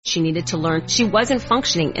She needed to learn. She wasn't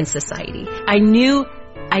functioning in society. I knew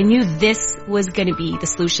this was going to be the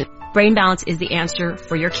solution. Brain Balance is the answer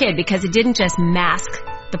for your kid because it didn't just mask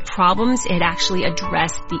the problems, it actually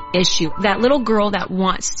addressed the issue. That little girl that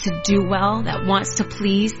wants to do well, that wants to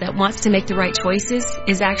please, that wants to make the right choices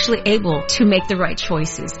is actually able to make the right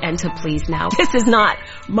choices and to please now. This is not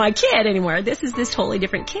my kid anymore. This is this totally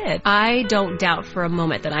different kid. I don't doubt for a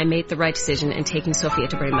moment that I made the right decision in taking Sophia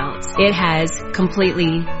to Brain Balance. It has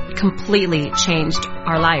completely changed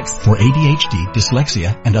our lives. For ADHD,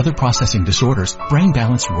 dyslexia, and other processing disorders, Brain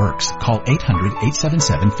Balance works. Call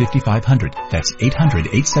 800-877-5500. That's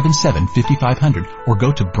 800-877-5500 or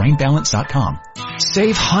go to brainbalance.com.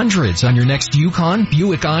 Save hundreds on your next Yukon,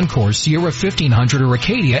 Buick Encore, Sierra 1500, or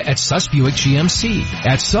Acadia at Suss Buick GMC.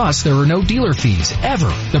 At Suss, there are no dealer fees,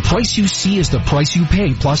 ever. The price you see is the price you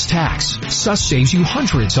pay plus tax. Suss saves you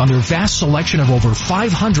hundreds on their vast selection of over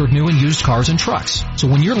 500 new and used cars and trucks. So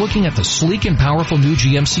when you're looking at the sleek and powerful new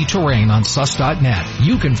GMC Terrain on Suss.net,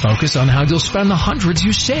 you can focus on how you'll spend the hundreds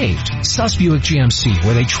you saved. Suss Buick GMC,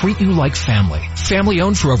 where they treat you like family. Family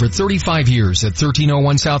owned for over 35 years at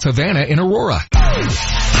 1301 South Havana in Aurora.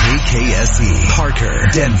 KKSE, Parker,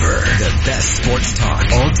 Denver, the best sports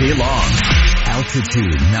talk all day long.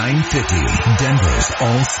 Altitude 950, Denver's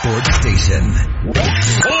all-sports station.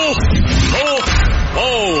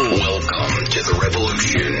 Welcome to the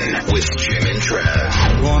revolution with Jim and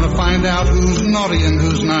Trav. Want to find out who's naughty and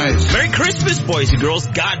who's nice? Merry Christmas, boys and girls.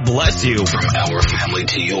 God bless you. From our family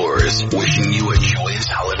to yours, wishing you a joyous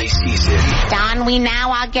holiday season. Don we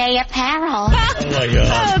now our gay apparel. Oh my God.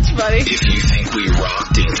 That's funny. If you think we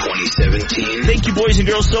rocked in 2017, thank you, boys and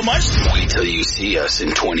girls, so much. Wait till you see us in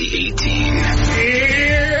 2018.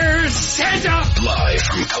 Here's Santa! Live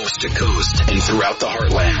from coast to coast and throughout the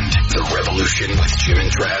heartland, the revolution with Jim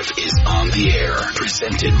and Trav is on the air.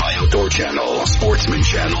 Presented by Outdoor Channel, Sportsman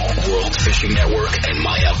Channel, World Fishing Network, and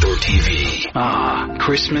My Outdoor TV.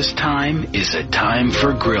 Christmas time is a time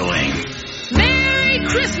for grilling. Merry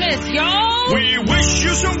Christmas, y'all! We wish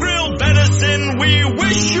you some grilled venison. We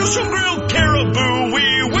wish you some grilled caribou.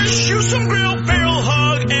 We wish you some grilled barrel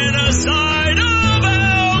hog and a side of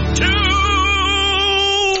L2.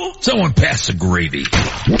 Someone pass the gravy.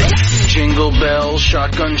 Jingle bells,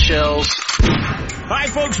 shotgun shells. Hi,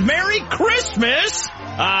 folks. Merry Christmas.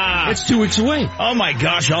 It's 2 weeks away. Oh, my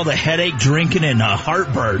gosh. All the headache, drinking, and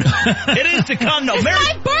heartburn. It is to come. No, it's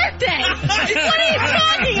my birthday. What are you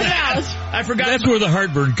talking about? I forgot. That's where the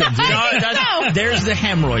heartburn comes in. There's the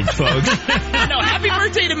hemorrhoids, folks. No, happy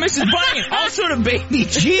birthday to Mrs. Bunny and also to baby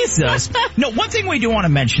Jesus. No, one thing we do want to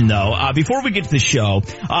mention, though, before we get to the show,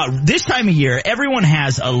 this time of year, everyone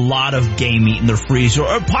has a lot of game meat in their freezer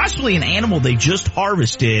or possibly an animal they just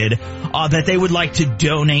harvested that they would like to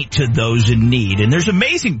donate to those in need. And there's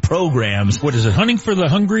amazing programs. What is it, Hunting for the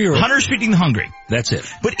Hungry? Or Hunters Feeding the Hungry. That's it.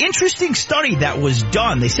 But interesting study that was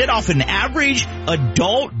done. They said off an average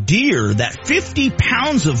adult deer that 50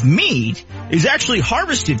 pounds of meat is actually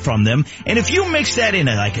harvested from them. And if you mix that in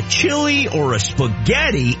like a chili or a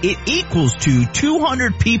spaghetti, it equals to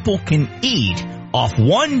 200 people can eat off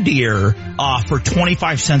one deer for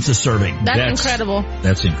 25 cents a serving. That's incredible.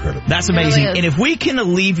 That's incredible. That's amazing. Really, and if we can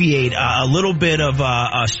alleviate a little bit of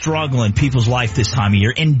struggle in people's life this time of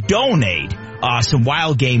year and donate some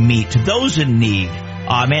wild game meat to those in need,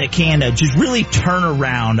 man, it can just really turn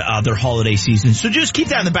around their holiday season. So just keep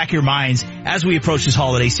that in the back of your minds as we approach this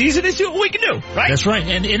holiday season and see what we can do, right? That's right.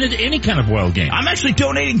 And any kind of wild game. I'm actually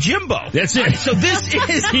donating Jimbo. That's it. So this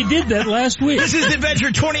is... He did that last week. This is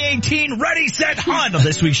Adventure 2018 Ready, Set, Hunt. On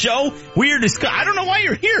this week's show, we are discussing... I don't know why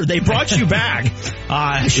you're here. They brought you back.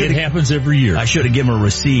 It happens every year. I should have given him a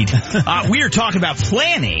receipt. We are talking about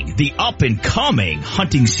planning the up-and-coming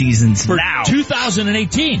hunting seasons for now.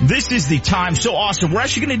 2018. This is the time. So awesome. We're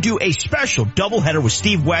actually going to do a special doubleheader with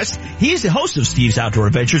Steve West. He is the host of Steve's Outdoor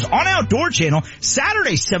Adventures on Outdoor Channel,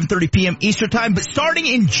 Saturday, 7:30 p.m. Eastern Time. But starting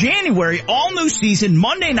in January, all new season,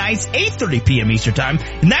 Monday nights, 8:30 p.m. Eastern Time.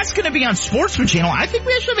 And that's going to be on Sportsman Channel. I think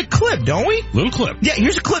we actually have a clip, don't we? Little clip. Yeah,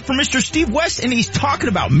 here's a clip from Mr. Steve West, and he's talking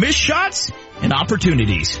about missed shots and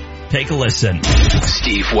opportunities. Take a listen.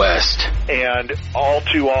 Steve West. And all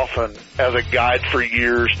too often, as a guide for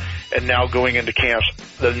years and now going into camps,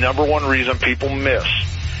 the number one reason people miss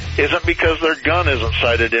isn't because their gun isn't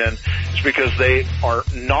sighted in. It's because they are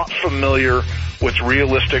not familiar with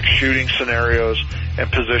realistic shooting scenarios and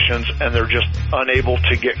positions, and they're just unable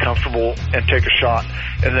to get comfortable and take a shot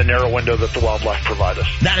in the narrow window that the wildlife provide us.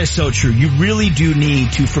 That is so true. You really do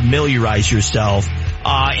need to familiarize yourself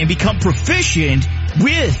and become proficient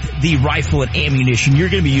with the rifle and ammunition you're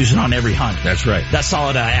going to be using on every hunt. That's right. That's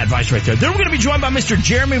solid advice right there. Then we're going to be joined by Mr.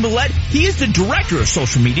 Jeremy Millette. He is the director of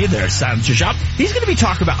social media there at Silencer Shop. He's going to be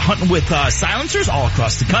talking about hunting with silencers all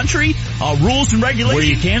across the country, rules and regulations. Where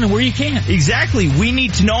you can and where you can't. Exactly. We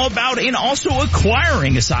need to know about and also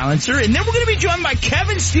acquiring a silencer. And then we're going to be joined by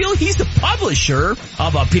Kevin Steele. He's the publisher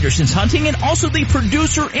of Peterson's Hunting and also the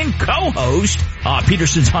producer and co-host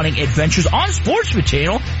Peterson's Hunting Adventures on Sportsman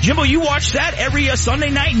Channel. Jimbo, you watch that every Sunday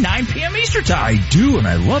night, 9 p.m. Eastern Time. I do, and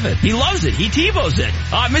I love it. He loves it. He TiVos it.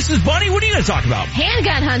 Mrs. Bunny, what are you going to talk about?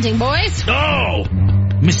 Handgun hunting, boys. Oh,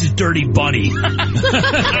 Mrs. Dirty Bunny.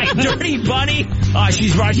 Hi, Dirty Bunny.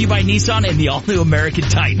 She's brought to you by Nissan and the all-new American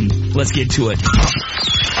Titan. Let's get to it.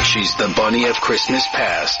 She's the bunny of Christmas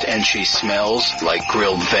past, and she smells like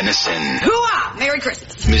grilled venison. Hoo-ah! Merry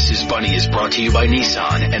Christmas. Mrs. Bunny is brought to you by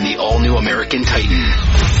Nissan and the all-new American Titan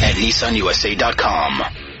at NissanUSA.com.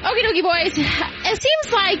 Okie dokie, boys. It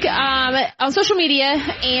seems like on social media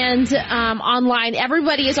and online,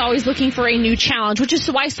 everybody is always looking for a new challenge, which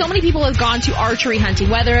is why so many people have gone to archery hunting,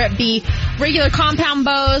 whether it be regular compound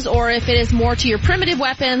bows or if it is more to your primitive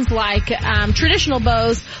weapons like traditional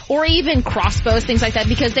bows or even crossbows, things like that,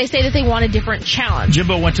 because they say that they want a different challenge.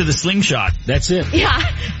 Jimbo went to the slingshot. That's it. Yeah.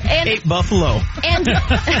 And ate buffalo. And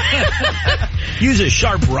use a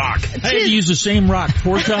sharp rock. I had to use the same rock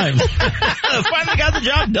 4 times. Finally got the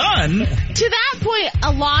job done. To that point,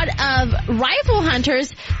 a lot of rifle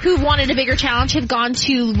hunters who wanted a bigger challenge have gone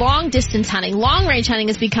to long distance hunting. Long range hunting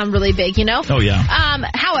has become really big, you know? Oh, yeah.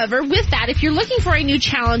 However, with that, if you're looking for a new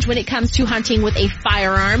challenge when it comes to hunting with a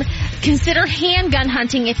firearm, consider handgun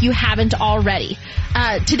hunting if you haven't already.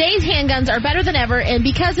 Today's handguns are better than ever, and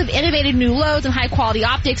because of innovative new loads and high quality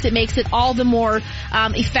optics, it makes it all the more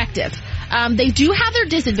effective. They do have their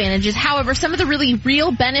disadvantages. However, some of the really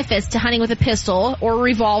real benefits to hunting with a pistol or a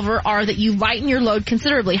revolver are that you lighten your load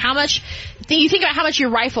considerably. You think about how much your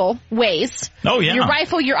rifle weighs. Oh, yeah. Your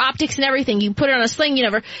rifle, your optics and everything. You put it on a sling,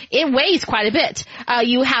 it weighs quite a bit.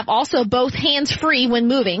 You have also both hands free when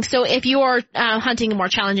moving. So if you are hunting a more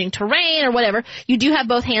challenging terrain or whatever, you do have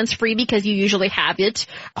both hands free because you usually have it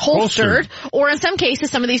holstered. Or in some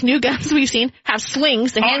cases, some of these new guns we've seen have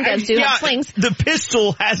slings. The handguns have slings. The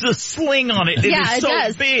pistol has a sling on it. It is so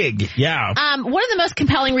does. big. Yeah. One of the most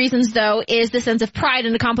compelling reasons, though, is the sense of pride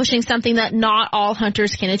in accomplishing something that not all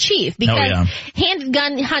hunters can achieve. Because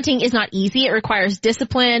handgun hunting is not easy. It requires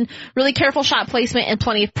discipline, really careful shot placement, and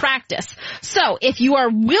plenty of practice. So if you are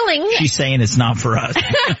willing... She's saying it's not for us.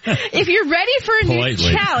 If you're ready for a new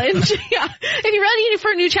challenge, if you're ready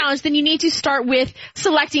for a new challenge, then you need to start with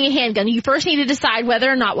selecting a handgun. You first need to decide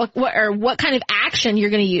whether or not what kind of action you're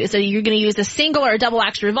going to use. So you're going to use a single or a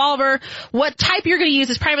double-action revolver. What type you're going to use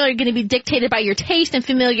is primarily going to be dictated by your taste and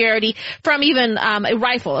familiarity from even a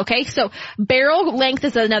rifle, okay? So barrel length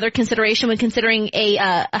is another consideration when considering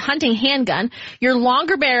a hunting handgun. Your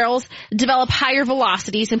longer barrels develop higher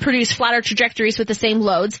velocities and produce flatter trajectories with the same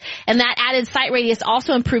loads, and that added sight radius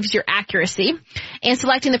also improves your accuracy. And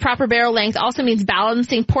selecting the proper barrel length also means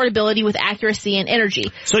balancing portability with accuracy and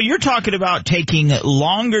energy. So you're talking about taking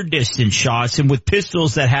longer distance shots, and with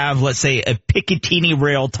pistols that have, let's say, a Picatinny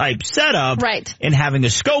rail type setup, right, and having a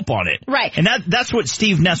scope on it, right, and that's what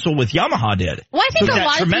Steve Nessel with Yamaha did. Well, I think a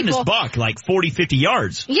lot of tremendous people, buck, like 40-50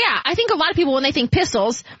 yards. Yeah, I think a lot of people when they think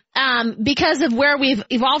pistols, because of where we've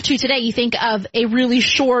evolved to today, you think of a really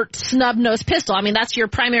short, snub-nosed pistol. I mean, that's your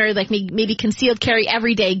primary, like maybe concealed carry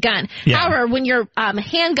everyday gun. Yeah. However, when you're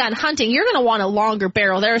handgun hunting, you're going to want a longer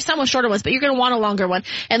barrel. There are some with shorter ones, but you're going to want a longer one.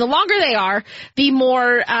 And the longer they are, the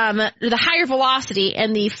more the higher velocity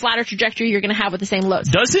and the flatter trajectory you're going to have with the same loads.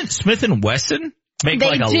 Doesn't Smith & Wesson make they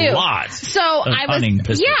like a do. lot so of hunting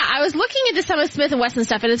pistols? Yeah, I was looking into some of Smith & Wesson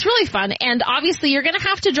stuff, and it's really fun. And obviously, you're going to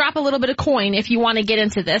have to drop a little bit of coin if you want to get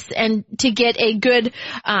into this and to get a good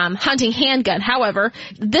hunting handgun. However,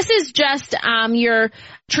 this is just your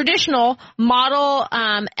traditional model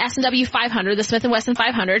S&W 500, the Smith & Wesson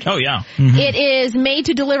 500. Oh, yeah. Mm-hmm. It is made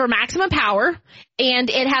to deliver maximum power, and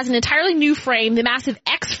it has an entirely new frame, the massive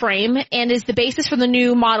X frame, and is the basis for the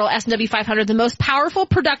new model S&W 500, the most powerful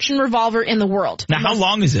production revolver in the world. Now, how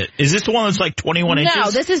long is it? Is this the one that's like 21 inches?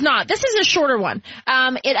 No, this is not. This is a shorter one.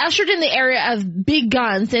 It ushered in the area of big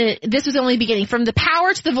guns, and this was only the beginning. From the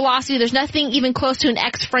power to the velocity, there's nothing even close to an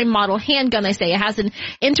X-frame model handgun, they say. It has an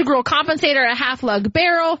integral compensator, a half-lug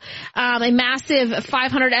barrel, barrel, a massive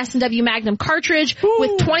 500 S&W Magnum cartridge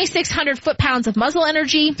with 2,600 foot-pounds of muzzle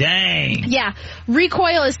energy. Dang. Yeah.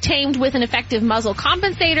 Recoil is tamed with an effective muzzle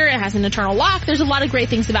compensator. It has an internal lock. There's a lot of great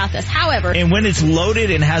things about this. However, and when it's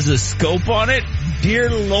loaded and has a scope on it, dear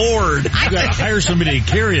Lord. You gotta hire somebody to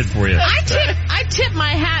carry it for you. I tip my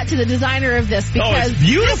hat to the designer of this because it's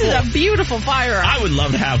beautiful. This is a beautiful firearm. I would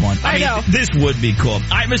love to have one. I know. This would be cool. All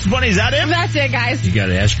right, Mr. Bunny, is that it? That's it, guys. You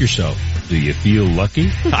gotta ask yourself, do you feel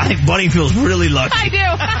lucky? I think Bunny feels really lucky. I do.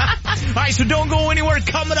 All right, so don't go anywhere.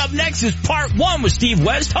 Coming up next is part 1 with Steve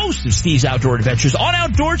West, host of Steve's Outdoor Adventures on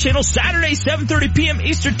Outdoor Channel, Saturday, 7:30 p.m.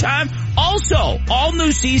 Eastern Time. Also, all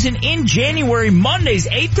new season in January, Mondays,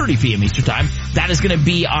 8:30 p.m. Eastern Time. That is going to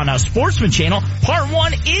be on our Sportsman Channel. Part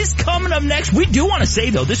 1 is coming up next. We do want to say,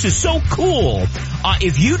 though, this is so cool.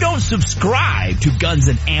 If you don't subscribe to Guns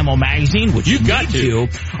and Ammo Magazine, which you got to,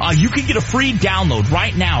 you can get a free download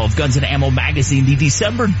right now of Guns and Ammo Magazine, the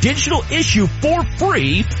December digital issue for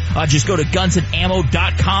free. Just go to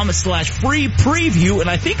gunsandammo.com/free preview, and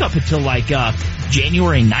I think up until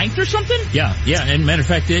January 9th or something? Yeah. And matter of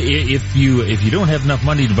fact, if you don't have enough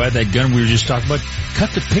money to buy that gun we were just talking about,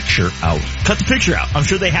 cut the picture out. I'm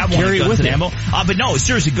sure they have one Carry at it Guns with and Ammo. But no,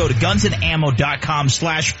 seriously, go to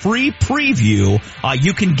gunsandammo.com/free preview.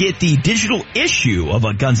 You can get the digital issue of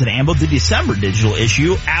Guns and Ammo, the December digital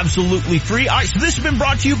issue, absolutely free. All right, so this has been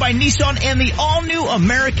brought to you by Nissan and the all-new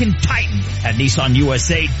American Titan at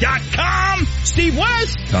NissanUSA.com. Steve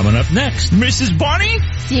West. Coming up next. Mrs. Bunny.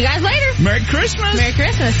 See you guys later. Merry Christmas. Merry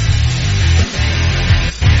Christmas.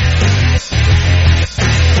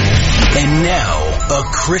 And now, a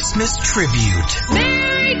Christmas tribute.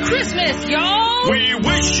 Merry Christmas, y'all! We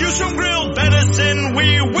wish you some grilled venison.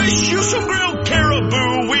 We wish you some grilled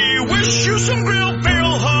caribou. We wish you some grilled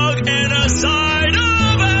barrel hog and a side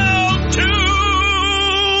of out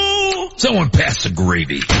too. Someone pass the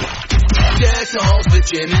gravy. Deck the halls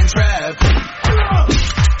with Jim and Trav.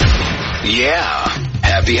 Yeah.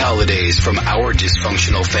 Happy holidays from our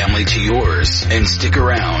dysfunctional family to yours. And stick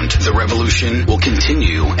around. The revolution will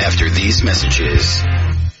continue after these messages.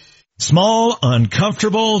 Small,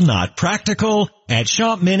 uncomfortable, not practical. At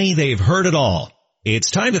Shop Mini, they've heard it all. It's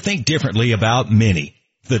time to think differently about Mini.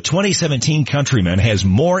 The 2017 Countryman has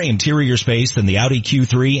more interior space than the Audi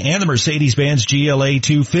Q3 and the Mercedes-Benz GLA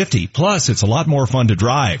 250. Plus, it's a lot more fun to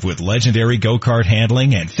drive with legendary go-kart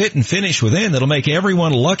handling and fit and finish within that'll make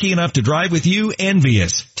everyone lucky enough to drive with you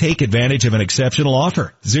envious. Take advantage of an exceptional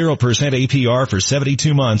offer. 0% APR for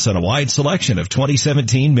 72 months on a wide selection of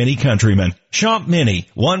 2017 Mini Countryman. Shop Mini.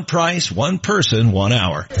 One price, one person, 1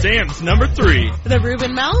 hour. Sam's number 3. The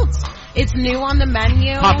Reuben Melt. It's new on the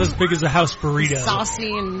menu. Papa's Big as a House burrito.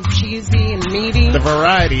 Saucy and cheesy and meaty. The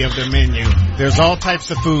variety of the menu. There's all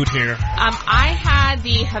types of food here. I had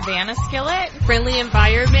the Havana skillet, friendly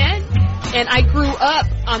environment, and I grew up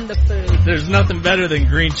on the food. There's nothing better than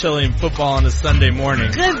green chili and football on a Sunday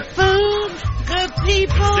morning. Good food, good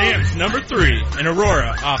people. Sam's number 3 in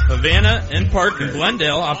Aurora, off Havana and Park in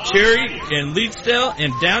Glendale, off Cherry in Leedsdale,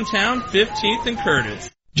 and downtown 15th and Curtis.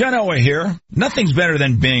 John Elway here. Nothing's better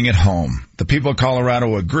than being at home. The people of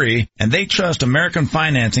Colorado agree, and they trust American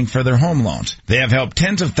Financing for their home loans. They have helped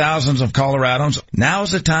tens of thousands of Coloradans.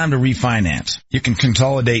 Now's the time to refinance. You can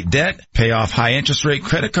consolidate debt, pay off high interest rate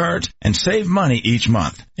credit cards, and save money each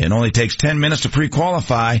month. It only takes 10 minutes to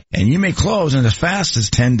pre-qualify, and you may close in as fast as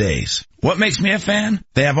 10 days. What makes me a fan?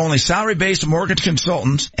 They have only salary-based mortgage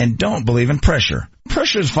consultants and don't believe in pressure.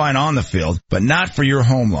 Pressure is fine on the field, but not for your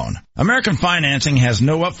home loan. American Financing has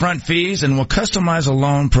no upfront fees and will customize a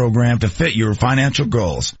loan program to fit your financial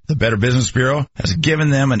goals. The Better Business Bureau has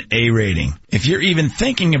given them an A rating. If you're even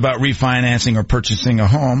thinking about refinancing or purchasing a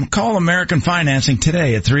home, call American Financing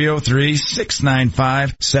today at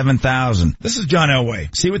 303-695-7000. This is John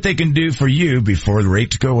Elway. See what they can do for you before the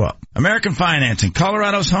rates go up. American Financing,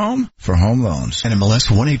 Colorado's home for home loans. NMLS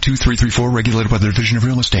 182334, regulated by the Division of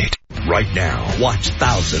Real Estate. Right now, watch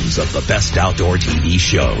thousands of the best outdoor TV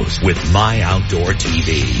shows with My Outdoor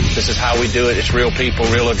TV. This is how we do it. It's real people,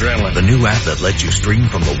 real adrenaline. The new app that lets you stream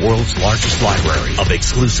from the world's largest library of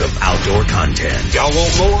exclusive outdoor content. Y'all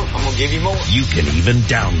want more? I'm going to give you more. You can even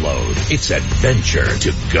download. It's adventure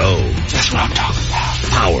to go. That's what I'm talking about.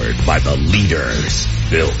 Powered by the leaders.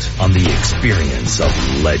 Built on the experience of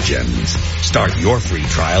legends. Start your free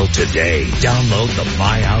trial today. Download the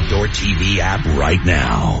My Outdoor TV app right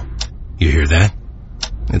now. You hear that?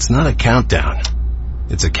 It's not a countdown.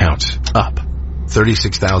 It's a count up.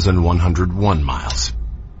 36,101 miles.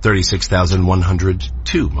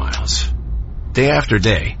 36,102 miles. Day after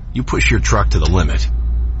day, you push your truck to the limit.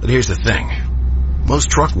 But here's the thing. Most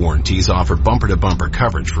truck warranties offer bumper-to-bumper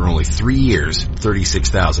coverage for only 3 years,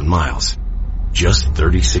 36,000 miles. Just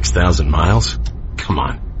 36,000 miles? Come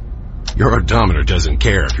on. Your odometer doesn't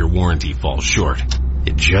care if your warranty falls short.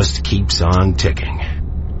 It just keeps on ticking.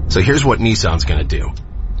 So here's what Nissan's gonna do.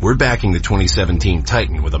 We're backing the 2017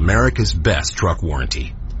 Titan with America's best truck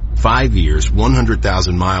warranty. 5 years,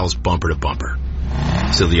 100,000 miles, bumper-to-bumper.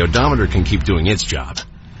 So the odometer can keep doing its job,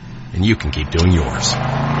 and you can keep doing yours.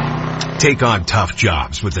 Take on tough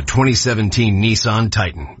jobs with the 2017 Nissan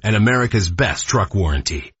Titan and America's best truck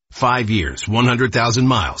warranty. 5 years, 100,000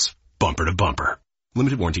 miles, bumper to bumper.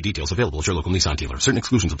 Limited warranty details available at your local Nissan dealer. Certain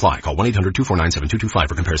exclusions apply. Call 1-800-249-7225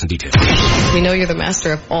 for comparison details. We know you're the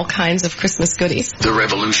master of all kinds of Christmas goodies. The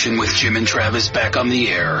Revolution with Jim and Trav is back on the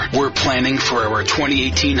air. We're planning for our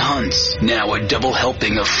 2018 hunts. Now a double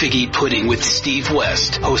helping of figgy pudding with Steve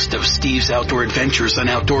West, host of Steve's Outdoor Adventures on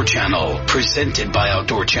Outdoor Channel. Presented by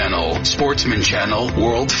Outdoor Channel, Sportsman Channel,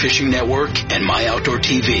 World Fishing Network, and My Outdoor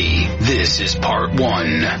TV. This is part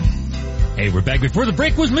 1. Hey, we're back. Before the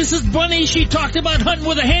break was Mrs. Bunny. She talked about hunting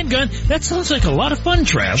with a handgun. That sounds like a lot of fun,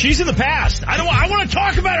 Trav. She's in the past. I want to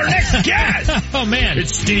talk about our next guest. Oh, man.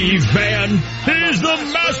 It's Steve Van. He's the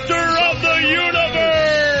master of the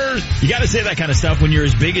universe. You got to say that kind of stuff when you're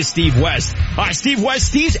as big as Steve West. Steve West,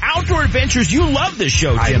 Steve's Outdoor Adventures. You love this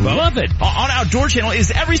show, Jimbo. I love it. On Outdoor Channel is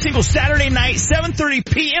every single Saturday night, 7:30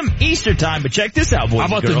 p.m. Eastern Time. But check this out, boys. How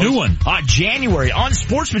about and girls. the new one? January on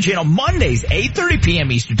Sportsman Channel, Mondays, 8:30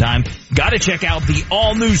 p.m. Eastern Time. Got to check out the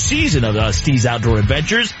all-new season of Steve's Outdoor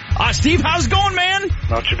Adventures. Steve, how's it going, man?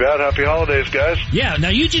 Not too bad. Happy holidays, guys. Yeah, now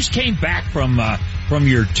you just came back from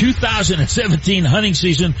your 2017 hunting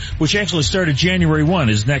season, which actually started January 1.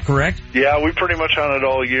 Isn't that correct? Yeah, we pretty much hunted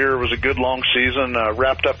all year. It was a good long season.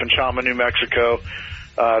 Wrapped up in Chama, New Mexico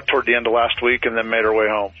toward the end of last week, and then made our way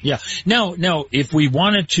home. Yeah. Now, if we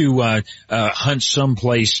wanted to hunt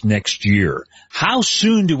someplace next year, how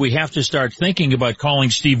soon do we have to start thinking about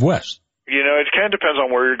calling Steve West? You know, it kind of depends on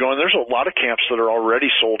where you're going. There's a lot of camps that are already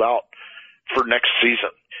sold out for next season.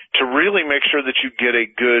 To really make sure that you get a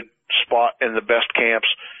good spot in the best camps,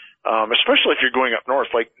 especially if you're going up north,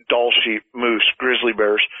 like Dall sheep, moose, grizzly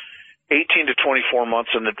bears, 18 to 24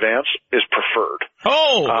 months in advance is preferred.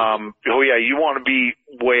 Yeah, you want to be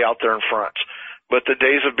way out there in front. But the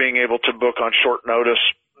days of being able to book on short notice,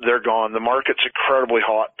 they're gone. The market's incredibly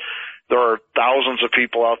hot. There are thousands of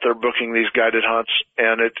people out there booking these guided hunts,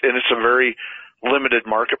 and it's a very limited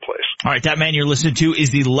marketplace. All right, that man you're listening to is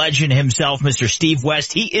the legend himself, Mr. Steve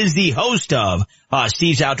West. He is the host of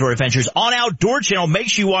Steve's Outdoor Adventures on Outdoor Channel. Make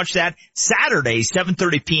sure you watch that Saturday,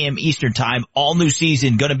 7:30 p.m. Eastern Time. All new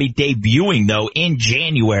season going to be debuting, though, in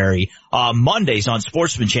January. Mondays on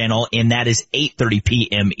Sportsman Channel, and that is 8:30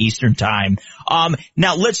 p.m. Eastern Time.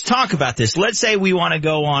 Now, let's talk about this. Let's say we want to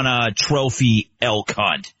go on a trophy elk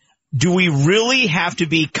hunt. Do we really have to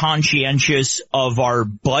be conscientious of our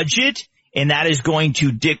budget? And that is going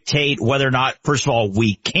to dictate whether or not, first of all,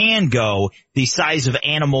 we can go, the size of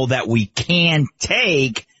animal that we can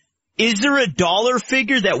take. Is there a dollar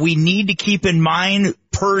figure that we need to keep in mind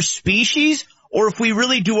per species? Or if we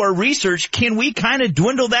really do our research, can we kind of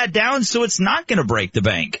dwindle that down so it's not going to break the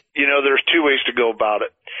bank? You know, there's two ways to go about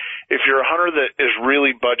it. If you're a hunter that is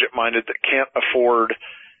really budget-minded, that can't afford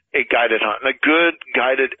a guided hunt, and a good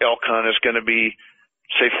guided elk hunt is going to be,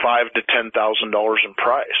 say, $5,000 to $10,000 in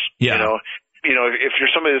price. Yeah. You know, if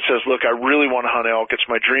you're somebody that says, look, I really want to hunt elk, it's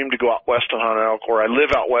my dream to go out west and hunt elk, or I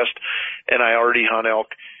live out west and I already hunt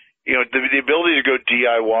elk, you know, the ability to go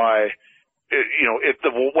DIY,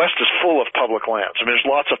 the west is full of public lands. I mean, there's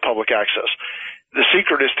lots of public access. The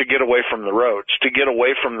secret is to get away from the roads, to get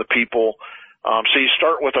away from the people. So you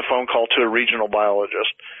start with a phone call to a regional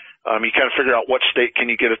biologist. You kind of figure out what state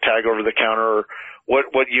can you get a tag over the counter, or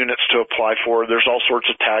what units to apply for. There's all sorts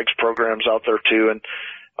of tags programs out there too. And,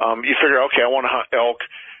 you figure, okay, I want to hunt elk.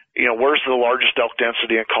 You know, where's the largest elk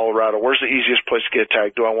density in Colorado? Where's the easiest place to get a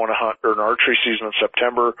tag? Do I want to hunt during archery season in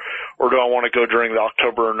September, or do I want to go during the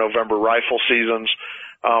October or November rifle seasons?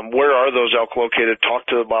 Where are those elk located? Talk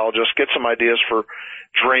to the biologist, get some ideas for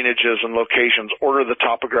drainages and locations, order the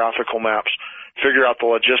topographical maps, figure out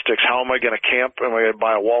the logistics. How am I going to camp? Am I going to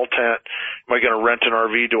buy a wall tent? Am I going to rent an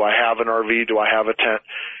RV? Do I have an RV? Do I have a tent?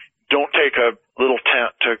 Don't take a little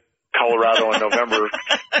tent to Colorado in November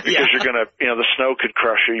because you're going to, the snow could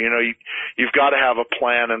crush you. You've got to have a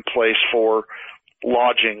plan in place for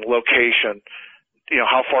lodging, location.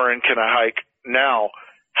 How far in can I hike? Now,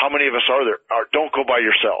 how many of us are there? Don't go by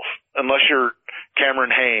yourself unless you're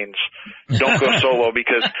Cameron Haynes. Don't go solo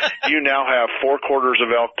because you now have 4 quarters of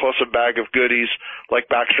elk plus a bag of goodies like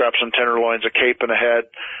backstraps and tenderloins, a cape and a head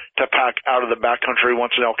to pack out of the backcountry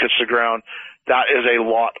once an elk hits the ground. that is a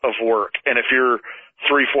lot of work. And if you're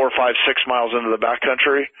 3, 4, 5, 6 miles into the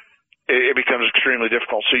backcountry, it becomes extremely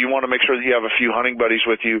difficult. So you want to make sure that you have a few hunting buddies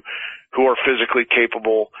with you who are physically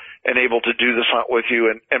capable and able to do this hunt with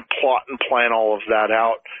you and plot and plan all of that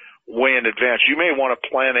out way in advance. You may want to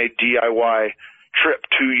plan a DIY trip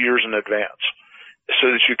 2 years in advance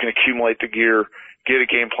so that you can accumulate the gear, get a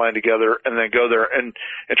game plan together, and then go there and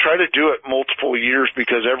try to do it multiple years,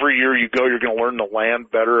 because every year you go, you're going to learn the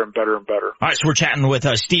land better and better and better. All right, so we're chatting with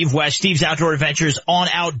Steve West, Steve's Outdoor Adventures on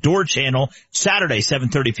Outdoor Channel, Saturday,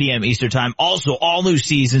 7:30 p.m. Eastern Time. Also, all new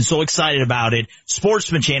season, so excited about it.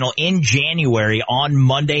 Sportsman Channel in January on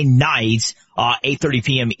Monday nights, 8:30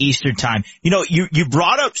 p.m. Eastern Time. You know, you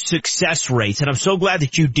brought up success rates, and I'm so glad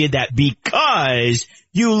that you did that, because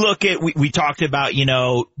you look at, we talked about, you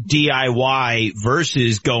know, DIY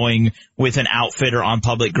versus going with an outfitter on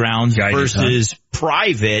public grounds versus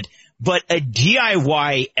private, but a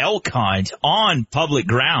DIY elk hunt on public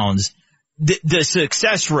grounds, the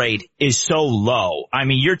success rate is so low. I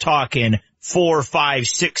mean, you're talking 4, 5,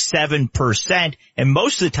 6, 7%. And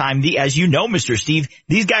most of the time, as you know, Mr. Steve,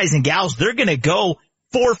 these guys and gals, they're going to go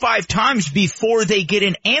 4 or 5 times before they get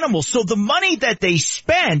an animal. So the money that they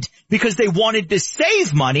spent because they wanted to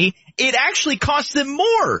save money, it actually cost them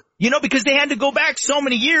more, you know, because they had to go back so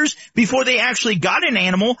many years before they actually got an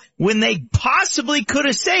animal when they possibly could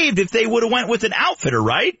have saved if they would have went with an outfitter,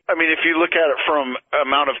 right? I mean, if you look at it from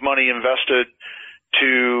amount of money invested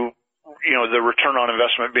to, you know, the return on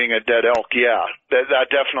investment being a dead elk, yeah, that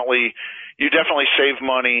definitely, you definitely save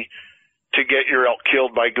money to get your elk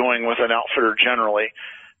killed by going with an outfitter generally.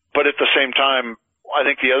 But at the same time, I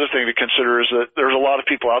think the other thing to consider is that there's a lot of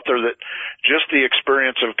people out there that just the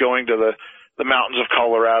experience of going to the mountains of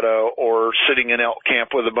Colorado or sitting in elk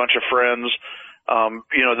camp with a bunch of friends,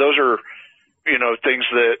 you know, those are, you know, things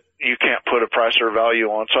that you can't put a price or value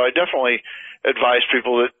on. So I definitely advise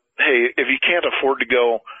people that, hey, if you can't afford to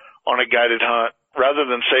go on a guided hunt, rather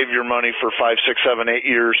than save your money for 5, 6, 7, 8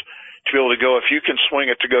 years to be able to go, if you can swing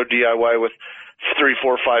it to go DIY with 3,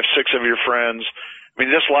 4, 5, 6 of your friends. I mean,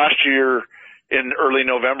 this last year in early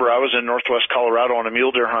November, I was in northwest Colorado on a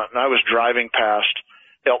mule deer hunt, and I was driving past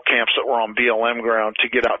elk camps that were on BLM ground to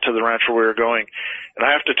get out to the ranch where we were going. And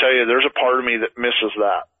I have to tell you, there's a part of me that misses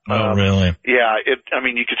that. Oh, really? Yeah. I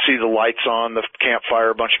mean, you could see the lights on, the campfire,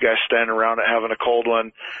 a bunch of guys standing around it having a cold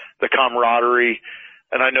one, the camaraderie.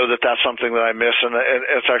 And I know that that's something that I miss, and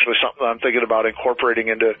it's actually something that I'm thinking about incorporating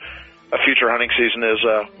into a future hunting season is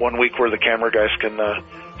 1 week where the camera guys can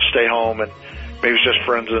stay home, and maybe it's just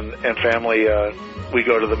friends and family. We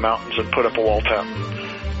go to the mountains and put up a wall tent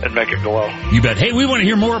and make it glow. You bet. Hey, we want to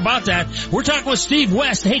hear more about that. We're talking with Steve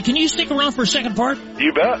West. Hey, can you stick around for a second part?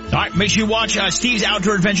 You bet. All right, make sure you watch Steve's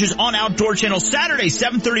Outdoor Adventures on Outdoor Channel, Saturday,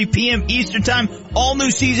 7:30 p.m. Eastern Time. All new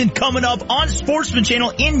season coming up on Sportsman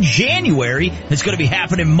Channel in January. It's going to be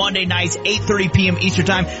happening Monday nights, 8:30 p.m. Eastern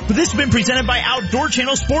Time. But this has been presented by Outdoor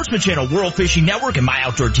Channel, Sportsman Channel, World Fishing Network, and My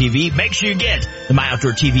Outdoor TV. Make sure you get the My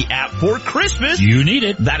Outdoor TV app for Christmas. You need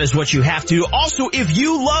it. That is what you have to. Also, if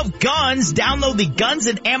you love guns, download the Guns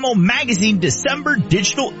and Ammo Magazine December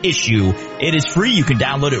digital issue. It is free. You can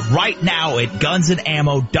download it right now at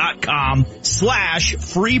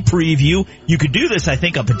gunsandammo.com/free preview. You could do this, I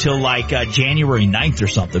think, up until like January 9th or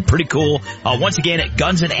something. Pretty cool. Once again, at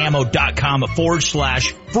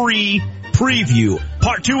gunsandammo.com/free preview.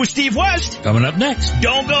 Part 2 with Steve West. Coming up next.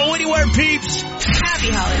 Don't go anywhere, peeps. Happy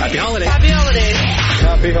holidays. Happy holidays. Happy holidays.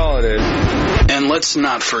 Happy holidays. And let's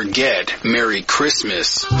not forget Merry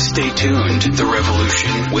Christmas. Stay tuned. The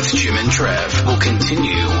Revolution with Jim and Trav will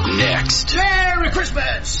continue next. Merry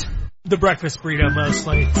Christmas! The breakfast burrito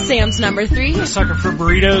mostly. Sam's number 3. A sucker for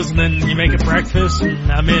burritos, and then you make it breakfast,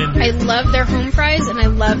 and I'm in. I love their home fries, and I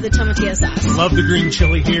love the tomatillo sauce. Love the green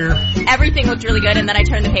chili here. Everything looked really good, and then I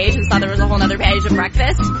turned the page and saw there was a whole other page of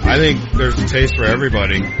breakfast. I think there's a taste for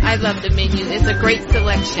everybody. I love the menu. It's a great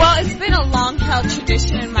selection. Well, it's been a long-held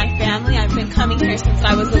tradition in my family. I've been coming here since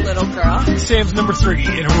I was a little girl. Sam's number 3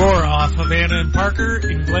 in Aurora off Havana and Parker,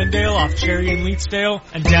 in Glendale off Cherry and Leetsdale,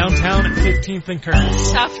 and downtown at 15th and Curtis.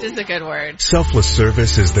 Stuffed is a good word. Selfless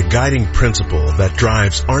service is the guiding principle that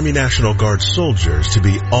drives Army National Guard soldiers to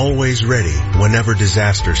be always ready whenever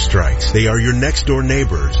disaster strikes. They are your next door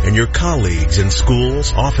neighbors and your colleagues in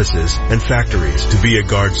schools, offices, and factories. To be a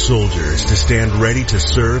Guard soldier is to stand ready to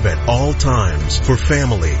serve at all times for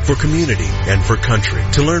family, for community, and for country.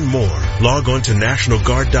 To learn more, log on to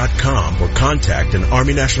NationalGuard.com or contact an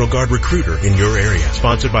Army National Guard recruiter in your area.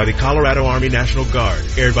 Sponsored by the Colorado Army National Guard.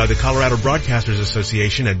 Aired by the Colorado Broadcasters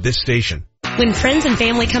Association and this station. When friends and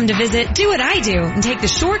family come to visit, do what I do and take the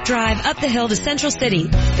short drive up the hill to Central City.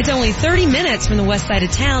 It's only 30 minutes from the west side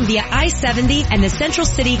of town via I-70 and the Central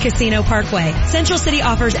City Casino Parkway. Central City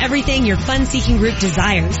offers everything your fun-seeking group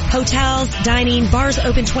desires. Hotels, dining, bars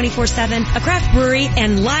open 24/7, a craft brewery,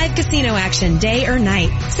 and live casino action day or night.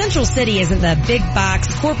 Central City isn't the big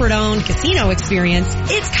box, corporate-owned casino experience.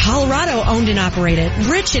 It's Colorado-owned and operated,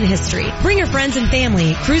 rich in history. Bring your friends and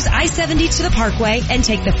family, cruise I-70 to the Parkway, and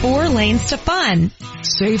take the 4 lanes to fun.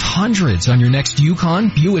 Save hundreds on your next Yukon,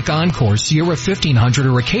 Buick Encore, Sierra 1500,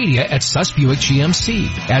 or Acadia at Suss Buick GMC.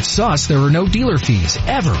 At Suss, there are no dealer fees,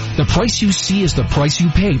 ever. The price you see is the price you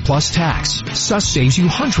pay plus tax. Suss saves you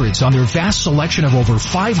hundreds on their vast selection of over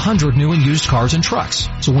 500 new and used cars and trucks.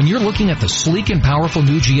 So when you're looking at the sleek and powerful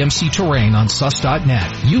new GMC Terrain on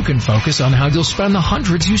Suss.net, you can focus on how you'll spend the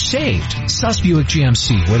hundreds you saved. Suss Buick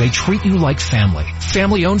GMC, where they treat you like family.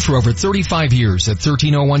 Family owned for over 35 years at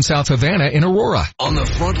 1301 South Havana in Aurora. On the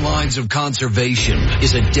front lines of conservation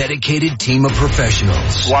is a dedicated team of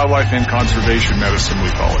professionals. Wildlife and conservation medicine, we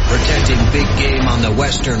call it. Protecting big game on the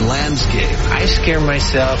western landscape. I scare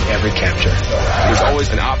myself every capture. There's always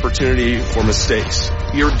an opportunity for mistakes.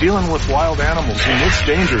 You're dealing with wild animals, and it's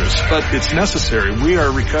dangerous, but it's necessary. We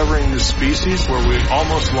are recovering this species where we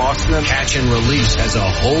almost lost them. Catch and release has a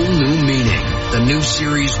whole new meaning. The new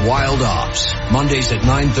series Wild Ops, Mondays at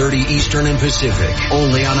 9:30 Eastern and Pacific,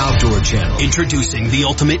 only on Outdoor Channel. Introducing the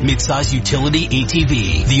ultimate midsize utility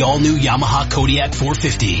ATV, the all-new Yamaha Kodiak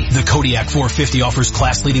 450. The Kodiak 450 offers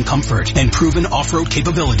class-leading comfort and proven off-road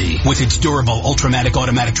capability with its durable Ultramatic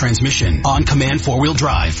automatic transmission, on-command four-wheel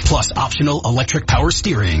drive, plus optional electric power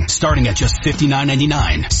steering, starting at just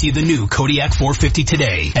 $59.99. See the new Kodiak 450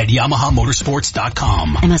 today at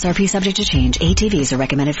YamahaMotorsports.com. MSRP subject to change. ATVs are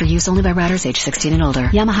recommended for use only by riders age 16 and older.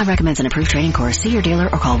 Yamaha recommends an approved training course. See your dealer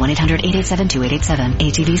or call 1-800-887-2887.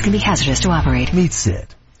 ATVs can be hazardous to operate. Meet Sid.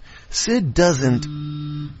 Sid doesn't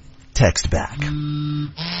text back.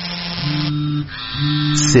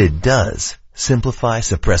 Sid does simplify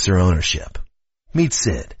suppressor ownership. Meet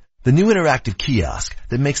Sid, the new interactive kiosk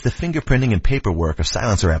that makes the fingerprinting and paperwork of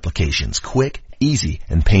silencer applications quick, easy,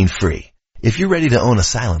 and pain-free. If you're ready to own a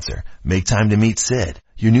silencer, make time to meet Sid,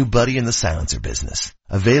 your new buddy in the silencer business.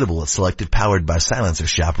 Available at selected Powered by Silencer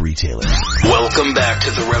shop retailers. Welcome back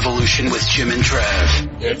to The Revolution with Jim and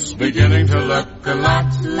Trav. It's beginning to look a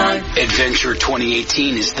lot like Adventure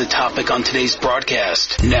 2018 is the topic on today's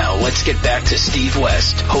broadcast. Now let's get back to Steve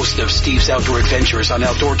West, host of Steve's Outdoor Adventures on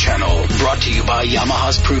Outdoor Channel. Brought to you by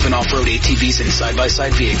Yamaha's proven off-road ATVs and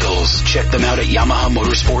side-by-side vehicles. Check them out at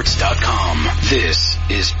YamahaMotorsports.com. This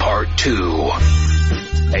is part 2.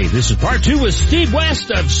 Hey, this is part 2 with Steve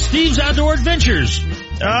West of Steve's Outdoor Adventures.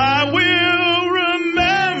 I will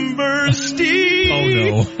remember Steve. Oh,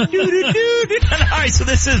 no. All right, so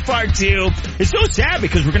this is part 2. It's so sad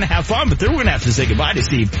because we're going to have fun, but then we're going to have to say goodbye to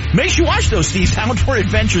Steve. Make sure you watch those Steve's Outdoor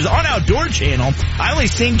Adventures on Outdoor Channel. I only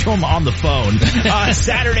sing to him on the phone.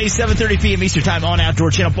 Saturday, 7:30 p.m. Eastern Time on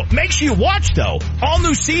Outdoor Channel. But make sure you watch, though. All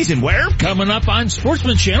new season. Where? Coming up on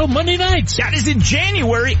Sportsman Channel Monday nights. That is in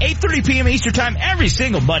January, 8:30 p.m. Eastern Time, every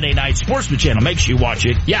single Monday night. Sportsman Channel. Make sure you watch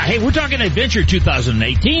it. Yeah, hey, we're talking Adventure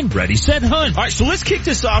 2018. Ready, set, hunt. All right, so let's kick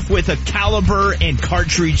this off with a caliber and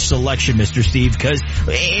cartridge selection, Mr. Steve, because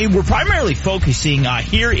we're primarily focusing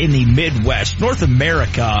here in the Midwest, North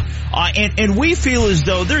America, and we feel as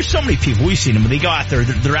though there's so many people, we've seen them, they go out there,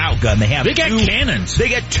 they're outgunned, they got cannons. They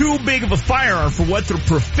got too big of a firearm for what they're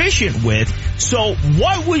proficient with. So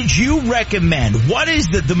what would you recommend? What is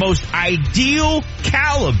the most ideal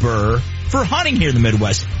caliber for hunting here in the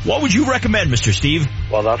Midwest? What would you recommend, Mr. Steve?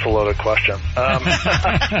 Well, that's a loaded question. So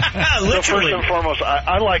first and foremost,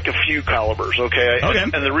 I like a few calibers, okay?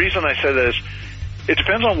 And the reason I say that is it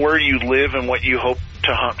depends on where you live and what you hope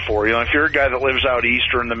to hunt for. You know, if you're a guy that lives out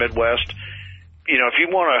east or in the Midwest, you know, if you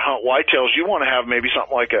want to hunt whitetails, you want to have maybe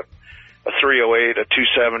something like a 308, a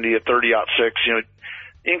 270, a 30-06. You know,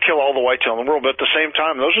 you can kill all the whitetail in the world, but at the same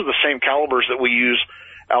time, those are the same calibers that we use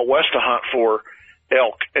out west to hunt for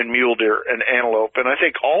elk and mule deer and antelope. And I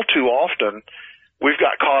think all too often we've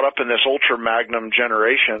got caught up in this ultra magnum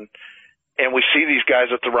generation, and we see these guys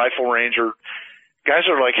at the rifle range, or guys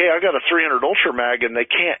are like, hey, I got a 300 ultra mag, and they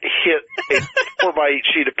can't hit a 4x8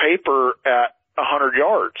 sheet of paper at 100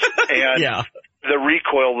 yards. And the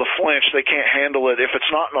recoil, the flinch, they can't handle it. If it's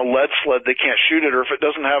not in a lead sled, they can't shoot it. Or if it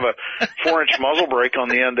doesn't have a 4-inch muzzle brake on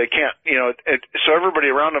the end, they can't, you know, so everybody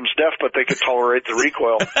around them's deaf, but they could tolerate the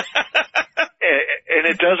recoil. And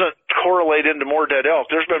it doesn't correlate into more dead elk.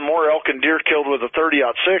 There's been more elk and deer killed with a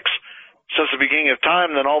 30-06 since the beginning of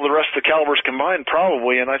time than all the rest of the calibers combined,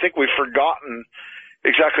 probably. And I think we've forgotten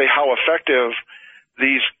exactly how effective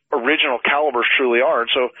these original calibers truly are.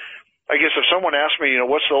 And so I guess if someone asked me,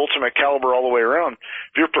 what's the ultimate caliber all the way around,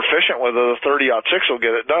 if you're proficient with it, a 30-06 will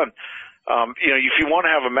get it done. If you want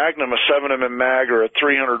to have a Magnum, a 7mm mag or a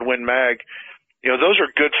 300 Win mag, those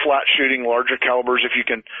are good flat shooting, larger calibers. If you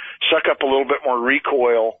can suck up a little bit more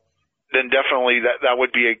recoil, then definitely that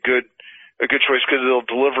would be a good choice because it'll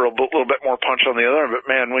deliver a little bit more punch on the other end. But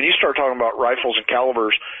man, when you start talking about rifles and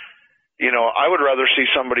calibers, I would rather see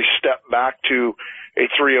somebody step back to a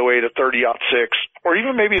 308, a 30-06, or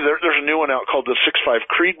even maybe there's a new one out called the 6.5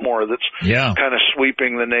 Creedmoor that's kind of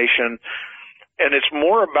sweeping the nation. And it's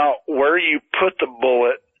more about where you put the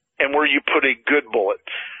bullet and where you put a good bullet.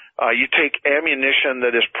 You take ammunition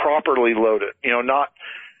that is properly loaded, not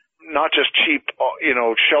just cheap,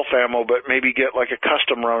 shelf ammo, but maybe get like a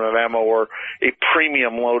custom run of ammo or a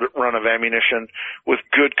premium run of ammunition with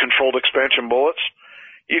good controlled expansion bullets.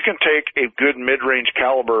 You can take a good mid-range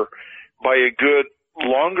caliber by a good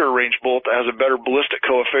longer range bullet that has a better ballistic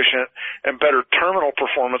coefficient and better terminal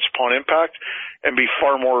performance upon impact and be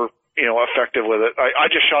far more, effective with it. I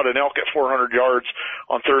just shot an elk at 400 yards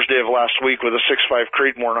on Thursday of last week with a 6.5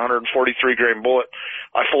 Creedmoor and 143 grain bullet.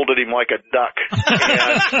 I folded him like a duck.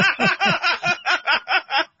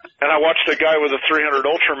 And I watched a guy with a 300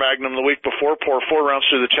 Ultra Magnum the week before pour 4 rounds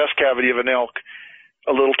through the chest cavity of an elk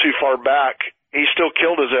a little too far back. He still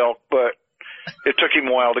killed his elk, but it took him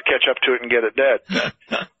a while to catch up to it and get it dead.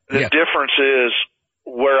 The difference is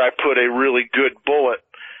where I put a really good bullet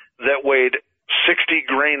that weighed 60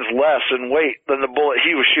 grains less in weight than the bullet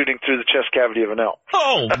he was shooting through the chest cavity of an elk.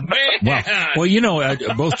 Oh, man.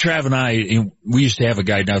 Well, both Trav and I, we used to have a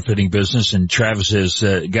guide outfitting business, and Travis has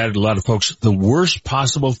guided a lot of folks. The worst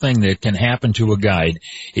possible thing that can happen to a guide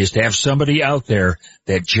is to have somebody out there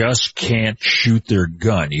that just can't shoot their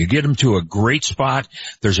gun. You get them to a great spot,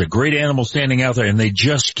 there's a great animal standing out there, and they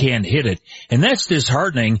just can't hit it. And that's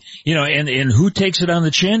disheartening, and who takes it on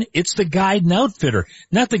the chin? It's the guide and outfitter,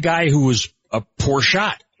 not the guy who was a poor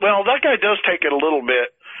shot. Well, that guy does take it a little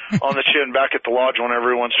bit on the chin back at the lodge when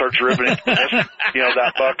everyone starts ribbing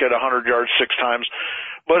that buck at 100 yards 6 times.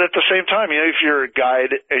 But at the same time, if you're a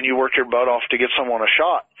guide and you work your butt off to get someone a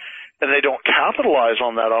shot and they don't capitalize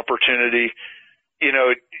on that opportunity,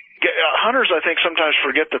 hunters, I think, sometimes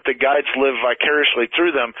forget that the guides live vicariously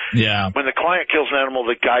through them. Yeah. When the client kills an animal,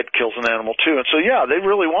 the guide kills an animal too. And so, they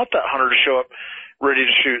really want that hunter to show up ready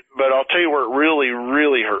to shoot. But I'll tell you where it really,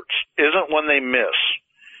 really hurts isn't when they miss.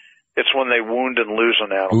 It's when they wound and lose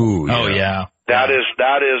an animal. Ooh, yeah. Oh, yeah. That is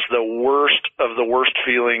the worst of the worst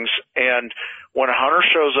feelings. And when a hunter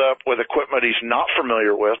shows up with equipment he's not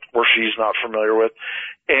familiar with, or she's not familiar with,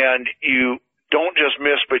 and you don't just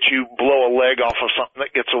miss, but you blow a leg off of something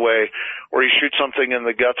that gets away, or you shoot something in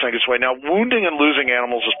the guts and gets away. Now, wounding and losing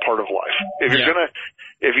animals is part of life. If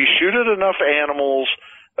you shoot at enough animals,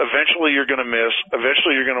 eventually you're going to miss.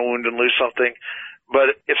 Eventually you're going to wound and lose something.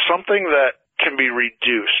 But it's something that can be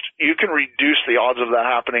reduced. You can reduce the odds of that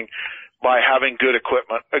happening by having good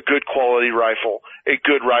equipment, a good quality rifle, a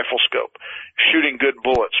good rifle scope, shooting good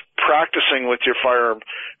bullets, practicing with your firearm,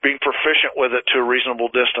 being proficient with it to a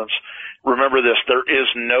reasonable distance. Remember this, there is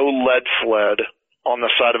no lead sled on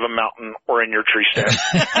the side of a mountain or in your tree stand.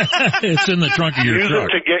 It's in the trunk of your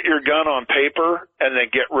truck. Use it to get your gun on paper and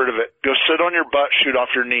then get rid of it. Go sit on your butt, shoot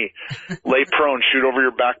off your knee. Lay prone, shoot over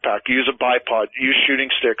your backpack. Use a bipod. Use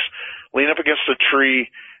shooting sticks. Lean up against a tree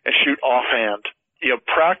and shoot offhand.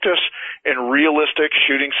 Practice in realistic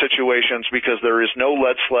shooting situations because there is no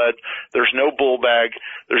lead sled. There's no bull bag.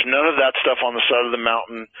 There's none of that stuff on the side of the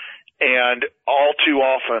mountain. And all too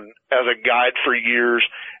often, as a guide for years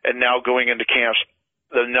and now going into camps,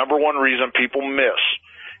 the number one reason people miss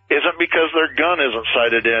isn't because their gun isn't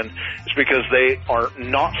sighted in. It's because they are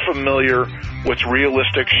not familiar with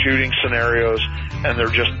realistic shooting scenarios and they're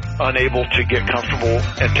just unable to get comfortable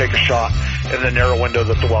and take a shot in the narrow window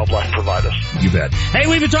that the wildlife provide us. You bet. Hey,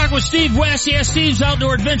 we've been talking with Steve West. Yes, Steve's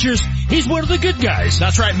Outdoor Adventures. He's one of the good guys.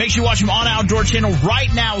 That's right. Make sure you watch him on Outdoor Channel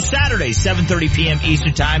right now, Saturday, 7:30 p.m.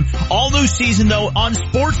 Eastern Time. All new season, though, on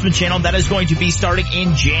Sportsman Channel. That is going to be starting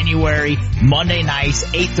in January, Monday nights,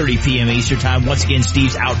 8:30 p.m. Eastern Time. Once again,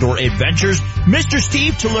 Steve's Outdoor Adventures. Mr.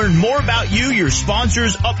 Steve, to learn more about you, your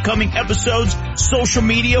sponsors, upcoming episodes, social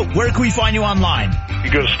media, where can we find you online?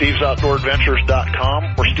 You go to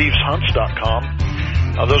stevesoutdooradventures.com or steveshunts.com.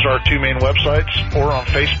 Those are our two main websites, or on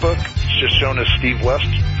Facebook. It's just shown as Steve West.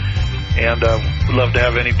 And we'd love to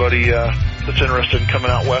have anybody that's interested in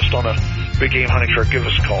coming out west on a big game hunting trip. Give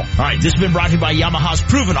us a call. All right, this has been brought to you by Yamaha's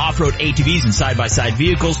proven off-road ATVs and side-by-side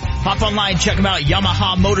vehicles. Hop online, check them out,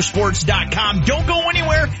 YamahaMotorsports.com. Don't go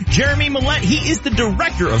anywhere. Jeremy Millette, he is the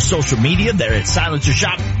director of social media there at Silencer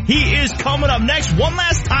Shop. He is coming up next. One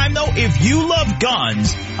last time, though, if you love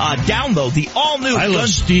guns, download the all-new I love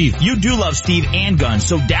Steve. You do love Steve and guns,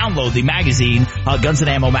 so download the magazine, Guns &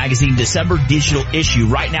 Ammo Magazine December digital issue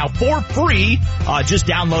right now for free. Just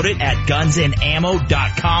download it at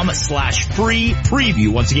gunsandammo.com/free preview.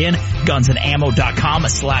 Once again,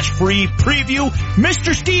 gunsandammo.com/free preview.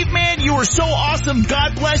 Mr. Steve, man, you are so awesome.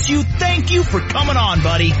 God bless you. Thank you for coming on,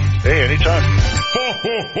 buddy. Hey, anytime.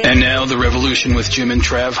 And now the Revolution with Jim and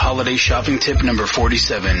Trav holiday shopping tip number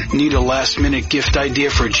 47. Need a last-minute gift idea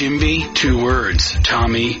for Jimby? 2 words.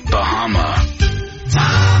 Tommy Bahama.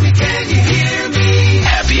 Tommy, can you hear me?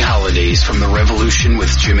 Happy holidays from the Revolution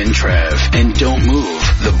with Jim and Trav. And don't move.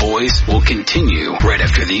 The boys will continue right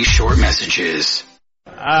after these short messages.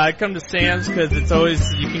 I come to Sam's because it's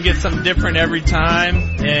always, you can get something different every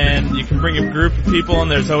time, and you can bring a group of people,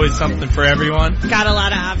 and there's always something for everyone. Got a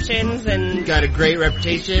lot of options, and got a great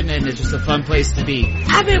reputation, and it's just a fun place to be.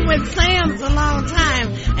 I've been with Sam's a long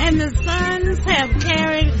time, and the sons have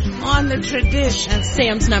carried on the tradition.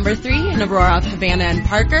 Sam's number 3 in Aurora off Havana and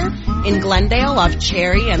Parker, in Glendale off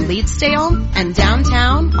Cherry and Leedsdale, and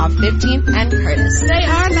downtown off 15th and Curtis. They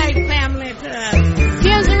are like family to us.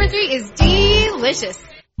 Sam's number 3 is delicious.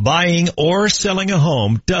 Buying or selling a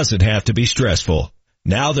home doesn't have to be stressful.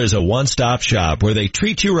 Now there's a one-stop shop where they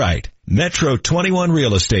treat you right. Metro 21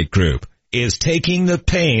 Real Estate Group is taking the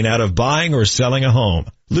pain out of buying or selling a home.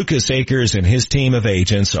 Lucas Akers and his team of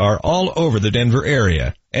agents are all over the Denver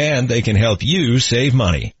area, and they can help you save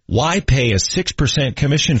money. Why pay a 6%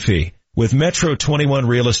 commission fee? With Metro 21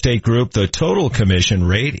 Real Estate Group, the total commission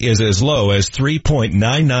rate is as low as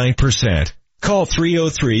 3.99%. Call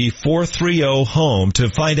 303-430-HOME to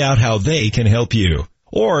find out how they can help you.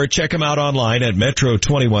 Or check them out online at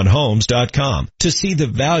metro21homes.com to see the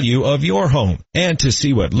value of your home and to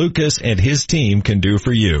see what Lucas and his team can do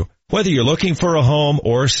for you. Whether you're looking for a home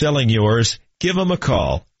or selling yours, give them a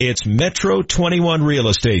call. It's Metro 21 Real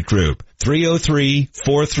Estate Group,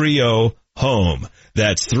 303-430-HOME.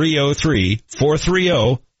 That's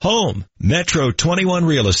 303-430-HOME. Metro 21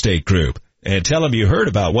 Real Estate Group. And tell them you heard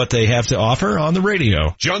about what they have to offer on the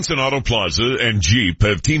radio. Johnson Auto Plaza and Jeep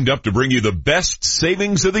have teamed up to bring you the best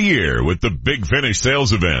savings of the year with the Big Finish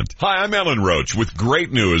sales event. Hi, I'm Ellen Roach with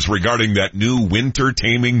great news regarding that new winter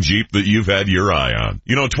taming Jeep that you've had your eye on.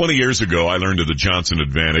 You know, 20 years ago I learned of the Johnson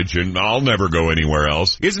Advantage, and I'll never go anywhere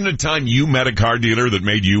else. Isn't it time you met a car dealer that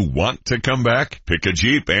made you want to come back? Pick a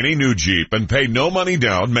Jeep, any new Jeep, and pay no money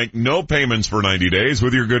down, make no payments for 90 days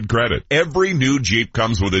with your good credit. Every new Jeep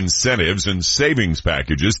comes with incentives and savings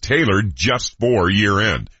packages tailored just for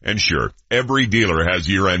year-end. And sure, every dealer has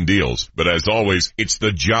year-end deals, but as always, it's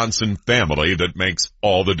the Johnson family that makes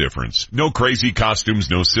all the difference. No crazy costumes,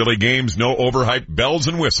 no silly games, no overhyped bells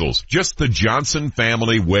and whistles. Just the Johnson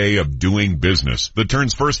family way of doing business that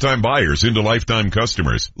turns first-time buyers into lifetime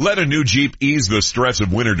customers. Let a new Jeep ease the stress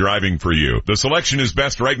of winter driving for you. The selection is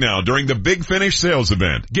best right now during the Big Finish sales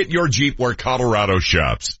event. Get your Jeep where Colorado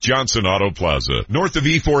shops. Johnson Auto Plaza, north of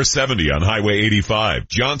E470 on Highway 85.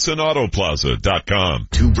 JohnsonAutoplaza.com.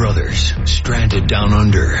 Two brothers stranded down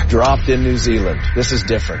under. Dropped in New Zealand. This is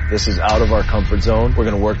different. This is out of our comfort zone. We're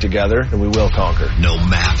going to work together and we will conquer. No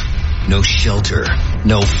map, no shelter,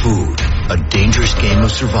 no food. A dangerous game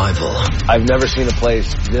of survival. I've never seen a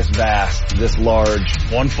place this vast, this large.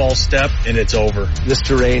 One false step and it's over. This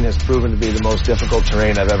terrain has proven to be the most difficult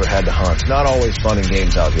terrain I've ever had to hunt. Not always fun and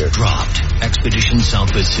games out here. Dropped. Expedition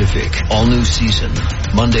South Pacific. All new season.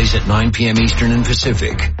 Mondays at 9 p.m. Eastern and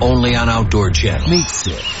Pacific. Only on Outdoor Channel. Meet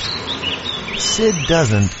Sid. Sid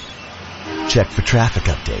doesn't check for traffic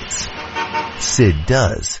updates. Sid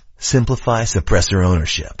does simplify suppressor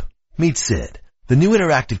ownership. Meet Sid, the new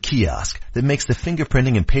interactive kiosk that makes the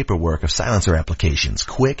fingerprinting and paperwork of silencer applications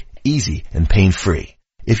quick, easy, and pain-free.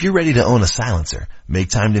 If you're ready to own a silencer, make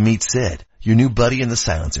time to meet Sid, your new buddy in the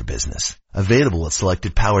silencer business. Available at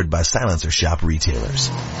selected Powered by Silencer shop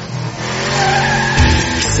retailers.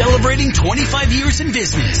 Celebrating 25 years in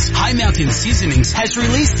business, High Mountain Seasonings has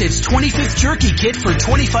released its 25th jerky kit for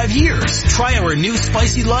 25 years. Try our new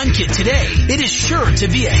spicy lime kit today. It is sure to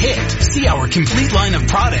be a hit. See our complete line of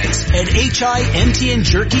products at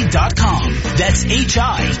HIMTNjerky.com. That's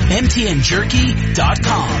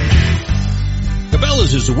HIMTNjerky.com.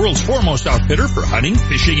 Cabela's is the world's foremost outfitter for hunting,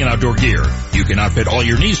 fishing, and outdoor gear. You can outfit all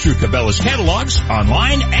your needs through Cabela's catalogs,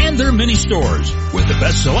 online, and their mini stores. With the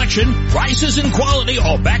best selection, prices, and quality,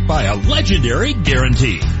 all backed by a legendary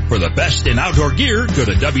guarantee. For the best in outdoor gear, go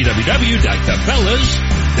to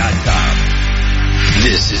www.cabela's.com.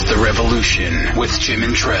 This is The Revolution with Jim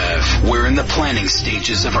and Trav. We're in the planning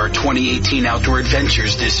stages of our 2018 outdoor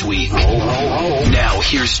adventures this week. Now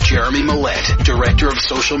here's Jeremy Millette, Director of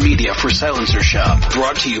Social Media for Silencer Shop.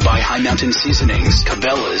 Brought to you by High Mountain Seasonings,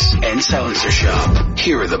 Cabela's, and Silencer Shop.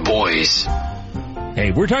 Here are the boys.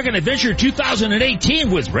 Hey, we're talking Adventure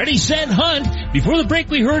 2018 with Ready, Set, Hunt. Before the break,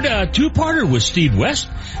 we heard a two-parter with Steve West.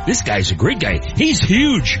 This guy's a great guy. He's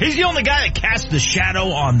huge. He's the only guy that casts the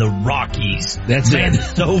shadow on the Rockies. That's Man,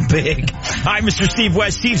 it. So big. Hi, Mr. Steve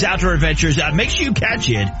West, Steve's Outdoor Adventures. Make sure you catch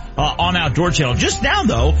it on Outdoor Channel. Just now,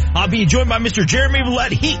 though, I'll be joined by Mr. Jeremy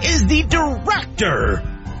Millette. He is the director,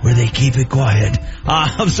 where they keep it quiet,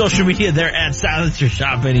 of social media there at Silencer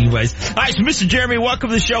Shop anyways. All right, so Mr. Jeremy, welcome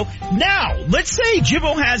to the show. Now, let's say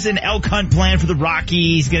Jimbo has an elk hunt plan for the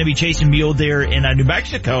Rockies, going to be chasing mule deer in New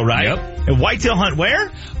Mexico, right? Yep. And whitetail hunt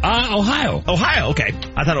where? Ohio. Ohio, okay.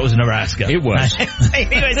 I thought it was Nebraska. It was.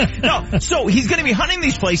 Anyways, no, so he's going to be hunting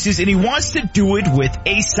these places and he wants to do it with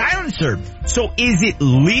a silencer. So is it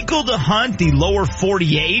legal to hunt the lower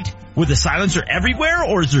 48 with a silencer everywhere,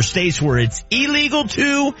 or is there states where it's illegal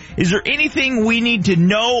to? Is there anything we need to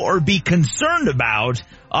know or be concerned about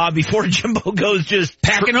before Jimbo goes just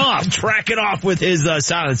tracking off with his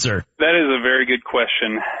silencer? That is a very good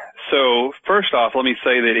question. So first off, let me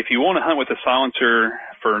say that if you want to hunt with a silencer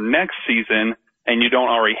for next season and you don't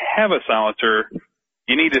already have a silencer,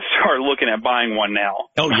 you need to start looking at buying one now.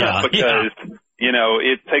 Oh yeah, because you know,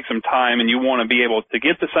 it takes some time and you want to be able to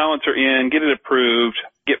get the silencer in, get it approved,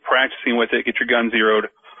 get practicing with it, get your gun zeroed,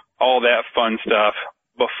 all that fun stuff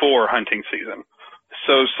before hunting season.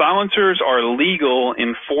 So silencers are legal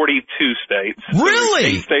in 42 states.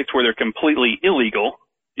 Really? So 8 states where they're completely illegal.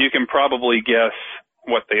 You can probably guess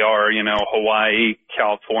what they are, you know, Hawaii,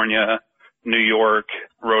 California, New York,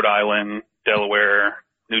 Rhode Island, Delaware,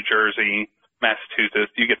 New Jersey,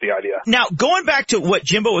 Massachusetts. You get the idea. Now, going back to what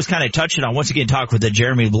Jimbo was kind of touching on, once again, talk with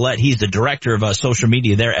Jeremy Millette. He's the director of social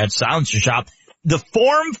media there at Silencer Shop. The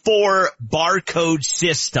Form 4 barcode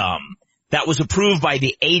system that was approved by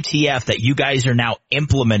the ATF that you guys are now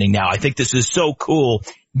implementing now. I think this is so cool.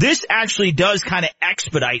 This actually does kind of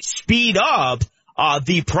speed up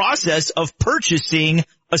the process of purchasing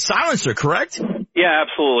a silencer, correct? Yeah,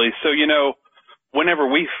 absolutely. So, you know, whenever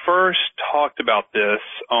we first talked about this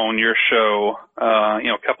on your show, a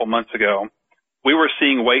couple months ago, we were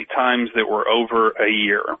seeing wait times that were over a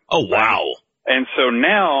year. Oh, wow. And so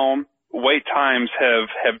now wait times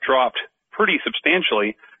have dropped pretty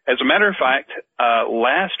substantially. As a matter of fact,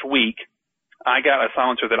 last week I got a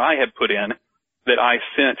silencer that I had put in that I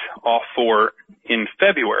sent off for in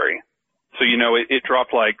February. So, you know, it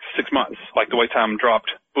dropped like 6 months, like the wait time dropped,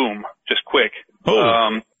 boom, just quick.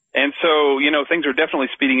 Oh. And so, you know, things are definitely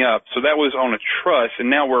speeding up. So that was on a trust, and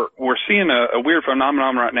now we're seeing a weird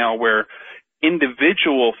phenomenon right now where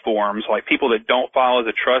individual forms, like people that don't file as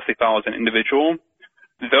a trust, they file as an individual,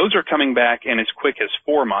 those are coming back in as quick as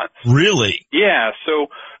 4 months. Really? Yeah, so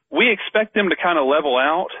we expect them to kind of level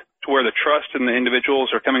out to where the trust and the individuals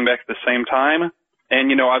are coming back at the same time. And,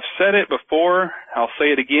 you know, I've said it before, I'll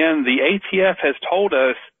say it again, the ATF has told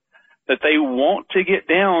us that they want to get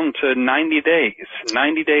down to 90 days,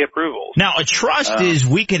 90-day approvals. Now, a trust is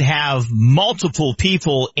we could have multiple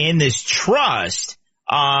people in this trust,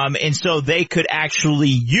 and so they could actually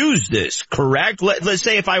use this, correct? Let's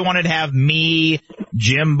say if I wanted to have me,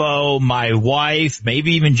 Jimbo, my wife,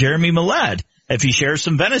 maybe even Jeremy Millette, if he shares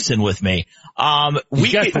some venison with me.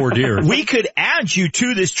 We got 4 deer. We could add you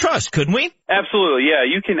to this trust, couldn't we? Absolutely, yeah.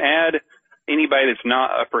 You can add anybody that's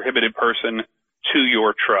not a prohibited person to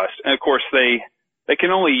your trust. And of course, they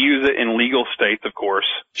can only use it in legal states, of course.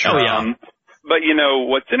 Oh, yeah. But you know,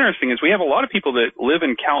 what's interesting is we have a lot of people that live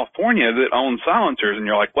in California that own silencers, and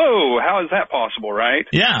you're like, whoa, how is that possible, right?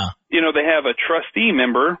 Yeah. You know, they have a trustee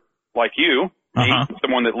member like you,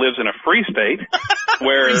 someone that lives in a free state,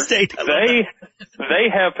 where they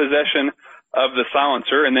have possession of the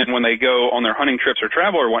silencer, and then when they go on their hunting trips or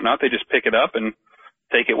travel or whatnot, they just pick it up and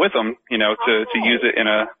take it with them, you know, to use it in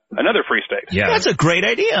another free state. Yeah. That's a great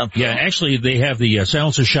idea. Yeah, actually, they have the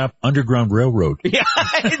Silencer Shop Underground Railroad. Yeah,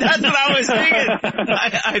 that's what I was thinking.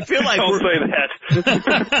 I feel like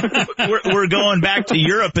we're going back to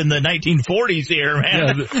Europe in the 1940s here,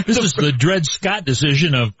 man. Yeah, this is the Dred Scott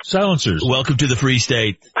decision of silencers. Welcome to the Free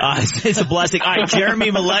State. It's a blessing. All right,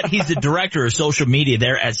 Jeremy Millette, he's the director of social media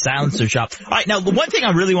there at Silencer Shop. All right, now the one thing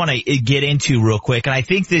I really want to get into real quick, and I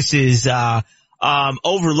think this is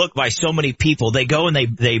overlooked by so many people. They go and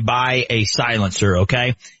they buy a silencer,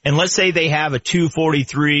 okay? And let's say they have a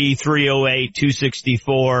 243, 308,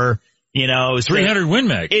 264, you know, 300 Win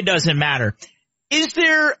Mag. It doesn't matter. Is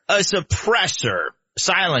there a suppressor,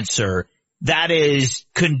 silencer, that is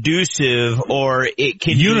conducive, or it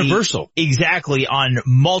can universal. be exactly on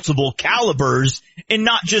multiple calibers and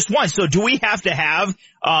not just one. So do we have to have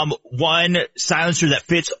one silencer that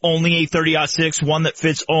fits only a 30-06, one that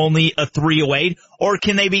fits only a 308, or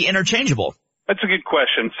can they be interchangeable? That's a good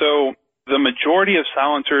question. So the majority of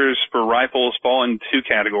silencers for rifles fall in two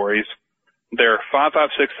categories. There are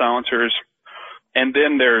 5.56 silencers, and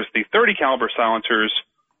then there's the 30 caliber silencers.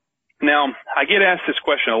 Now, I get asked this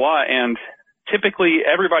question a lot, and typically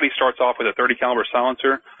everybody starts off with a 30 caliber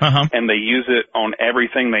silencer, and they use it on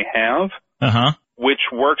everything they have, which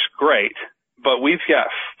works great. But we've got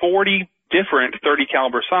 40 different 30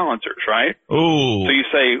 caliber silencers, right? Ooh. So you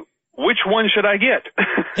say, which one should I get?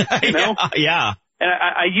 You know? Yeah. And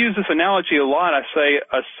I use this analogy a lot. I say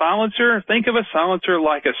a silencer, think of a silencer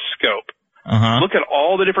like a scope. Look at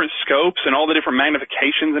all the different scopes and all the different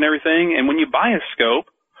magnifications and everything. And when you buy a scope,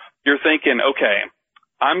 you're thinking, okay,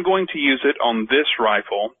 I'm going to use it on this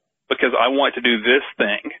rifle because I want to do this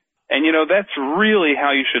thing. And, you know, that's really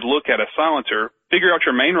how you should look at a silencer. Figure out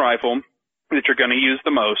your main rifle that you're going to use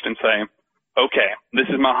the most and say, okay, this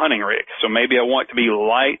is my hunting rig, so maybe I want to be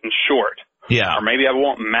light and short. Yeah. Or maybe I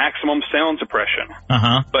want maximum sound suppression.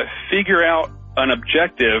 But figure out an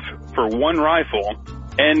objective for one rifle,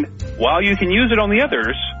 and while you can use it on the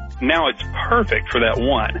others, now it's perfect for that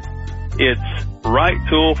one. It's right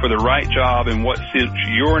tool for the right job and what suits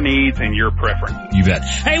your needs and your preferences. You bet.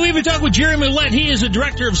 Hey, we've been talking with Jeremy Lett. He is the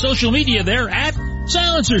director of social media there at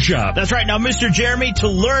Silencer Shop. That's right. Now, Mr. Jeremy, to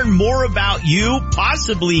learn more about you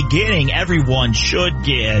possibly getting, everyone should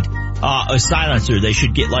get a silencer. They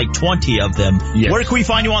should get like 20 of them. Yes. Where can we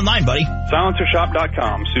find you online, buddy?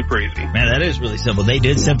 Silencershop.com. Super easy. Man, that is really simple. They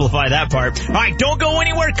did simplify that part. All right, don't go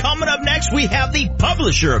anywhere. Coming up next, we have the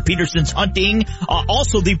publisher of Peterson's Hunting,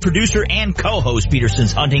 also the producer and co-host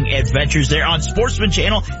Peterson's Hunting Adventures there on Sportsman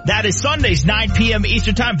Channel. That is Sundays, 9 p.m.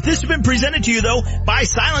 Eastern Time. This has been presented to you, though, by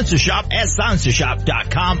Silencer Shop at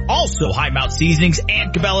silencershop.com. Also, High Mount Seasonings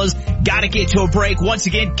and Cabela's. Gotta get to a break. Once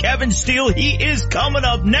again, Kevin Steele, he is coming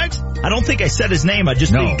up next. I don't think I said his name. I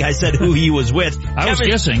just think I said who he was with. I was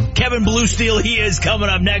guessing. Kevin Blue Steel, he is coming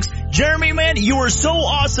up next. Jeremy, man, you are so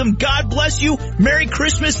awesome. God bless you. Merry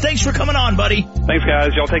Christmas. Thanks for coming on, buddy. Thanks,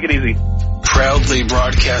 guys. Y'all take it easy. Proudly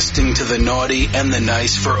broadcasting to the naughty and the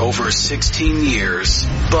nice for over 16 years,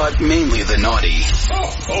 but mainly the naughty.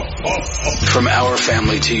 From our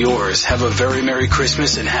family to yours, have a very Merry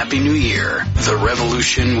Christmas and Happy New Year. The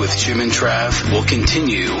Revolution with Jim and Trav will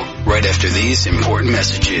continue right after these important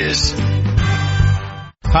messages.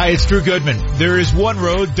 Hi, it's Drew Goodman. There is one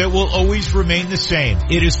road that will always remain the same.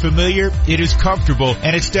 It is familiar, it is comfortable,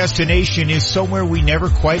 and its destination is somewhere we never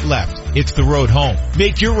quite left. It's the road home.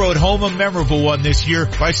 Make your road home a memorable one this year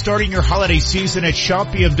by starting your holiday season at Shop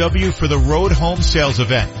BMW for the Road Home Sales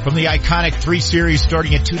Event. From the iconic 3 Series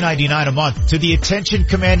starting at $299 a month to the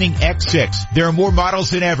attention-commanding X6, there are more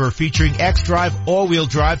models than ever featuring X-Drive all-wheel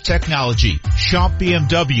drive technology. Shop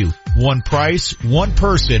BMW. One price, one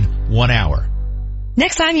person, 1 hour.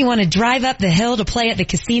 Next time you want to drive up the hill to play at the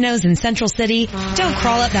casinos in Central City, don't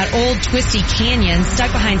crawl up that old twisty canyon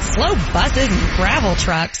stuck behind slow buses and gravel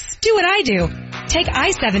trucks. Do what I do. Take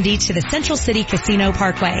I-70 to the Central City Casino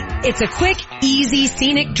Parkway. It's a quick, easy,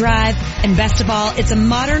 scenic drive, and best of all, it's a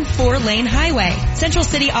modern 4-lane highway. Central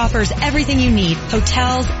City offers everything you need.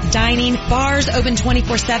 Hotels, dining, bars open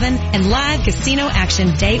 24/7, and live casino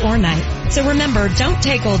action day or night. So remember, don't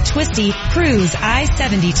take old twisty, cruise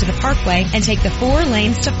I-70 to the Parkway and take the 4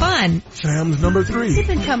 lanes to fun. Sam's number 3. We've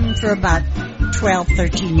been coming for about 12,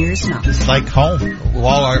 13 years now. It's like home.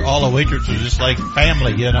 All the waitresses are just like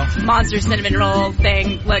family, you know. Monster cinnamon roll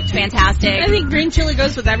thing looked fantastic. I think green chili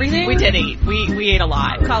goes with everything. We did eat. We ate a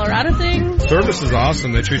lot. Colorado thing. Service is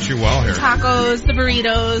awesome. They treat you well here. Tacos, the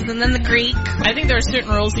burritos, and then the Greek. I think there are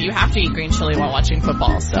certain rules that you have to eat green chili while watching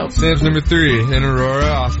football, so. Sam's number 3 in Aurora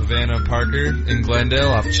off of Anna and Parker, in Glendale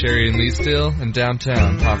off Cherry and Leesdale, and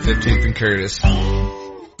downtown off 15th and Curtis.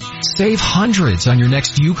 Save hundreds on your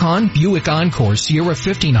next Yukon, Buick Encore, Sierra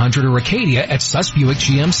 1500, or Acadia at Suss Buick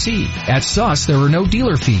GMC. At Suss, there are no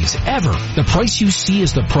dealer fees, ever. The price you see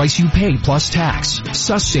is the price you pay plus tax.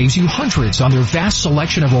 Suss saves you hundreds on their vast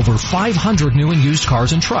selection of over 500 new and used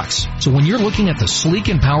cars and trucks. So when you're looking at the sleek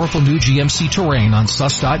and powerful new GMC Terrain on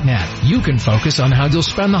Suss.net, you can focus on how you'll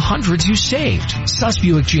spend the hundreds you saved. Suss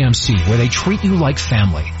Buick GMC, where they treat you like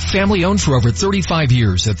family. Family owned for over 35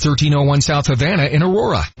 years at 1301 South Havana in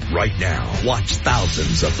Aurora. Right now, watch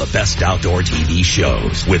thousands of the best outdoor TV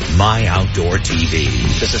shows with My Outdoor TV.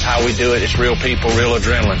 This is how we do it. It's real people, real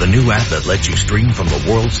adrenaline. The new app that lets you stream from the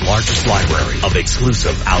world's largest library of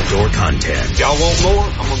exclusive outdoor content. Y'all want more?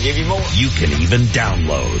 I'm going to give you more. You can even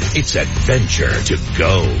download. It's adventure to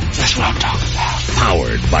go. That's what I'm talking about.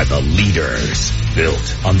 Powered by the leaders.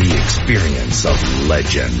 Built on the experience of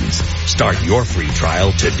legends. Start your free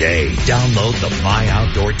trial today. Download the My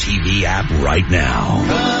Outdoor TV app right now.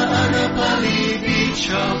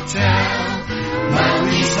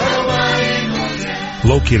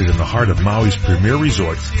 Located in the heart of Maui's premier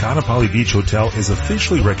resort, Kaanapali Beach Hotel is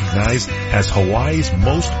officially recognized as Hawaii's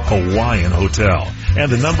most Hawaiian hotel and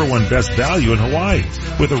the #1 best value in Hawaii.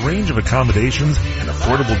 With a range of accommodations and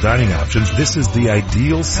affordable dining options, this is the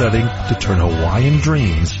ideal setting to turn Hawaiian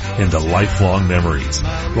dreams into lifelong memories.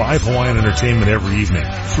 Live Hawaiian entertainment every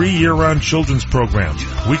evening, free year-round children's programs,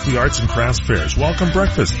 weekly arts and crafts fairs, welcome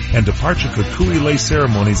breakfast, and departure kukui lei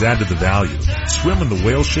ceremonies add to the value. Swim in the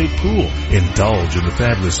whale-shaped pool. Indulge in the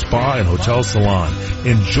fabulous spa and hotel salon.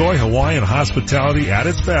 Enjoy Hawaiian hospitality at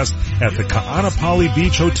its best at the Kaanapali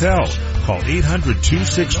Beach Hotel. Call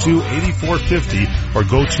 800-262-8450 or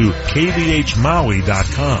go to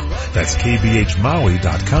kbhmaui.com. That's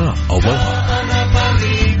kbhmaui.com. Aloha.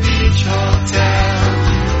 Kaanapali Beach Hotel,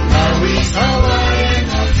 Maui's Hawaiian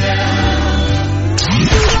Hotel.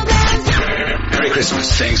 Merry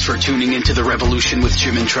Christmas. Thanks for tuning into The Revolution with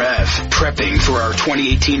Jim and Trav. Prepping for our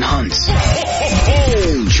 2018 hunts.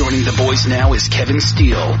 Joining the boys now is Kevin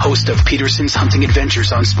Steele, host of Peterson's Hunting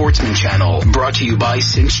Adventures on Sportsman Channel. Brought to you by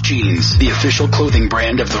Cinch Jeans, the official clothing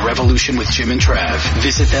brand of The Revolution with Jim and Trav.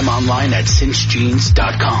 Visit them online at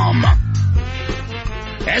cinchjeans.com.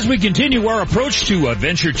 As we continue our approach to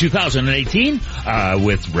Adventure 2018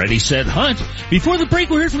 with Ready, Set, Hunt, before the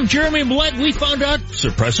break we heard from Jeremy Millett. We found out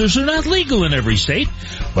suppressors are not legal in every state,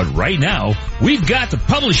 but right now we've got the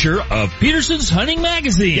publisher of Peterson's Hunting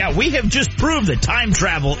Magazine. Yeah, we have just proved that time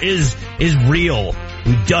travel is real.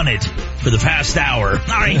 We've done it for the past hour. All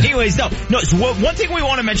right, anyways, no. So one thing we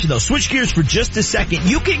want to mention, though, switch gears for just a second.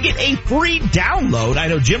 You can get a free download, I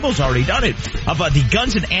know Jimbo's already done it, of the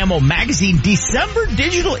Guns and Ammo Magazine December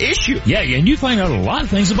digital issue. Yeah, and you find out a lot of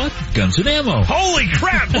things about Guns and Ammo. Holy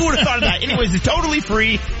crap, who would have thought of that? Anyways, it's totally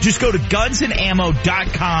free. Just go to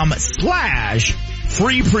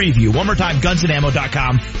gunsandammo.com/free preview. One more time,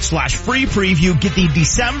 gunsandammo.com/free preview. Get the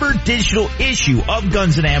December digital issue of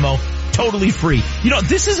Guns and Ammo. Totally free. You know,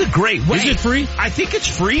 this is a great way. Is it free? I think it's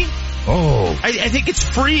free. Oh. I think it's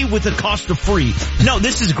free with the cost of free. No,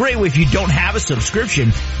 this is a great way. If you don't have a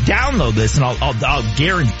subscription, download this and I'll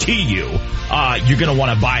guarantee you, you're gonna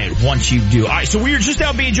want to buy it once you do. Alright, so we are just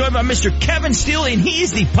now being joined by Mr. Kevin Steele, and he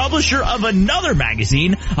is the publisher of another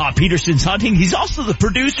magazine, Peterson's Hunting. He's also the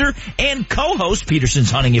producer and co-host Peterson's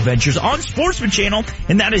Hunting Adventures on Sportsman Channel,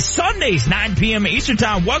 and that is Sundays, 9 p.m. Eastern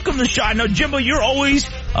Time. Welcome to the show. I know, Jimbo, you're always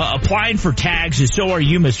applying for tags, and so are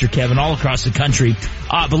you, Mr. Kevin, all across the country.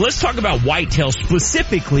 But let's talk about whitetail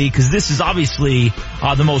specifically, because this is obviously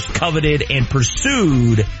the most coveted and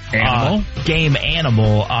pursued game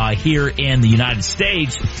animal here in the United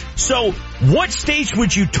States. So what states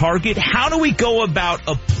would you target? How do we go about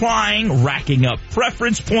applying, racking up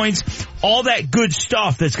preference points, all that good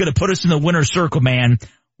stuff that's going to put us in the winner's circle, man?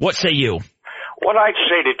 What say you? What I'd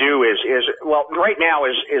say to do is well, right now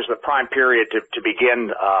is the prime period to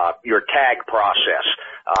begin your tag process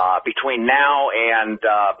between now and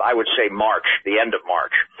I would say March, the end of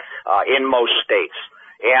March, in most states.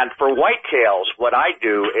 And for whitetails, what I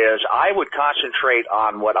do is I would concentrate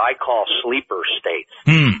on what I call sleeper states.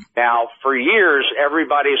 Now, for years,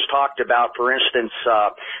 everybody's talked about, for instance,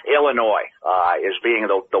 Illinois as being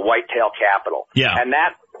the whitetail capital. Yeah. And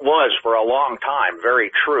that was, for a long time, very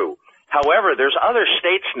true. However, there's other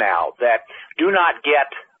states now that do not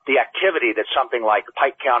get the activity that something like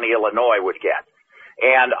Pike County, Illinois would get.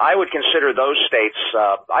 And I would consider those states,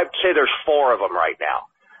 I'd say there's 4 of them right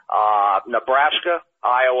now. Nebraska,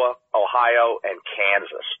 Iowa, Ohio, and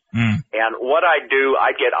Kansas. And what I do,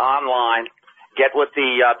 I get online, get with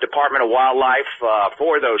the Department of Wildlife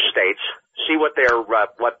for those states, see what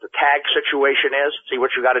what the tag situation is, see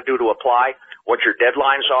what you got to do to apply, what your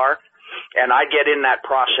deadlines are. And I get in that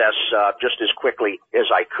process just as quickly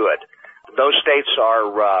as I could. Those states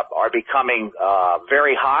are becoming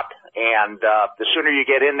very hot, and the sooner you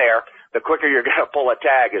get in there, the quicker you're going to pull a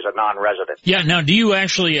tag as a non-resident. Yeah, now do you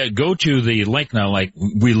actually go to the lake now, like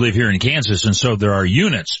we live here in Kansas, and so there are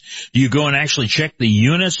units. Do you go and actually check the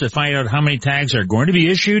units to find out how many tags are going to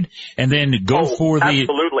be issued, and then go for the...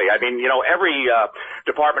 Absolutely. I mean, every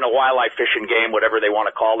Department of Wildlife, Fish and Game, whatever they want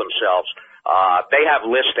to call themselves, They have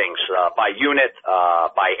listings by unit,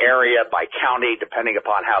 by area, by county, depending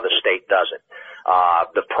upon how the state does it.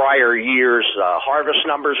 The prior year's harvest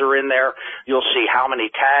numbers are in there. You'll see how many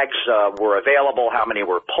tags were available, how many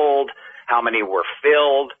were pulled, how many were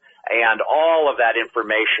filled, and all of that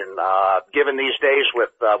information. Given these days with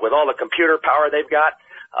all the computer power they've got,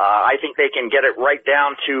 I think they can get it right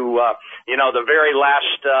down to the very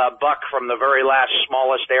last buck from the very last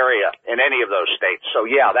smallest area in any of those states. So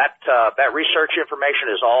yeah, that research information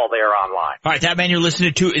is all there online. All right, that man you're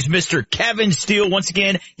listening to is Mr. Kevin Steele. Once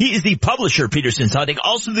again, he is the publisher of Peterson's Hunting,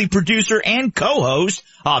 also the producer and co-host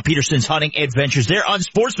Peterson's Hunting Adventures there on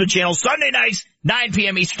Sportsman Channel Sunday nights, 9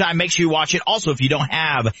 p.m. Eastern Time. Make sure you watch it. Also, if you don't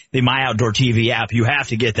have the My Outdoor TV app, you have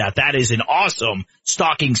to get that. That is an awesome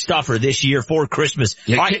stocking stuffer this year for Christmas.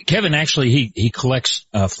 Yeah, Kevin actually, he collects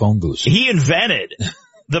phone booths. He invented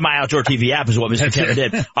the My Outdoor TV app is what Mr. Kevin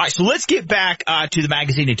did. All right, so let's get back to the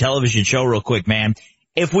magazine and television show real quick, man.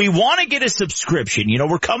 If we want to get a subscription,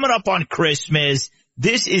 we're coming up on Christmas.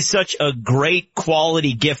 This is such a great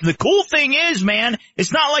quality gift. The cool thing is, man,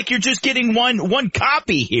 it's not like you're just getting one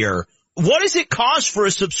copy here. What does it cost for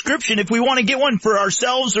a subscription if we want to get one for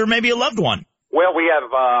ourselves or maybe a loved one? Well, we have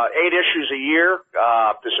 8 issues a year.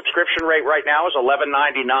 The subscription rate right now is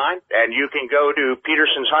 $11.99, and you can go to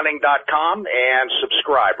petersonshunting.com and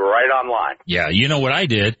subscribe right online. Yeah, you know what I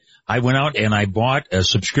did? I went out and I bought a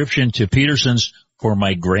subscription to Peterson's for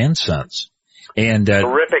my grandsons. And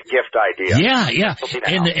terrific gift idea. Yeah.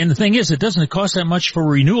 And the thing is, it doesn't cost that much for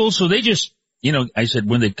renewal, so they just, I said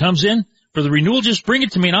when it comes in for the renewal, just bring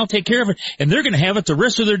it to me and I'll take care of it. And they're going to have it the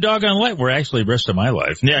rest of their doggone life. Well, actually, the rest of my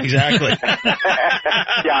life. Yeah, exactly.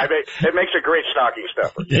 Yeah, it makes a great stocking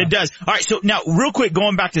stuffer. It does. All right, so now real quick,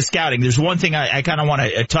 going back to scouting, there's one thing I kind of want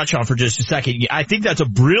to touch on for just a second. I think that's a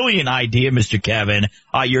brilliant idea, Mr. Kevin.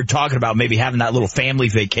 You're talking about maybe having that little family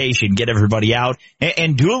vacation, get everybody out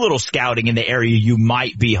and do a little scouting in the area you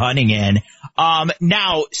might be hunting in.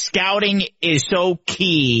 Now, scouting is so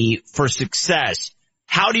key for success.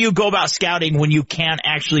 How do you go about scouting when you can't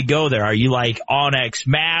actually go there? Are you like Onyx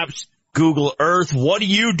Maps, Google Earth? What do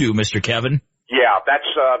you do, Mr. Kevin? Yeah,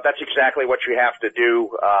 that's exactly what you have to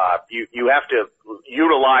do. You have to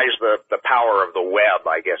utilize the power of the web,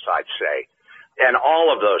 I guess I'd say. And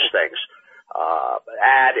all of those things,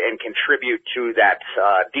 add and contribute to that,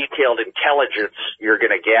 detailed intelligence you're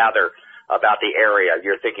gonna gather about the area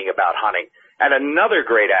you're thinking about hunting. And another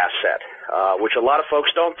great asset, which a lot of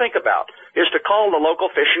folks don't think about, is to call the local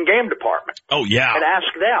fish and game department. Oh, yeah. And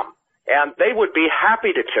ask them. And they would be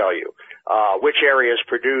happy to tell you which areas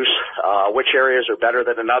produce, which areas are better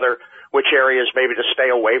than another, which areas maybe to stay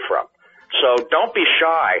away from. So don't be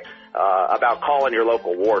shy about calling your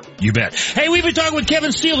local warden. You bet. Hey, we've been talking with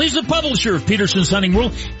Kevin Steele. He's the publisher of Peterson's Hunting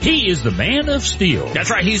World. He is the man of steel. That's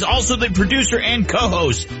right. He's also the producer and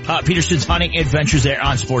co-host Peterson's Hunting Adventures there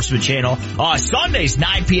on Sportsman Channel. Sundays,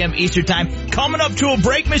 9 p.m. Eastern Time. Coming up to a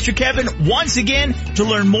break, Mr. Kevin. Once again, to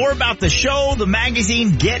learn more about the show, the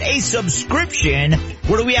magazine, get a subscription.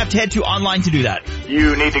 Where do we have to head to online to do that?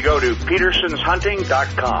 You need to go to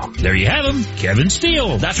petersonshunting.com. There you have him, Kevin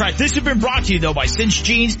Steele. That's right. This has been brought to you, though, by Cinch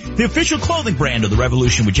Jeans, the official clothing brand of the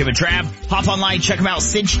Revolution with Jim and Trav. Hop online, check them out,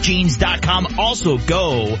 cinchjeans.com. Also,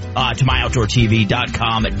 go to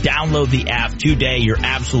myoutdoortv.com. Download the app today. You're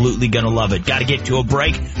absolutely going to love it. Got to get to a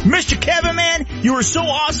break. Mr. Kevin, man, you were so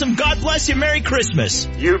awesome. God bless you. Merry Christmas.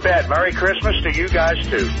 You bet. Merry Christmas to you guys,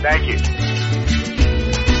 too. Thank you.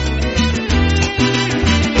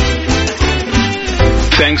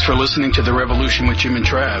 Thanks for listening to The Revolution with Jim and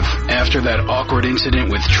Trav. After that awkward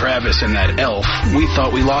incident with Travis and that elf, we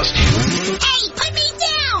thought we lost you. Hey, put me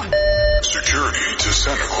down! Security to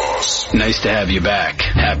Santa Claus. Nice to have you back.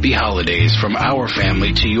 Happy holidays from our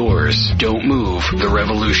family to yours. Don't move. The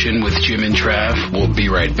Revolution with Jim and Trav will be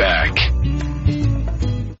right back.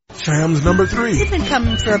 Sam's number 3. We've been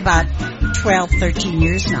coming for about 12, 13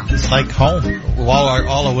 years now. It's like home.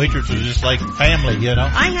 All the waitresses are just like family,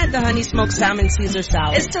 I had the honey smoked salmon Caesar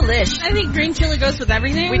salad. It's delish. I think green chili goes with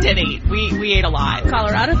everything. We did eat. We ate a lot.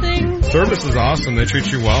 Colorado thing. Service is awesome. They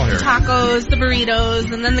treat you well here. Tacos, the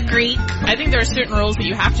burritos, and then the Greek. I think there are certain rules that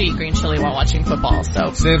you have to eat green chili while watching football,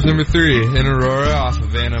 so. Sam's number 3 in Aurora off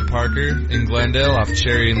of Anna and Parker, in Glendale off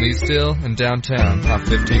Cherry and Leesdale, and downtown off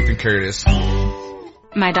 15th and Curtis.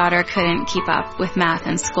 My daughter couldn't keep up with math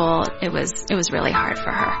in school. It was really hard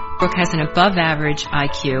for her. Brooke has an above average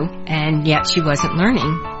IQ, and yet she wasn't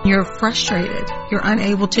learning. You're frustrated. You're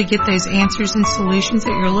unable to get those answers and solutions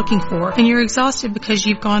that you're looking for, and you're exhausted because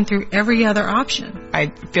you've gone through every other option.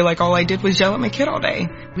 I feel like all I did was yell at my kid all day.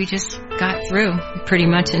 We just got through pretty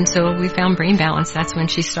much until we found Brain Balance. That's when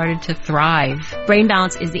she started to thrive. Brain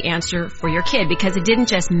Balance is the answer for your kid because it didn't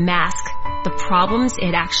just mask the problems,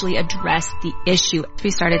 it actually addressed the issue. We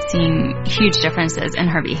started seeing huge differences in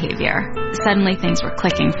her behavior. Suddenly things were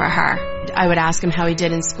clicking for her. I would ask him how he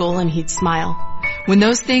did in school and he'd smile. When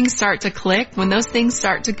those things start to click, when those things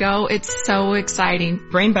start to go, it's so exciting.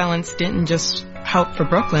 Brain Balance didn't just help for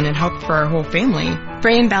Brooklyn, it helped for our whole family.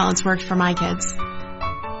 Brain Balance worked for my kids.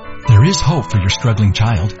 There is hope for your struggling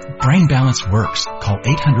child. Brain Balance works. Call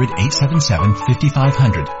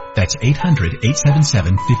 800-877-5500. That's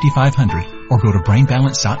 800-877-5500 or go to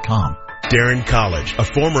brainbalance.com. Darren College, a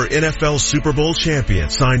former NFL Super Bowl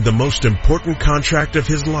champion, signed the most important contract of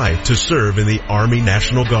his life to serve in the Army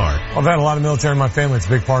National Guard. I've had a lot of military in my family. It's a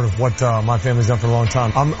big part of what my family's done for a long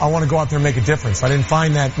time. I want to go out there and make a difference. I didn't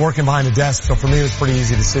find that working behind a desk, so for me it was a pretty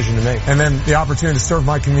easy decision to make. And then the opportunity to serve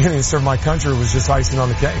my community and serve my country was just icing on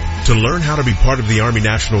the cake. To learn how to be part of the Army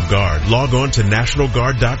National Guard, log on to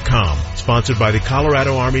NationalGuard.com. Sponsored by the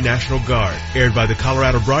Colorado Army National Guard. Aired by the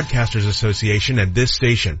Colorado Broadcasters Association and this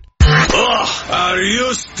station. Ugh, are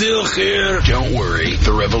you still here? Don't worry.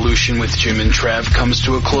 The Revolution with Jim and Trav comes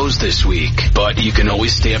to a close this week. But you can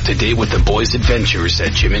always stay up to date with the boys' adventures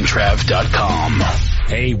at JimandTrav.com.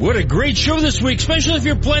 Hey, what a great show this week, especially if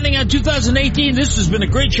you're planning on 2018. This has been a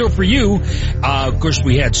great show for you. Of course,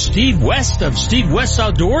 we had Steve West of Steve West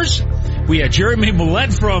Outdoors. We had Jeremy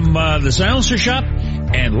Millette from the Silencer Shop.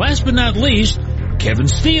 And last but not least, Kevin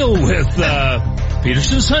Steele with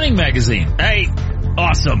Peterson's Hunting Magazine. Hey,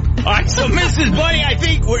 awesome. All right, so Mrs. Bunny, I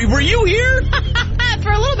think, were you here?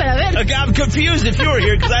 For a little bit of it. Okay, I'm confused if you were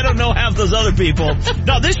here because I don't know half those other people.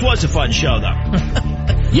 No, this was a fun show, though.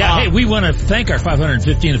 Yeah, hey, we want to thank our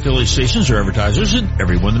 515 affiliate stations, our advertisers, and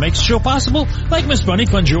everyone that makes the show possible, like Miss Bunny,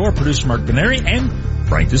 Fun Joe, our producer Mark Benary, and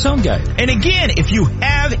Frank the Sound Guy. And again, if you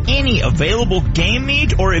have any available game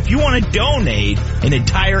meat, or if you want to donate an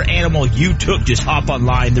entire animal you took, just hop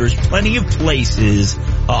online. There's plenty of places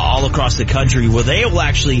all across the country where they will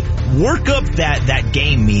actually work up that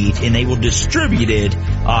game meat, and they will distribute it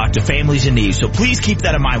to families in need. So please keep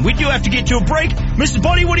that in mind. We do have to get to a break. Mrs.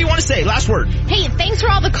 Bunny, what do you want to say? Last word. Hey, thanks for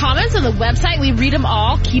all the comments on the website. We read them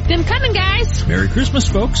all. Keep them coming, guys. Merry Christmas,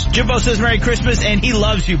 folks. Jimbo says Merry Christmas, and he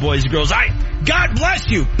loves you, boys and girls. All right, God bless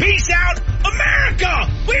you. Peace out, America.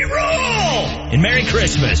 We rule. And Merry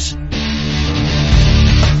Christmas.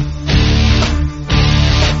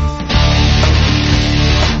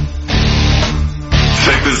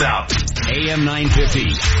 Check this out. AM 950,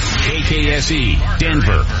 KKSE,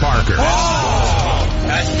 Denver, Parker. Oh,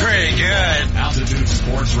 that's pretty good. Altitude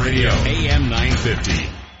Sports Radio, AM 950.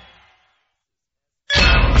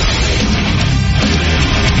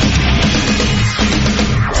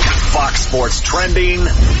 Fox Sports trending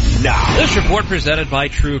now. This report presented by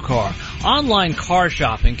TrueCar. Online car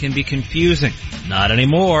shopping can be confusing. Not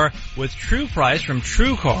anymore. With True Price from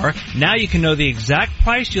TrueCar, now you can know the exact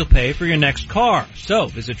price you'll pay for your next car. So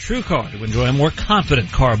visit TrueCar to enjoy a more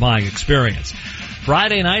confident car buying experience.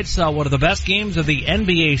 Friday night saw one of the best games of the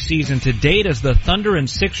NBA season to date as the Thunder and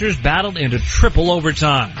Sixers battled into triple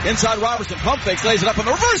overtime. Inside Robertson, pump fakes, lays it up on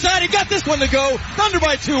the reverse side. He got this one to go. Thunder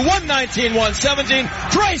by 2,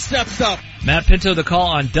 119-117. Trey steps up. Matt Pinto the call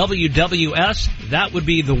on WWS. That would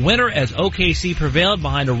be the winner as OKC prevailed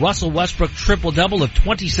behind a Russell Westbrook triple-double of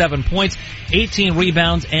 27 points, 18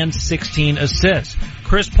 rebounds, and 16 assists.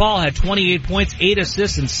 Chris Paul had 28 points, 8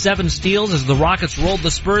 assists, and 7 steals as the Rockets rolled the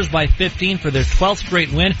Spurs by 15 for their 12th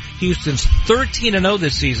straight win. Houston's 13-0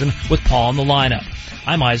 this season with Paul in the lineup.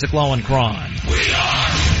 I'm Isaac Lowenkron. We are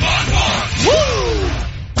Buckhorn. Woo!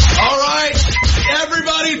 All right,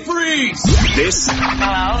 everybody freeze. This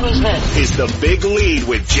is The Big Lead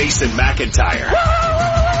with Jason McIntyre.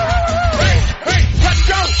 Hey, let's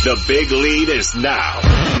go. The Big Lead is now.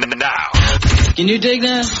 Can you dig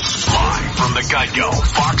that? Live from the Geico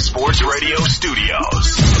Fox Sports Radio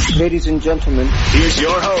studios. Ladies and gentlemen, here's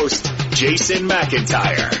your host, Jason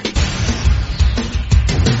McIntyre.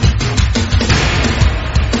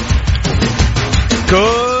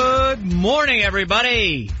 Good morning,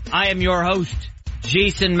 everybody. I am your host,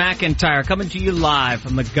 Jason McIntyre, coming to you live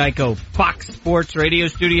from the Geico Fox Sports Radio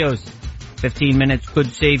studios. 15 minutes could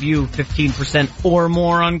save you 15% or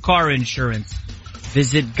more on car insurance.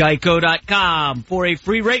 Visit geico.com for a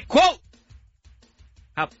free rate quote.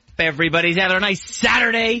 Hope everybody's having a nice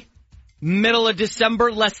Saturday. Middle of December,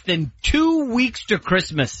 less than 2 weeks to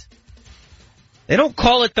Christmas. They don't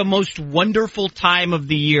call it the most wonderful time of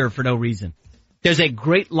the year for no reason. There's a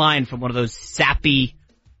great line from one of those sappy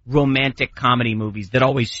romantic comedy movies that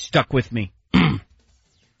always stuck with me.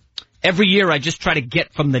 Every year I just try to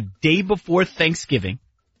get from the day before Thanksgiving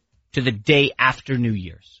to the day after New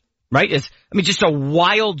Year's. Right? Just a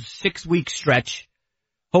wild 6-week stretch.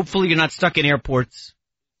 Hopefully you're not stuck in airports.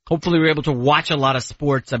 Hopefully we're able to watch a lot of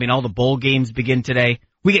sports. All the bowl games begin today.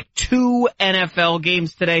 We get 2 NFL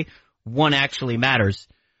games today. One actually matters.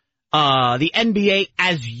 The NBA,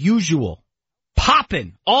 as usual,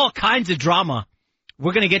 popping, all kinds of drama.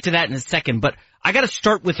 We're going to get to that in a second, but I got to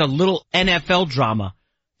start with a little NFL drama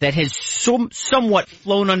that has somewhat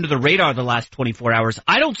flown under the radar the last 24 hours.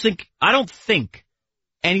 I don't think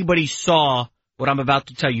anybody saw what I'm about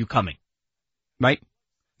to tell you coming. Right?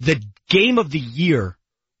 The game of the year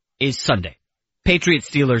is Sunday.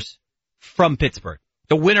 Patriots-Steelers from Pittsburgh.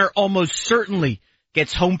 The winner almost certainly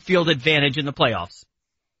gets home field advantage in the playoffs.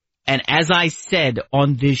 And as I said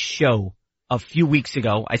on this show a few weeks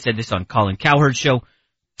ago, I said this on Colin Cowherd's show,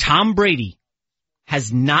 Tom Brady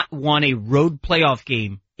has not won a road playoff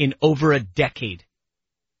game in over a decade.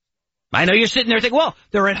 I know you're sitting there thinking, well,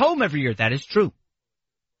 they're at home every year. That is true.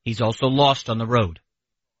 He's also lost on the road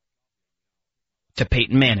to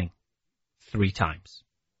Peyton Manning 3 times.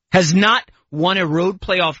 Has not won a road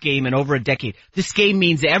playoff game in over a decade. This game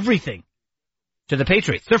means everything to the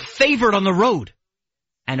Patriots. They're favored on the road.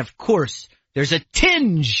 And of course, there's a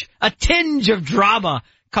tinge of drama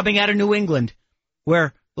coming out of New England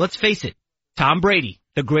where, let's face it, Tom Brady,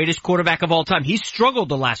 the greatest quarterback of all time, he's struggled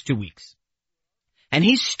the last 2 weeks. And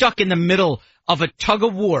he's stuck in the middle of a tug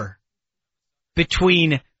of war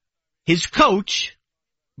between his coach,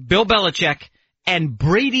 Bill Belichick, and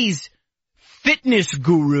Brady's fitness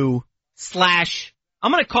guru /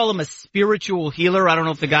 I'm going to call him a spiritual healer. I don't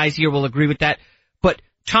know if the guys here will agree with that, but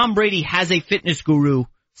Tom Brady has a fitness guru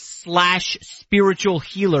 / spiritual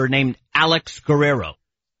healer named Alex Guerrero.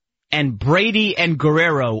 And Brady and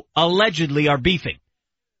Guerrero allegedly are beefing.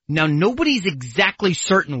 Now, nobody's exactly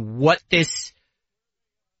certain what this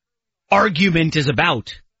argument is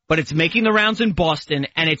about, but it's making the rounds in Boston,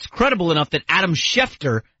 and it's credible enough that Adam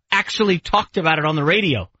Schefter actually talked about it on the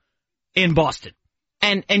radio in Boston.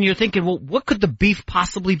 And you're thinking, well, what could the beef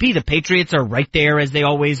possibly be? The Patriots are right there, as they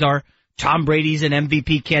always are. Tom Brady's an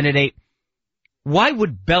MVP candidate. Why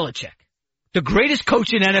would Belichick, the greatest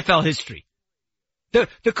coach in NFL history, the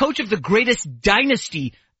coach of the greatest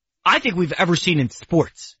dynasty I think we've ever seen in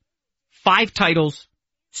sports, 5 titles,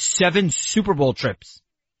 7 Super Bowl trips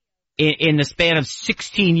in the span of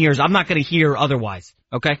 16 years. I'm not going to hear otherwise,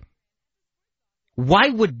 okay? Why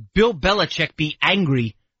would Bill Belichick be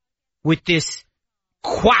angry with this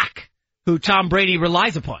quack who Tom Brady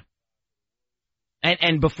relies upon?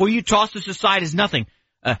 And before you toss this aside as nothing,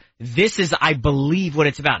 this is, I believe, what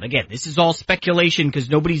it's about. Again, this is all speculation because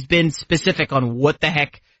nobody's been specific on what the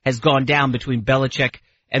heck has gone down between Belichick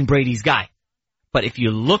and Brady's guy. But if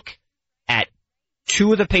you look at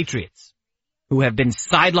 2 of the Patriots who have been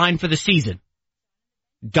sidelined for the season,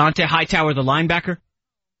 Dante Hightower, the linebacker,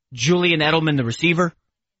 Julian Edelman, the receiver,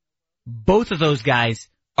 both of those guys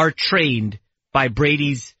are trained by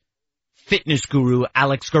Brady's fitness guru,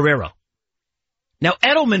 Alex Guerrero. Now,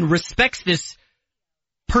 Edelman respects this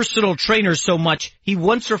personal trainer so much, he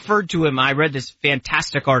once referred to him, I read this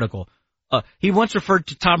fantastic article, he once referred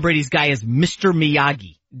to Tom Brady's guy as Mr.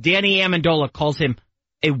 Miyagi. Danny Amendola calls him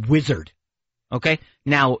a wizard. Okay?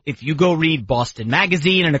 Now, if you go read Boston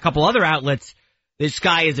Magazine and a couple other outlets, this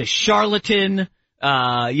guy is a charlatan,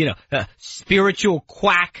 a spiritual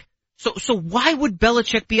quack. So why would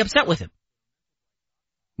Belichick be upset with him?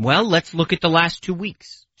 Well, let's look at the last 2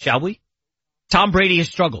 weeks, shall we? Tom Brady has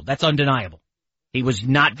struggled. That's undeniable. He was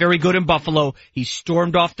not very good in Buffalo. He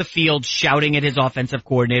stormed off the field shouting at his offensive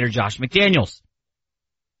coordinator, Josh McDaniels.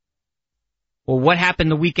 Well, what happened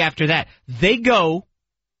the week after that? They go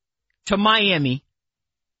to Miami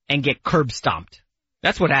and get curb stomped.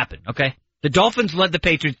 That's what happened, okay? The Dolphins led the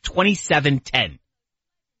Patriots 27-10.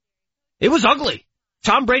 It was ugly.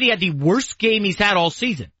 Tom Brady had the worst game he's had all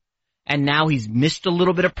season. And now he's missed a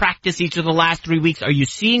little bit of practice each of the last 3 weeks. Are you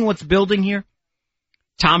seeing what's building here?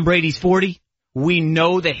 Tom Brady's 40. We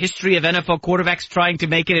know the history of NFL quarterbacks trying to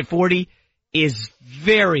make it at 40 is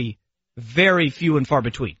very, very few and far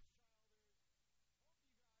between.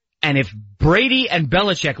 And if Brady and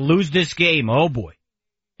Belichick lose this game, oh boy.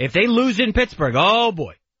 If they lose in Pittsburgh, oh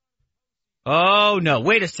boy. Oh no,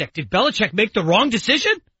 wait a sec. Did Belichick make the wrong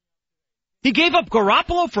decision? He gave up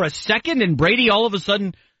Garoppolo for a second and Brady all of a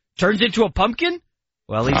sudden turns into a pumpkin?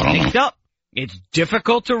 Well, he's picked up. It's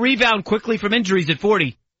difficult to rebound quickly from injuries at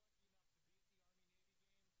 40.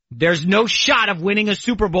 There's no shot of winning a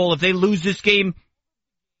Super Bowl if they lose this game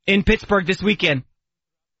in Pittsburgh this weekend.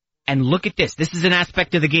 And look at this. This is an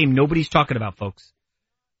aspect of the game nobody's talking about, folks.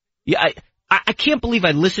 Yeah, I can't believe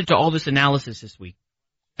I listened to all this analysis this week.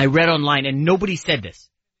 I read online and nobody said this.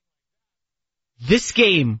 This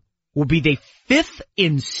game will be the 5th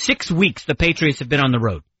in 6 weeks the Patriots have been on the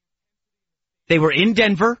road. They were in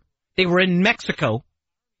Denver. They were in Mexico.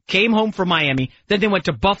 Came home from Miami. Then they went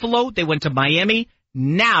to Buffalo. They went to Miami.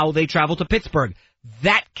 Now they travel to Pittsburgh.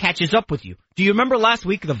 That catches up with you. Do you remember last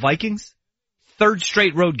week the Vikings? 3rd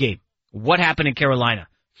straight road game. What happened in Carolina?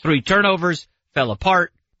 3 turnovers, fell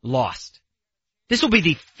apart, lost. This will be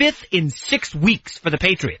the 5th in 6 weeks for the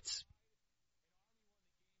Patriots.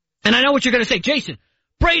 And I know what you're going to say, Jason,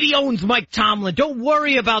 Brady owns Mike Tomlin. Don't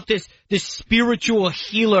worry about this spiritual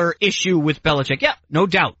healer issue with Belichick. Yeah, no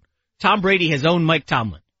doubt. Tom Brady has owned Mike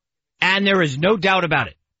Tomlin. And there is no doubt about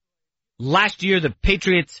it. Last year, the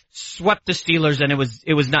Patriots swept the Steelers, and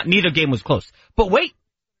it was not, neither game was close. But wait,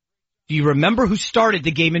 do you remember who started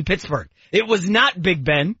the game in Pittsburgh? It was not Big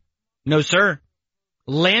Ben. No, sir.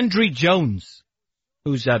 Landry Jones,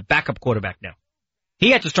 who's a backup quarterback now.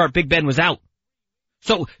 He had to start. Big Ben was out.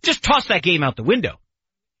 So just toss that game out the window.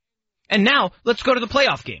 And now let's go to the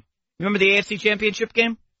playoff game. Remember the AFC Championship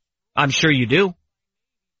game? I'm sure you do.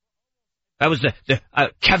 That was the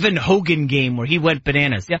Kevin Hogan game where he went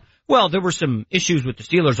bananas. Yeah. Well, there were some issues with the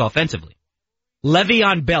Steelers offensively.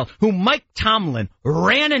 Le'Veon Bell, who Mike Tomlin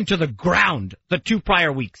ran into the ground the 2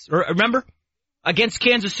 prior weeks. Remember? Against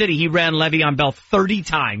Kansas City, he ran Le'Veon Bell 30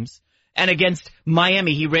 times. And against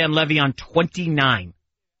Miami, he ran Le'Veon 29.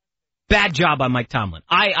 Bad job on Mike Tomlin.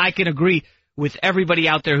 I can agree with everybody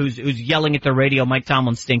out there who's yelling at the radio, Mike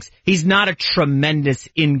Tomlin stinks. He's not a tremendous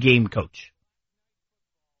in-game coach.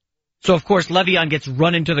 So, of course, Le'Veon gets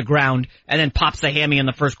run into the ground and then pops the hammy in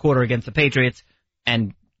the first quarter against the Patriots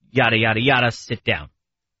and yada, yada, yada, sit down.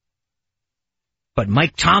 But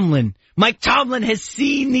Mike Tomlin has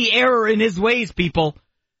seen the error in his ways, people.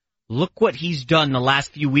 Look what he's done the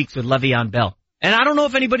last few weeks with Le'Veon Bell. And I don't know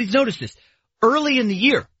if anybody's noticed this. Early in the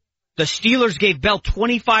year, the Steelers gave Bell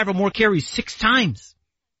 25 or more carries 6 times.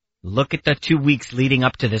 Look at the 2 weeks leading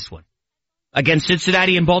up to this one. Against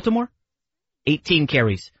Cincinnati and Baltimore, 18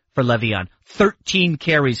 carries for Le'Veon. 13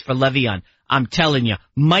 carries for Le'Veon. I'm telling you,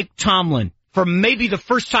 Mike Tomlin, for maybe the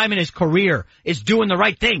first time in his career, is doing the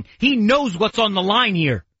right thing. He knows what's on the line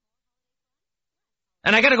here.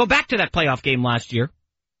 And I gotta go back to that playoff game last year.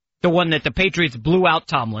 The one that the Patriots blew out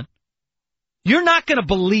Tomlin. You're not gonna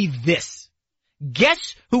believe this.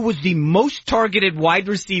 Guess who was the most targeted wide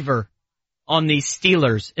receiver on the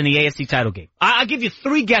Steelers in the AFC title game? I'll give you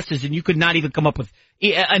 3 guesses and you could not even come up with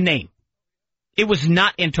a name. It was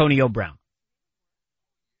not Antonio Brown.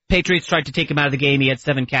 Patriots tried to take him out of the game. He had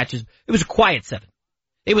 7 catches. It was a quiet 7.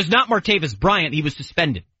 It was not Martavis Bryant. He was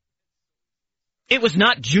suspended. It was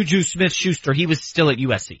not Juju Smith-Schuster. He was still at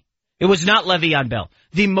USC. It was not Le'Veon Bell.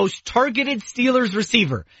 The most targeted Steelers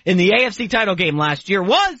receiver in the AFC title game last year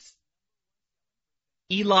was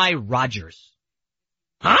Eli Rogers.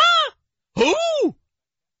 Huh? Who?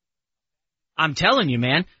 I'm telling you,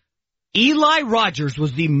 man. Eli Rogers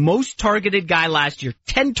was the most targeted guy last year.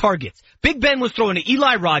 10 targets. Big Ben was throwing to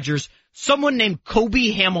Eli Rogers, someone named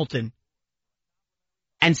Kobe Hamilton,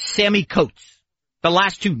 and Sammy Coates. The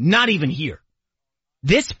last 2, not even here.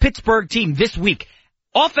 This Pittsburgh team this week,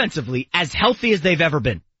 offensively, as healthy as they've ever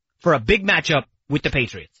been for a big matchup with the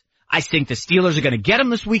Patriots. I think the Steelers are going to get them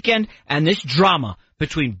this weekend, and this drama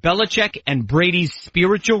between Belichick and Brady's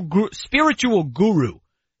spiritual guru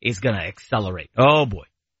is going to accelerate. Oh, boy.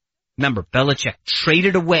 Remember, Belichick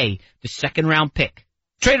traded away the 2nd-round pick.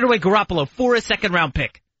 Traded away Garoppolo for a 2nd-round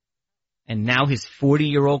pick. And now his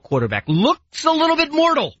 40-year-old quarterback looks a little bit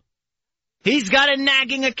mortal. He's got a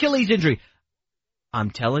nagging Achilles injury. I'm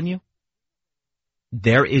telling you,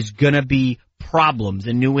 there is going to be problems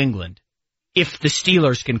in New England if the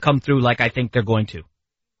Steelers can come through like I think they're going to.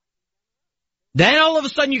 Then all of a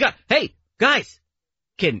sudden you got, hey, guys,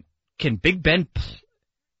 can Big Ben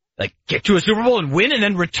get to a Super Bowl and win and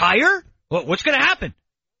then retire? What's going to happen?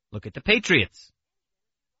 Look at the Patriots.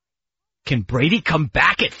 Can Brady come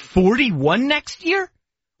back at 41 next year?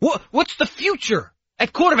 What's the future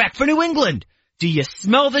at quarterback for New England? Do you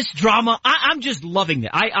smell this drama? I'm just loving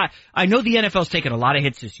it. I know the NFL's taken a lot of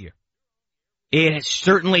hits this year. It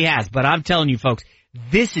certainly has, but I'm telling you folks,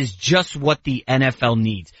 this is just what the NFL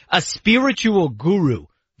needs. A spiritual guru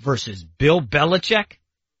versus Bill Belichick.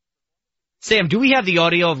 Sam, do we have the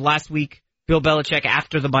audio of last week, Bill Belichick,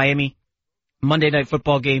 after the Miami Monday Night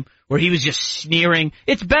Football game, where he was just sneering?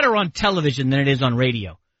 It's better on television than it is on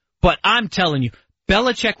radio. But I'm telling you,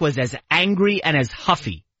 Belichick was as angry and as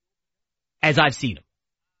huffy as I've seen him.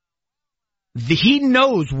 He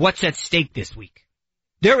knows what's at stake this week.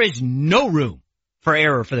 There is no room for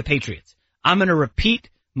error for the Patriots. I'm going to repeat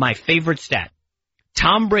my favorite stat.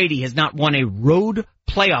 Tom Brady has not won a road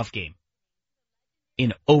playoff game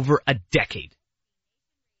in over a decade.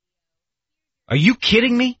 Are you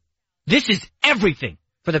kidding me? This is everything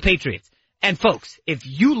for the Patriots. And folks, if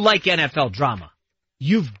you like NFL drama,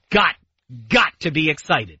 you've got to be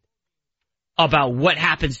excited about what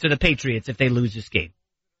happens to the Patriots if they lose this game.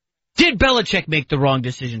 Did Belichick make the wrong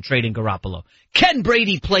decision trading Garoppolo? Can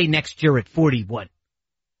Brady play next year at 41?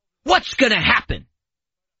 What's gonna happen?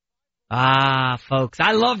 Folks,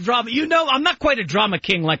 I love drama. You know, I'm not quite a drama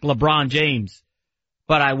king like LeBron James,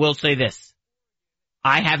 but I will say this.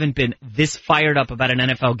 I haven't been this fired up about an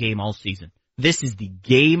NFL game all season. This is the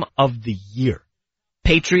game of the year.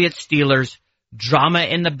 Patriots, Steelers, drama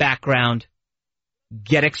in the background.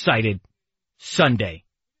 Get excited. Sunday,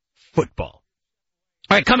 football.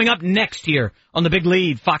 All right, coming up next here on the Big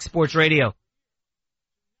Lead, Fox Sports Radio.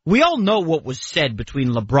 We all know what was said between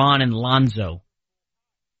LeBron and Lonzo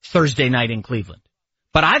Thursday night in Cleveland.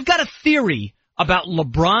 But I've got a theory about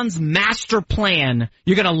LeBron's master plan.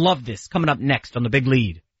 You're going to love this. Coming up next on the Big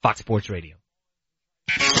Lead, Fox Sports Radio.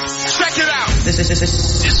 Check it out. This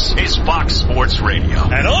is Fox Sports Radio.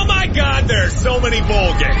 And oh my God, there's so many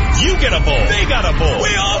bowl games. You get a bowl. They got a bowl.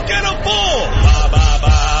 We all get a bowl. Ba ba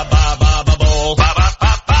ba ba ba ba bowl. Ba ba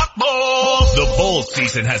ba ba bowl. The bowl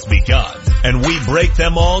season has begun, and we break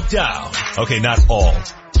them all down. Okay, not all,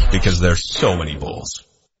 because there's so many bowls.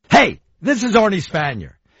 Hey, this is Arnie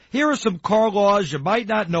Spanier. Here are some car laws you might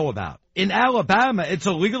not know about. In Alabama, it's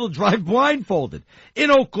illegal to drive blindfolded.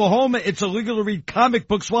 In Oklahoma, it's illegal to read comic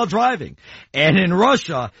books while driving. And in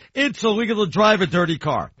Russia, it's illegal to drive a dirty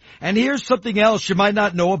car. And here's something else you might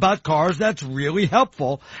not know about cars that's really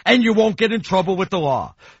helpful, and you won't get in trouble with the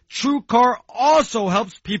law. TrueCar also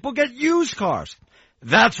helps people get used cars.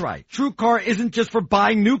 That's right. TrueCar isn't just for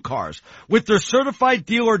buying new cars. With their certified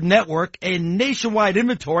dealer network and nationwide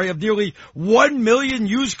inventory of nearly 1 million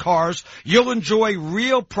used cars, you'll enjoy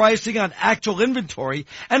real pricing on actual inventory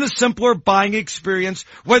and a simpler buying experience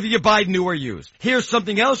whether you buy new or used. Here's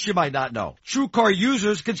something else you might not know. TrueCar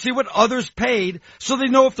users can see what others paid so they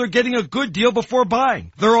know if they're getting a good deal before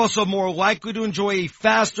buying. They're also more likely to enjoy a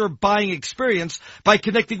faster buying experience by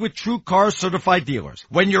connecting with TrueCar certified dealers.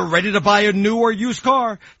 When you're ready to buy a new or used car,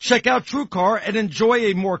 check out TrueCar and enjoy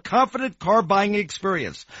a more confident car buying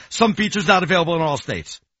experience. Some features not available in all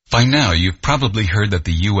states. By now, you've probably heard that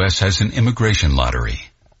the U.S. has an immigration lottery.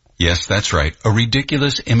 Yes, that's right, a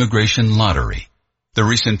ridiculous immigration lottery. The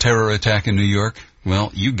recent terror attack in New York, well,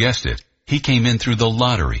 you guessed it. He came in through the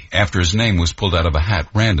lottery after his name was pulled out of a hat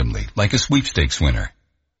randomly, like a sweepstakes winner.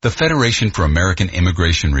 The Federation for American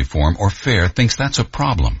Immigration Reform, or FAIR, thinks that's a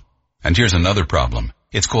problem. And here's another problem.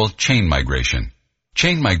 It's called chain migration.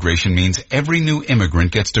 Chain migration means every new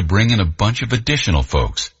immigrant gets to bring in a bunch of additional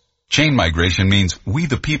folks. Chain migration means we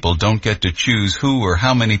the people don't get to choose who or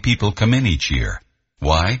how many people come in each year.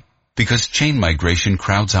 Why? Because chain migration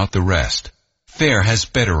crowds out the rest. FAIR has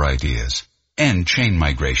better ideas. End chain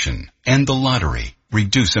migration. End the lottery.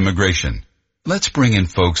 Reduce immigration. Let's bring in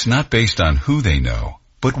folks not based on who they know,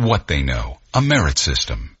 but what they know. A merit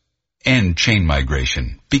system. End chain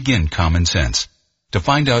migration. Begin common sense. To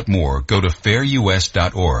find out more, go to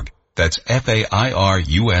fairus.org. That's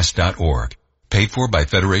FAIRUS.org. Paid for by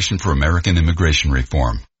Federation for American Immigration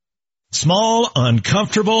Reform. Small,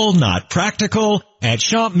 uncomfortable, not practical. At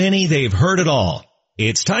Shop Mini, they've heard it all.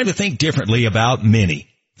 It's time to think differently about Mini.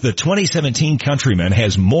 The 2017 Countryman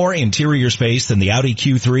has more interior space than the Audi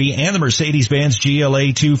Q3 and the Mercedes-Benz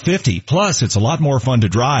GLA 250. Plus, it's a lot more fun to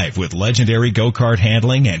drive with legendary go-kart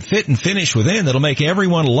handling and fit and finish within that'll make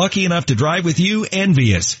everyone lucky enough to drive with you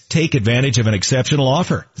envious. Take advantage of an exceptional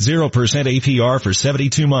offer. 0% APR for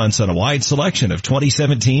 72 months on a wide selection of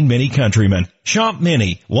 2017 Mini Countryman. Shop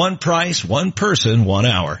Mini. One price, one person, 1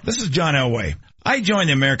 hour. This is John Elway. I joined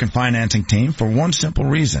the American Financing team for one simple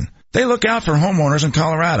reason. They look out for homeowners in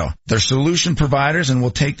Colorado. They're solution providers and will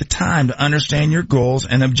take the time to understand your goals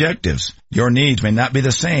and objectives. Your needs may not be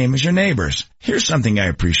the same as your neighbors. Here's something I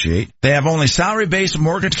appreciate. They have only salary-based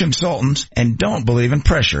mortgage consultants and don't believe in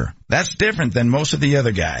pressure. That's different than most of the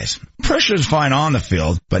other guys. Pressure is fine on the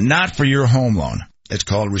field, but not for your home loan. It's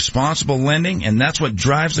called responsible lending, and that's what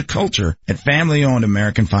drives the culture at family-owned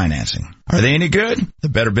American Financing. Are they any good? The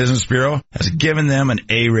Better Business Bureau has given them an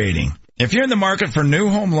A rating. If you're in the market for new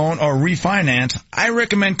home loan or refinance, I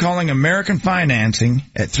recommend calling American Financing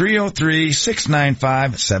at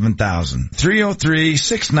 303-695-7000.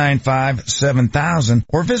 303-695-7000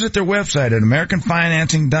 or visit their website at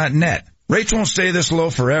americanfinancing.net. Rates won't stay this low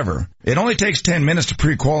forever. It only takes 10 minutes to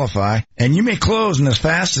pre-qualify, and you may close in as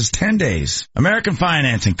fast as 10 days. American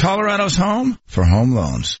Financing, Colorado's home for home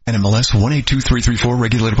loans. NMLS 182334,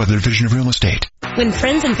 regulated by the Division of Real Estate. When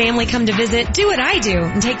friends and family come to visit, do what I do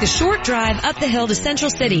and take the short drive up the hill to Central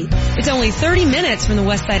City. It's only 30 minutes from the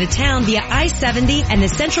west side of town via I-70 and the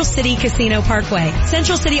Central City Casino Parkway.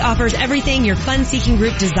 Central City offers everything your fun-seeking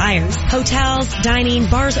group desires. Hotels, dining,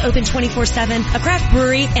 bars open 24/7, a craft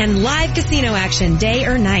brewery, and live casino action day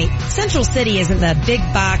or night. Central City isn't the big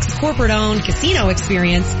box, corporate-owned casino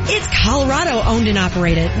experience. It's Colorado-owned and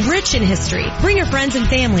operated, rich in history. Bring your friends and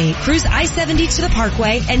family, cruise I-70 to the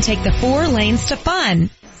Parkway, and take the 4 lanes to fun.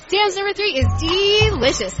 Sam's number 3 is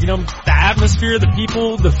delicious. You know, the atmosphere, the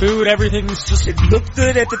people, the food, everything's just... It looked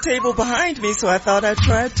good at the table behind me, so I thought I'd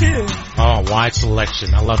try it too. Oh, wide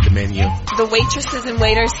selection. I love the menu. The waitresses and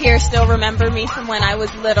waiters here still remember me from when I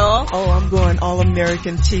was little. Oh, I'm going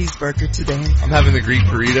all-American cheeseburger today. I'm having the Greek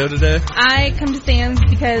burrito today. I come to Sam's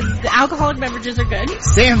because the alcoholic beverages are good.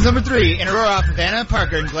 Sam's number 3 in Aurora off Havana,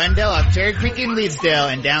 Parker, and Glendale off Cherry Creek and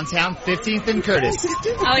Leedsdale, and downtown 15th and Curtis.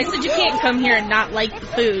 I said you can't come here and not like the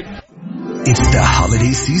food. It's the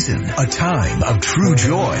holiday season, a time of true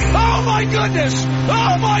joy. Oh my goodness!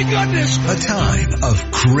 Oh my goodness! A time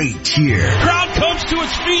of great cheer. Crowd comes to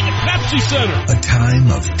its feet at Pepsi Center. A time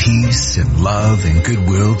of peace and love and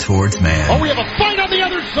goodwill towards man. Oh, we have a fight on the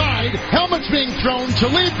other side. Helmets being thrown.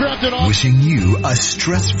 Talib grabbed it off. Wishing you a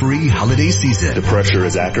stress-free holiday season. The pressure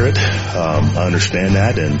is accurate. I understand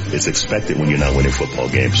that, and it's expected when you're not winning football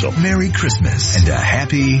games. So Merry Christmas and a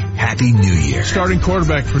happy, happy New Year. Starting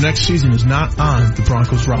quarterback for next season is not on the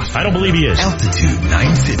Broncos roster. I don't believe he is. Altitude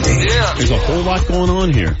 950. Yeah. There's a whole lot going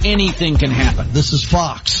on here. Anything can happen. This is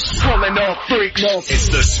Fox. It's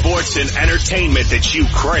the sports and entertainment that you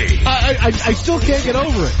crave. I still can't get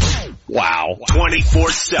over it. Wow.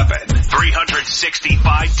 24/7,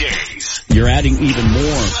 365 days. You're adding even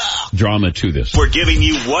more drama to this. We're giving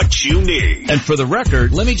you what you need. And for the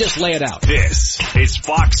record, let me just lay it out. This is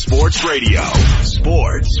Fox Sports Radio.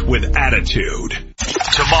 Sports with attitude.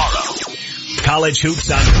 Tomorrow, college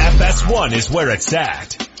hoops on FS1 is where it's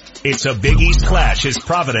at. It's a Big East clash as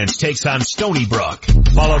Providence takes on Stony Brook,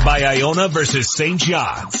 followed by Iona versus St.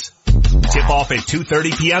 John's. Tip off at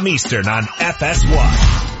 2:30 p.m. Eastern on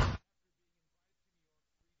FS1.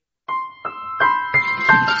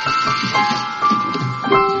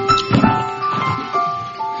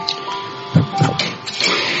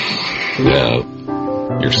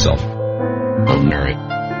 Yourself. Ordinary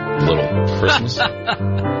little Christmas. Let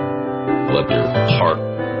your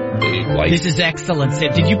heart be light. This is excellent,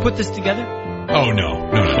 Sid. Did you put this together? Oh, no.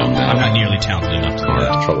 I'm not nearly talented enough to do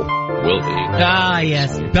that. Trouble will be. Ah,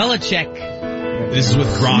 yes. Belichick. This is with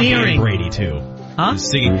Gronk Sneering. and Brady, too. Huh?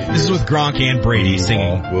 Singing. This is with Gronk and Brady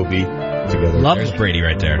singing. We'll be together. Lovely. There's Brady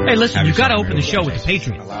right there. Hey, listen, Have you've got to yourself a open the really show good with the chase.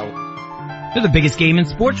 Patriots. They're the biggest game in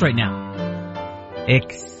sports right now.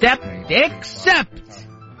 Except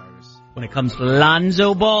when it comes to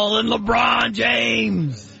Lonzo Ball and LeBron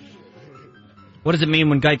James. What does it mean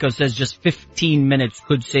when Geico says just 15 minutes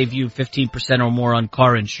could save you 15% or more on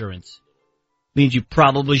car insurance? Means you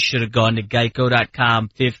probably should have gone to Geico.com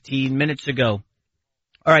 15 minutes ago.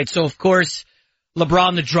 All right, so of course,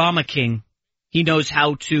 LeBron, the drama king, he knows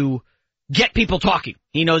how to get people talking.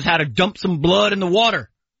 He knows how to dump some blood in the water.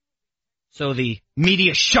 So the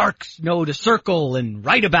media sharks know to circle and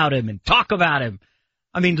write about him and talk about him.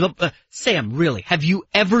 I mean, Sam, really, have you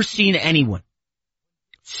ever seen anyone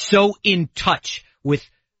so in touch with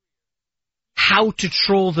how to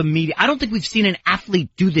troll the media? I don't think we've seen an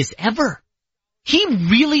athlete do this ever. He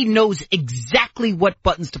really knows exactly what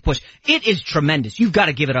buttons to push. It is tremendous. You've got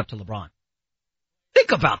to give it up to LeBron.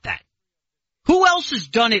 Think about that. Who else has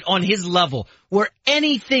done it on his level where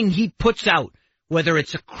anything he puts out, whether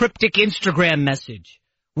it's a cryptic Instagram message,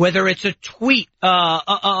 whether it's a tweet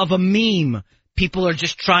of a meme, people are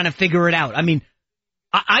just trying to figure it out. I mean,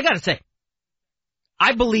 I gotta say,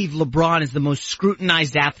 I believe LeBron is the most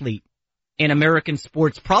scrutinized athlete in American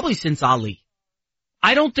sports probably since Ali.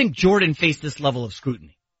 I don't think Jordan faced this level of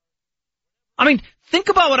scrutiny. I mean, think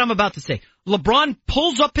about what I'm about to say. LeBron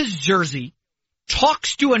pulls up his jersey,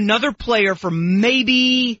 talks to another player for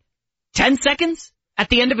maybe 10 seconds at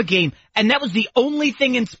the end of a game, and that was the only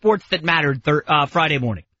thing in sports that mattered Friday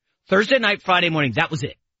morning. Thursday night, Friday morning, that was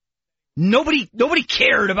it. Nobody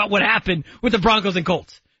cared about what happened with the Broncos and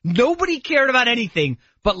Colts. Nobody cared about anything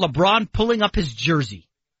but LeBron pulling up his jersey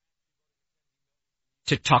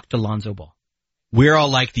to talk to Lonzo Ball. We're all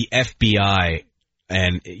like the FBI,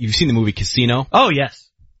 and you've seen the movie Casino? Oh, yes.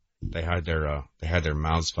 They had their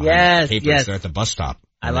mouths behind papers there at the bus stop.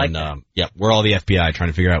 I like that. Yeah, we're all the FBI trying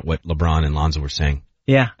to figure out what LeBron and Lonzo were saying.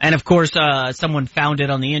 Yeah, and of course, someone found it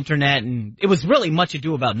on the internet, and it was really much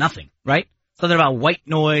ado about nothing, right? Something about white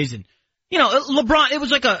noise, and, you know, LeBron, it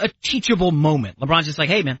was like a teachable moment. LeBron's just like,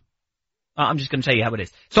 hey man, I'm just gonna tell you how it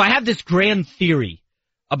is. So I have this grand theory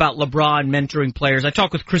about LeBron mentoring players. I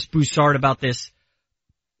talked with Chris Broussard about this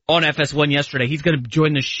on FS1 yesterday. He's gonna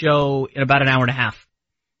join the show in about an hour and a half.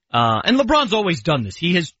 And LeBron's always done this.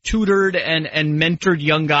 He has tutored and mentored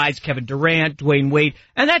young guys, Kevin Durant, Dwayne Wade,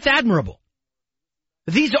 and that's admirable.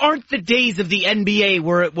 These aren't the days of the NBA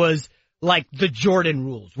where it was like the Jordan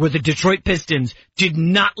rules, where the Detroit Pistons did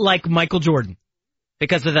not like Michael Jordan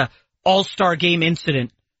because of the All-Star Game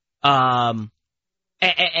incident. And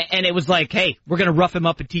it was like, hey, we're gonna rough him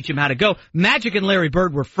up and teach him how to go. Magic and Larry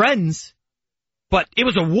Bird were friends, but it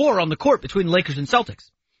was a war on the court between the Lakers and Celtics.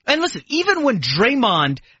 And listen, even when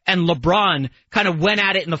Draymond and LeBron kind of went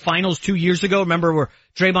at it in the finals 2 years ago, remember where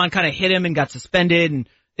Draymond kind of hit him and got suspended and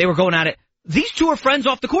they were going at it? These two are friends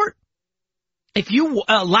off the court. If you,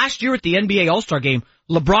 last year at the NBA All-Star Game,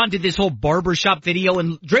 LeBron did this whole barbershop video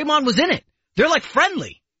and Draymond was in it. They're like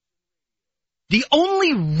friendly. The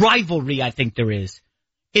only rivalry I think there is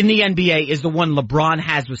in the NBA is the one LeBron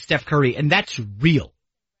has with Steph Curry, and that's real.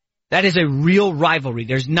 That is a real rivalry.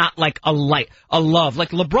 There's not like a love.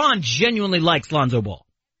 Like LeBron genuinely likes Lonzo Ball.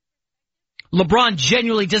 LeBron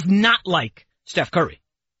genuinely does not like Steph Curry.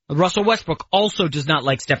 Russell Westbrook also does not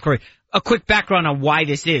like Steph Curry. A quick background on why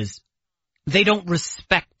this is. They don't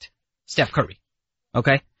respect Steph Curry.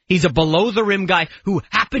 Okay? He's a below the rim guy who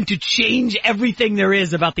happened to change everything there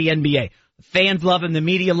is about the NBA. The fans love him. The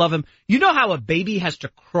media love him. You know how a baby has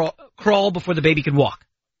to crawl before the baby can walk.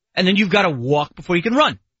 And then you've got to walk before you can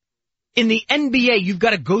run. In the NBA, you've got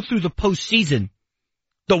to go through the postseason,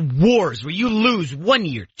 the wars where you lose 1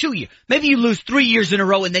 year, 2 years, maybe you lose 3 years in a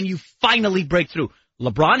row and then you finally break through.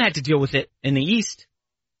 LeBron had to deal with it in the East.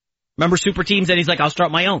 Remember super teams? And he's like, I'll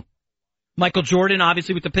start my own. Michael Jordan,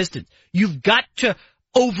 obviously with the Pistons. You've got to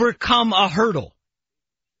overcome a hurdle.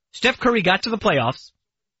 Steph Curry got to the playoffs.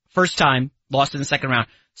 First time, lost in the second round.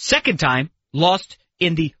 Second time, lost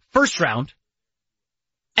in the first round.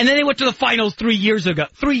 And then they went to the finals 3 years ago,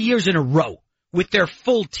 3 years in a row with their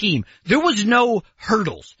full team. There was no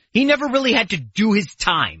hurdles. He never really had to do his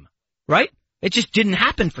time, right? It just didn't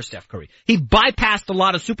happen for Steph Curry. He bypassed a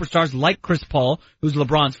lot of superstars like Chris Paul, who's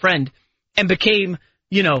LeBron's friend, and became,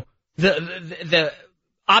 you know, the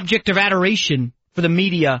object of adoration for the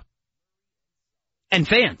media and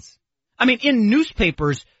fans. I mean, in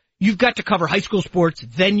newspapers, you've got to cover high school sports,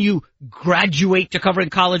 then you graduate to covering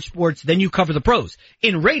college sports, then you cover the pros.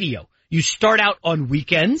 In radio, you start out on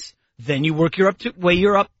weekends, then you work your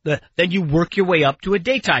then you work your way up to a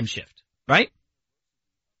daytime shift, right?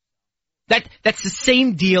 That's the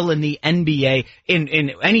same deal in the NBA,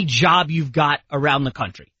 in any job you've got around the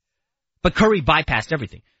country. But Curry bypassed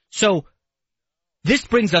everything. So, this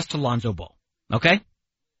brings us to Lonzo Ball, okay?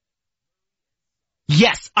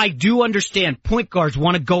 Yes, I do understand point guards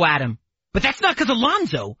want to go at him, but that's not because of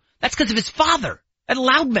Lonzo. That's because of his father, that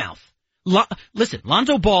loudmouth. Listen,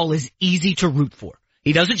 Lonzo Ball is easy to root for.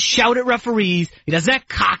 He doesn't shout at referees. He doesn't act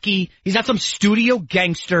cocky. He's not some studio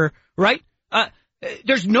gangster, right?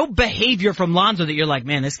 There's no behavior from Lonzo that you're like,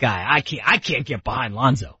 man, this guy, I can't get behind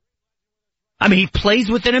Lonzo. I mean, he plays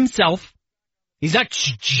within himself. He's not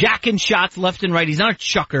jacking shots left and right. He's not a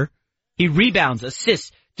chucker. He rebounds,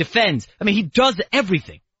 assists, defends. I mean, he does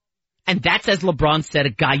everything. And that's, as LeBron said,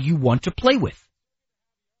 a guy you want to play with.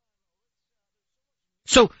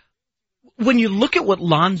 So, when you look at what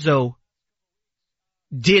Lonzo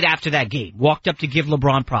did after that game, walked up to give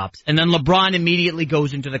LeBron props, and then LeBron immediately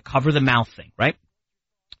goes into the cover the mouth thing, right?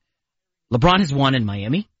 LeBron has won in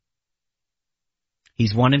Miami.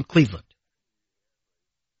 He's won in Cleveland.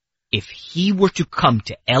 If he were to come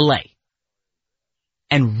to LA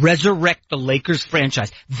and resurrect the Lakers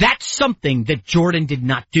franchise, that's something that Jordan did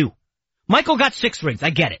not do. Michael got 6 rings.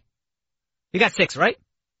 I get it. He got 6, right?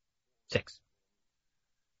 6.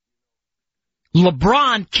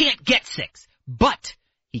 LeBron can't get 6, but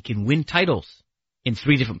he can win titles in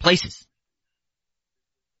 3 different places.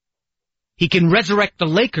 He can resurrect the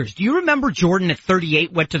Lakers. Do you remember Jordan at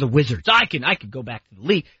 38 went to the Wizards? I could go back to the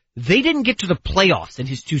league. They didn't get to the playoffs in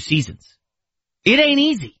his 2 seasons. It ain't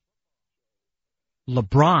easy.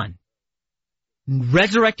 LeBron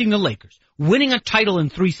resurrecting the Lakers, winning a title in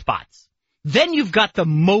 3 spots. Then you've got the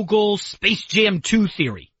mogul Space Jam 2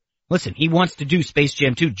 theory. Listen, he wants to do Space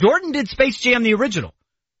Jam 2. Jordan did Space Jam the original.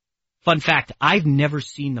 Fun fact, I've never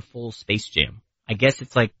seen the full Space Jam. I guess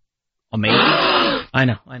it's like amazing. I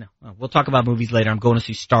know. We'll talk about movies later. I'm going to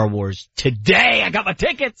see Star Wars today. I got my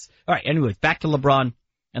tickets. All right, anyways, back to LeBron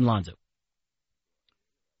and Lonzo.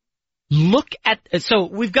 Look at, so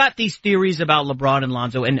we've got these theories about LeBron and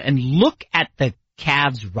Lonzo, and look at the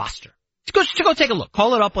Cavs roster. Go take a look.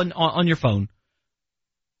 Call it up on your phone.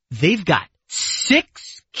 They've got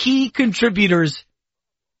 6 key contributors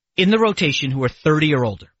in the rotation who are 30 or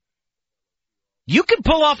older. You can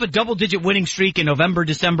pull off a double-digit winning streak in November,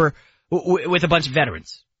 December with a bunch of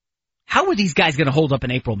veterans. How are these guys going to hold up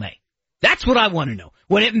in April, May? That's what I want to know.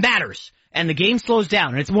 When it matters and the game slows down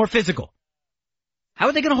and it's more physical, how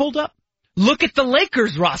are they going to hold up? Look at the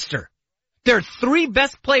Lakers roster. Their 3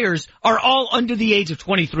 best players are all under the age of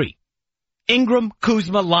 23. Ingram,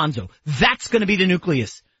 Kuzma, Lonzo. That's going to be the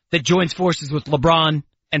nucleus that joins forces with LeBron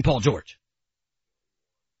and Paul George.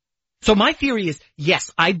 So my theory is,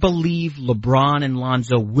 yes, I believe LeBron and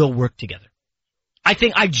Lonzo will work together.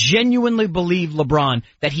 I genuinely believe LeBron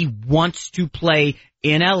that he wants to play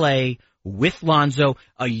in LA with Lonzo,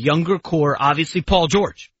 a younger core, obviously Paul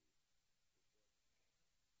George.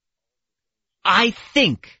 I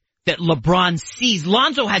think that LeBron sees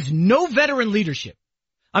Lonzo has no veteran leadership.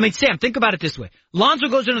 I mean, Sam, think about it this way. Lonzo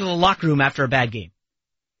goes into the locker room after a bad game.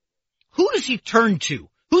 Who does he turn to?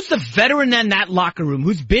 Who's the veteran in that locker room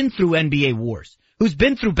who's been through NBA wars, who's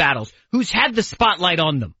been through battles, who's had the spotlight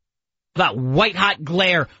on them? That white-hot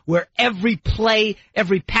glare where every play,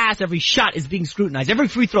 every pass, every shot is being scrutinized, every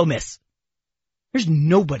free throw miss. There's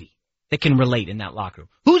nobody that can relate in that locker room.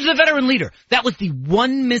 Who's the veteran leader? That was the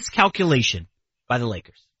one miscalculation by the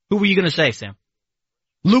Lakers. Who were you going to say, Sam?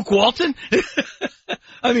 Luke Walton?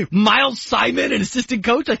 I mean, Miles Simon, an assistant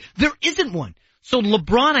coach? Like, there isn't one. So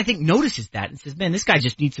LeBron, I think, notices that and says, man, this guy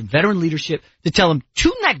just needs some veteran leadership to tell him,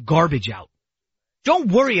 tune that garbage out.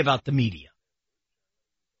 Don't worry about the media.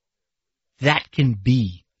 That can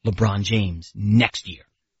be LeBron James next year.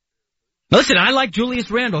 Listen, I like Julius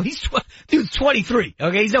Randle. Dude's 23.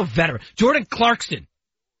 Okay, he's no veteran. Jordan Clarkson,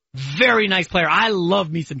 very nice player. I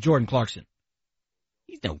love me some Jordan Clarkson.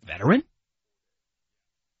 He's no veteran.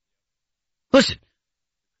 Listen,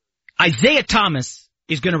 Isaiah Thomas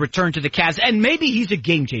is going to return to the Cavs, and maybe he's a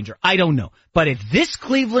game changer. I don't know. But if this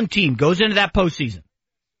Cleveland team goes into that postseason,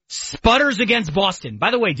 sputters against Boston.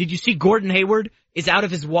 By the way, did you see Gordon Hayward is out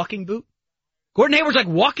of his walking boot? Gordon Hayward's like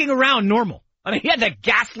walking around normal. I mean, he had that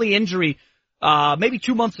ghastly injury, maybe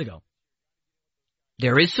 2 months ago.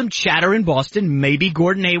 There is some chatter in Boston. Maybe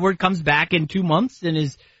Gordon Hayward comes back in 2 months and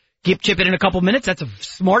is chipping in a couple minutes. That's a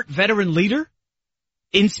smart veteran leader.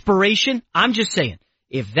 Inspiration. I'm just saying,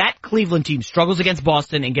 if that Cleveland team struggles against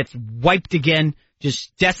Boston and gets wiped again,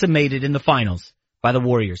 just decimated in the finals by the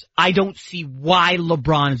Warriors, I don't see why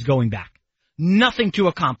LeBron is going back. Nothing to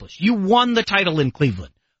accomplish. You won the title in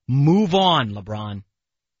Cleveland. Move on, LeBron.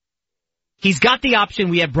 He's got the option.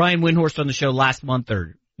 We had Brian Windhorst on the show last month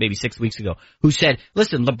or maybe 6 weeks ago who said,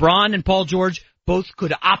 listen, LeBron and Paul George both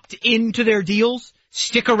could opt into their deals,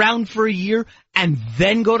 stick around for a year, and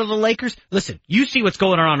then go to the Lakers. Listen, you see what's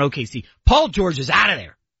going on OKC. Paul George is out of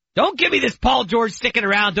there. Don't give me this Paul George sticking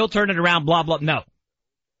around. Don't turn it around, blah, blah. No.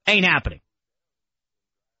 Ain't happening.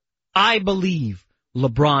 I believe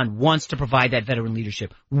LeBron wants to provide that veteran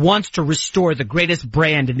leadership, wants to restore the greatest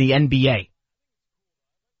brand in the NBA,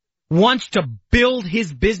 wants to build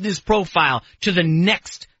his business profile to the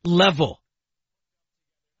next level.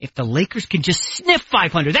 If the Lakers can just sniff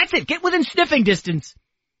 500, that's it. Get within sniffing distance.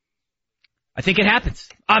 I think it happens.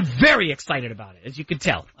 I'm very excited about it, as you can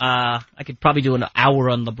tell. I could probably do an hour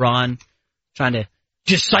on LeBron trying to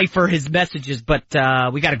decipher his messages, but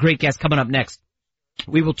we got a great guest coming up next.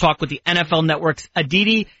 We will talk with the NFL Network's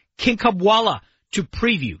Aditi Kinkhabwala to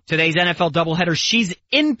preview today's NFL doubleheader. She's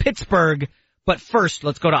in Pittsburgh. But first,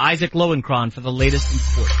 let's go to Isaac Lowenkron for the latest in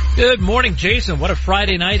sports. Good morning, Jason. What a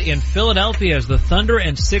Friday night in Philadelphia as the Thunder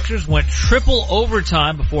and Sixers went triple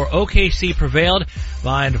overtime before OKC prevailed.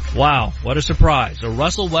 Wow, what a surprise. A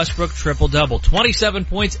Russell Westbrook triple-double. 27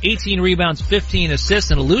 points, 18 rebounds, 15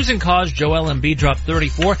 assists, and a losing cause. Joel Embiid dropped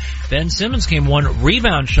 34. Ben Simmons came 1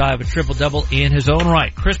 rebound shy of a triple-double in his own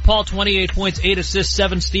right. Chris Paul, 28 points, 8 assists,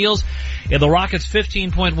 7 steals. In the Rockets'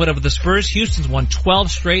 15-point win over the Spurs, Houston's won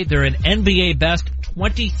 12 straight. They're an NBA best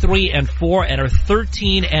 23-4 and are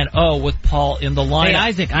 13-0 with Paul in the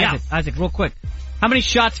lineup. Hey, Isaac, real quick. How many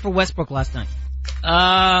shots for Westbrook last night?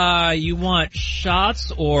 You want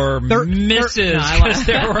shots or misses? Because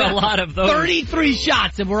there were a lot of those. 33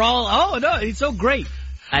 shots and we're all, oh no, he's so great.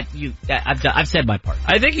 I've said my part.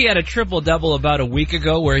 I think he had a triple-double about a week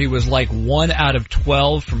ago where he was like 1 out of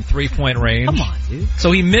 12 from three-point range. Come on, dude.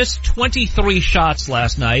 So he missed 23 shots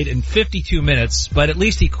last night in 52 minutes, but at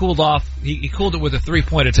least he cooled off. He cooled it with a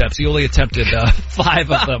three-point attempt. He only attempted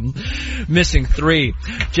 5 of them, missing 3.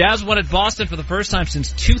 Jazz won at Boston for the first time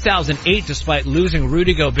since 2008 despite losing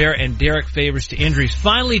Rudy Gobert and Derek Favors to injuries.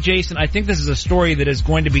 Finally, Jason, I think this is a story that is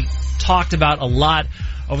going to be talked about a lot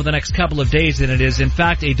over the next couple of days, and it is in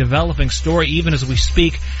fact a developing story even as we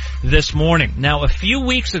speak this morning. Now, a few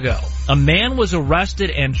weeks ago, a man was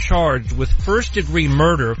arrested and charged with first-degree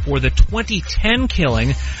murder for the 2010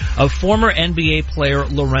 killing of former NBA player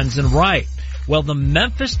Lorenzen Wright. Well, the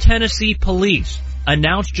Memphis, Tennessee police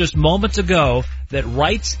announced just moments ago that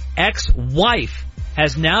Wright's ex-wife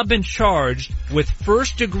has now been charged with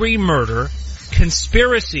first-degree murder,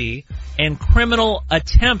 conspiracy, and criminal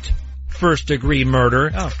attempt first-degree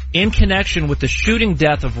murder in connection with the shooting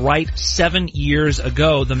death of Wright 7 years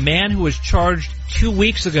ago. The man who was charged 2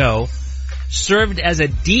 weeks ago served as a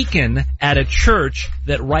deacon at a church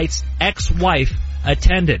that Wright's ex-wife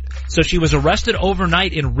attended. So she was arrested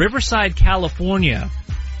overnight in Riverside, California,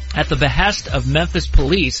 at the behest of Memphis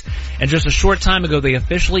police, and just a short time ago they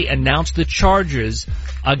officially announced the charges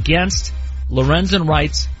against Lorenzen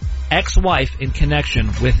Wright's ex-wife in connection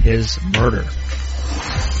with his murder.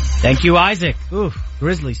 Thank you, Isaac. Ooh,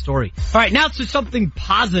 grisly story. All right, now to something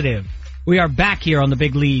positive. We are back here on The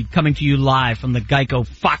Big Lead, coming to you live from the Geico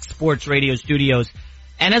Fox Sports Radio studios.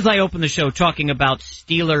 And as I open the show talking about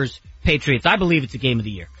Steelers-Patriots, I believe it's a game of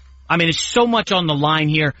the year. I mean, it's so much on the line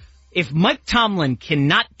here. If Mike Tomlin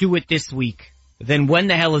cannot do it this week, then when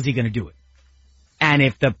the hell is he going to do it? And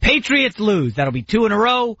if the Patriots lose, that'll be 2 in a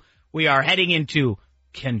row. We are heading into,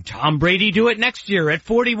 can Tom Brady do it next year at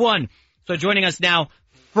 41? So joining us now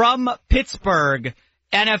from Pittsburgh,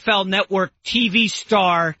 NFL Network TV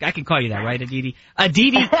star, I can call you that, right, Aditi?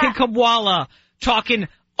 Aditi Kinkhabwala, talking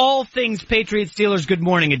all things Patriots Steelers. Good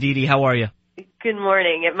morning, Aditi. How are you? Good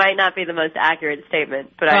morning. It might not be the most accurate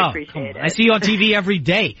statement, but I appreciate it. I see you on TV every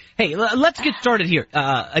day. Hey, let's get started here.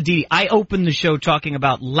 Aditi, I opened the show talking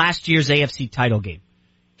about last year's AFC title game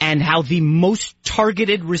and how the most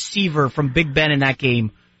targeted receiver from Big Ben in that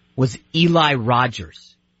game was Eli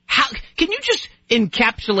Rogers. Can you just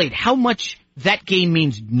encapsulate how much that game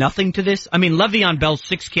means nothing to this? I mean, Le'Veon Bell,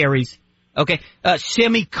 6 carries. Okay.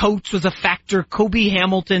 Sammy Coates was a factor. Kobe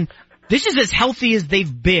Hamilton. This is as healthy as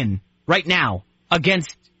they've been right now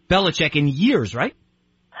against Belichick in years, right?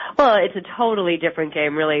 Well, it's a totally different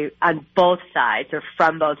game, really, on both sides or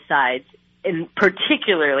from both sides. And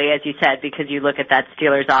particularly, as you said, because you look at that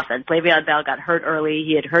Steelers offense. Le'Veon Bell got hurt early.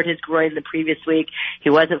 He had hurt his groin the previous week. He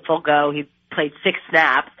wasn't full go. He played 6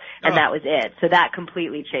 snaps. And that was it. So that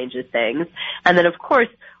completely changes things. And then, of course,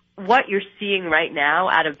 what you're seeing right now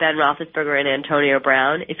out of Ben Roethlisberger and Antonio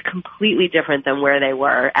Brown is completely different than where they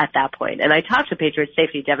were at that point. And I talked to Patriots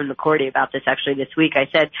safety Devin McCourty about this actually this week. I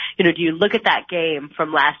said, do you look at that game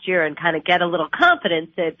from last year and kind of get a little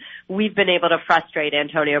confidence that we've been able to frustrate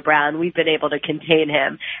Antonio Brown, we've been able to contain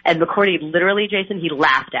him? And McCourty literally, Jason, he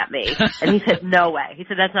laughed at me. And he said, no way. He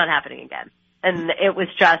said, that's not happening again. And it was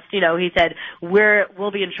just, he said,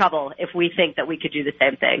 we'll be in trouble if we think that we could do the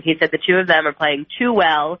same thing. He said the two of them are playing too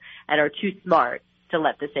well and are too smart to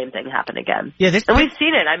let the same thing happen again. Yeah, and we've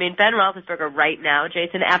seen it. I mean, Ben Roethlisberger right now,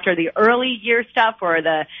 Jason, after the early year stuff or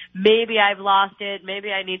the maybe I've lost it,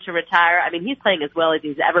 maybe I need to retire. I mean, he's playing as well as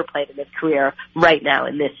he's ever played in his career right now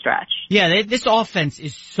in this stretch. Yeah, this offense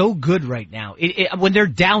is so good right now. When they're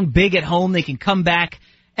down big at home, they can come back.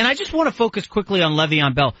 And I just want to focus quickly on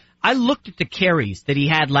Le'Veon Bell. I looked at the carries that he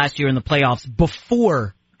had last year in the playoffs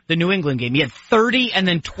before the New England game. He had 30 and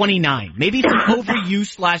then 29. Maybe some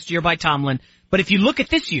overuse last year by Tomlin. But if you look at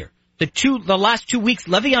this year, the last 2 weeks,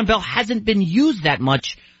 Le'Veon Bell hasn't been used that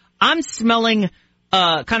much. I'm smelling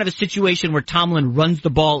kind of a situation where Tomlin runs the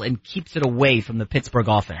ball and keeps it away from the Pittsburgh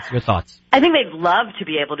offense. Your thoughts? I think they'd love to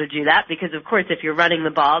be able to do that because, of course, if you're running the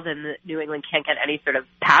ball, then New England can't get any sort of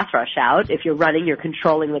pass rush out. If you're running, you're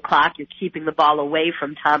controlling the clock. You're keeping the ball away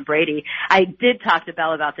from Tom Brady. I did talk to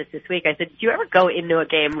Bell about this week. I said, do you ever go into a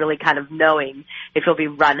game really kind of knowing if you'll be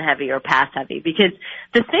run heavy or pass heavy? Because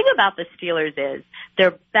the thing about the Steelers is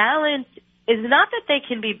their balance is not that they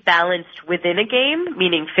can be balanced within a game,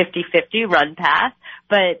 meaning 50-50 run pass,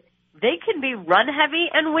 but they can be run heavy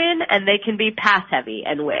and win, and they can be pass heavy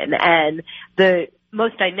and win. And the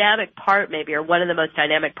most dynamic part maybe, or one of the most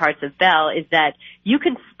dynamic parts of Bell, is that you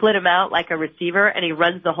can split him out like a receiver and he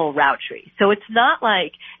runs the whole route tree. So it's not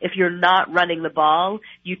like if you're not running the ball,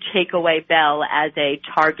 you take away Bell as a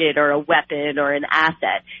target or a weapon or an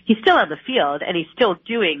asset. He's still on the field and he's still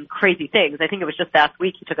doing crazy things. I think it was just last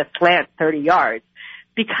week he took a slant 30 yards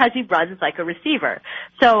because he runs like a receiver.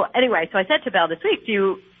 So anyway, so I said to Bell this week,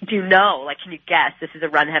 do you know, like, can you guess? This is a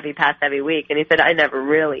run heavy, pass heavy week. And he said, I never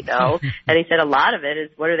really know. And he said a lot of it is,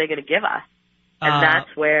 what are they going to give us? And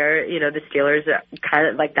that's where, the Steelers are kind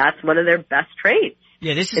of like, that's one of their best traits.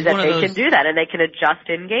 Yeah, this is that one of they those. can do that, and they can adjust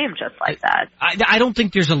in game just like that. I don't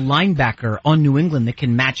think there's a linebacker on New England that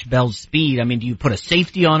can match Bell's speed. I mean, do you put a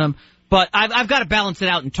safety on him? But I've got to balance it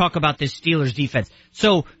out and talk about this Steelers defense.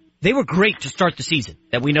 So they were great to start the season.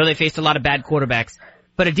 That we know they faced a lot of bad quarterbacks.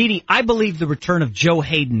 But Aditi, I believe the return of Joe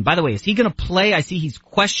Hayden. By the way, is he going to play? I see he's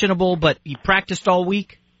questionable, but he practiced all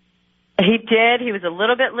week. He did. He was a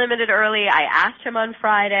little bit limited early. I asked him on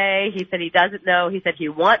Friday. He said he doesn't know. He said he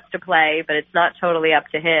wants to play, but it's not totally up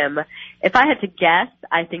to him. If I had to guess,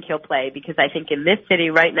 I think he'll play because I think in this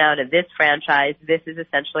city right now, to this franchise, this is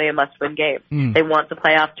essentially a must-win game. They want the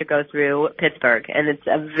playoffs to go through Pittsburgh, and it's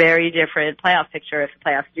a very different playoff picture if the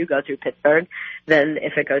playoffs do go through Pittsburgh than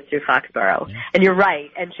if it goes through Foxborough. Yeah. And you're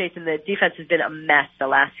right. And Jason, the defense has been a mess the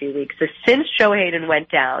last few weeks. So since Joe Hayden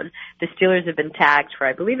went down, the Steelers have been tagged for,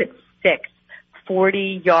 I believe it's 6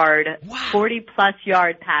 40-plus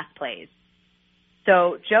yard pass plays.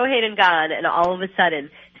 So Joe Hayden gone, and all of a sudden,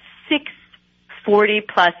 6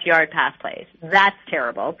 40-plus yard pass plays. That's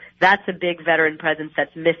terrible. That's a big veteran presence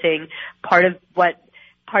that's missing. Part of the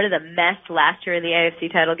mess last year in the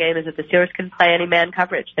AFC title game is that the Steelers couldn't play any man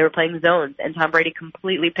coverage. They were playing zones, and Tom Brady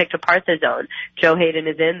completely picked apart the zone. Joe Hayden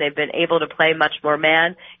is in. They've been able to play much more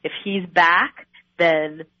man. If he's back,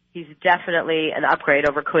 then he's definitely an upgrade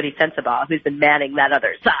over Cody Sensabaugh, who's been manning that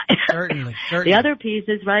other side. Certainly. The other piece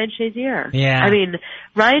is Ryan Shazier. Yeah. I mean,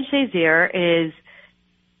 Ryan Shazier is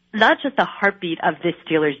not just the heartbeat of this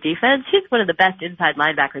Steelers defense. He's one of the best inside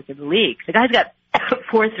linebackers in the league. The guy's got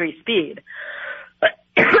 4.3 speed.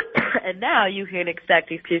 And now you can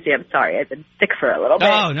expect, excuse me, I'm sorry, I've been sick for a little bit.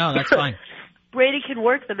 Oh, no, that's fine. Brady can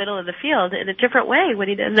work the middle of the field in a different way when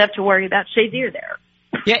he doesn't have to worry about Shazier there.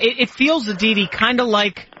 Yeah, it feels, Aditi, kind of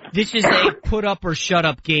like this is a put up or shut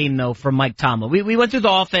up game, though, for Mike Tomlin. We went through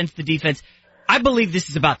the offense, the defense. I believe this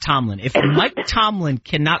is about Tomlin. If Mike Tomlin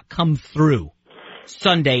cannot come through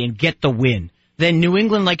Sunday and get the win, then New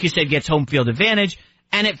England, like you said, gets home field advantage,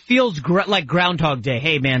 and it feels like Groundhog Day.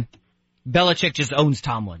 Hey, man, Belichick just owns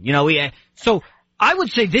Tomlin. So I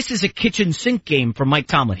would say this is a kitchen sink game for Mike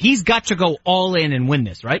Tomlin. He's got to go all in and win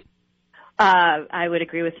this, right? I would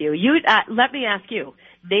agree with you. Let me ask you,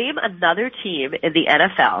 name another team in the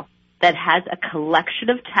NFL that has a collection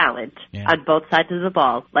of talent on both sides of the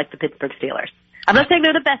ball like the Pittsburgh Steelers. I'm not saying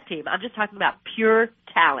they're the best team. I'm just talking about pure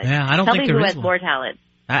talent. Yeah, I don't Tell think me there who is has more talent.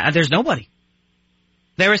 There's nobody.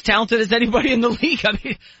 They're as talented as anybody in the league. I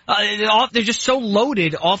mean, they're just so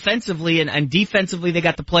loaded offensively and defensively. They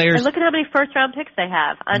got the players. And look at how many first-round picks they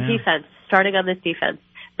have on defense, starting on this defense,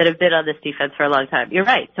 that have been on this defense for a long time. You're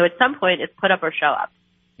right. So at some point, it's put up or show up.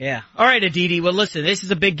 Yeah. All right, Aditi. Well, listen, this is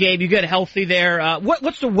a big game. You get healthy there.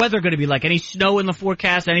 What's the weather going to be like? Any snow in the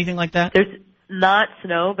forecast? Anything like that? There's not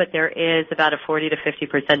snow, but there is about a 40 to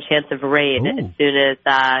 50% chance of rain as soon as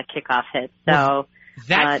kickoff hits. So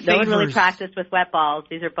no one really practiced with wet balls.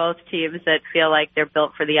 These are both teams that feel like they're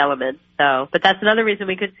built for the elements. So, but that's another reason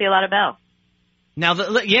we could see a lot of Bell. Now,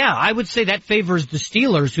 I would say that favors the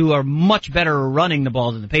Steelers, who are much better running the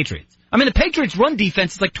ball than the Patriots. I mean, the Patriots' run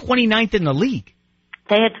defense is like 29th in the league.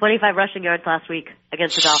 They had 25 rushing yards last week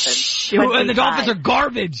against the Dolphins. 25. And the Dolphins are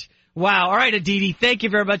garbage. Wow. All right, Aditi. Thank you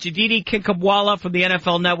very much. Aditi Kinkhabwala from the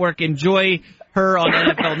NFL Network. Enjoy her on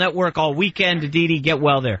NFL Network all weekend. Aditi, get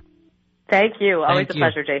well there. Thank you. Always a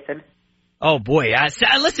pleasure, Jason. Oh, boy.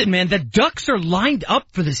 Listen, man, the Ducks are lined up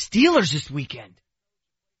for the Steelers this weekend.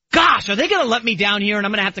 Gosh, are they going to let me down here and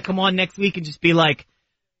I'm going to have to come on next week and just be like,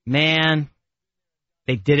 man,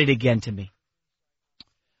 they did it again to me.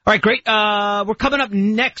 All right, great. We're coming up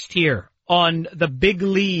next here on the Big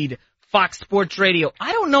Lead, Fox Sports Radio.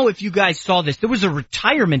 I don't know if you guys saw this. There was a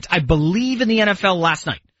retirement, I believe, in the NFL last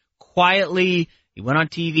night. Quietly, he went on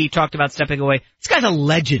TV, talked about stepping away. This guy's a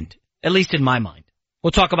legend, at least in my mind.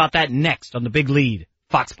 We'll talk about that next on the Big Lead,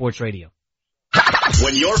 Fox Sports Radio.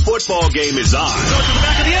 When your football game is on,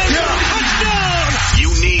 you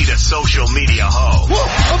need a social media home.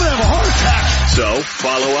 I'm going to have a heart attack. So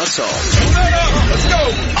follow us home. Let's go.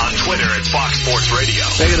 On Twitter at Fox Sports Radio.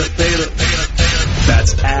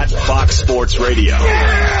 That's at Fox Sports Radio.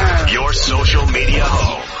 Yeah! Your social media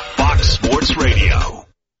home. Fox Fox Sports Radio.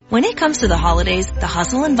 When it comes to the holidays, the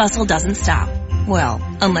hustle and bustle doesn't stop. Well,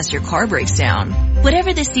 unless your car breaks down.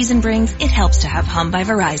 Whatever this season brings, it helps to have Hum by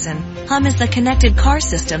Verizon. Hum is the connected car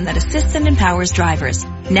system that assists and empowers drivers.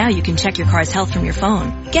 Now you can check your car's health from your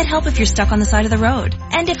phone. Get help if you're stuck on the side of the road.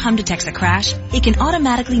 And if Hum detects a crash, it can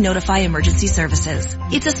automatically notify emergency services.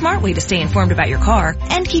 It's a smart way to stay informed about your car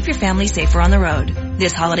and keep your family safer on the road.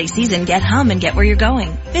 This holiday season, get Hum and get where you're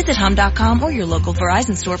going. Visit hum.com or your local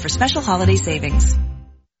Verizon store for special holiday savings.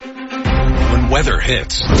 When weather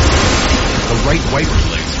hits, the right wiper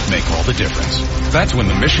blades make all the difference. That's when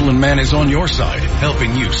the Michelin Man is on your side,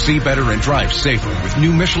 helping you see better and drive safer with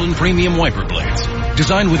new Michelin Premium Wiper Blades.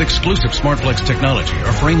 Designed with exclusive SmartFlex technology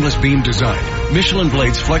or frameless beam design, Michelin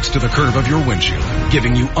blades flex to the curve of your windshield,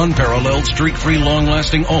 giving you unparalleled, streak-free,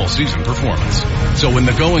 long-lasting, all-season performance. So when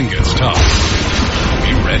the going gets tough,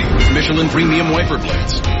 be ready with Michelin Premium Wiper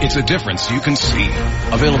Blades. It's a difference you can see.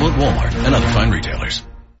 Available at Walmart and other fine retailers.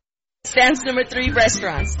 Sam's number 3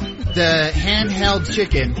 restaurants. The handheld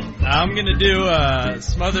chicken. I'm gonna do a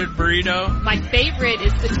smothered burrito. My favorite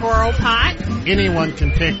is the Toro pot. Anyone can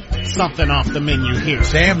pick something off the menu here.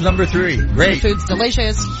 Sam's number 3. Great. The food's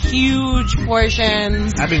delicious, huge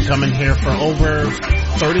portions. I've been coming here for over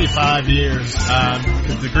 35 years.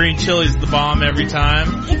 Cause the green chili's the bomb every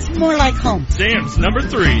time. It's more like home. Sam's number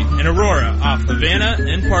 3 in Aurora off Havana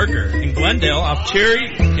and Parker. In Glendale off Cherry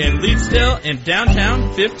and Leedsdale and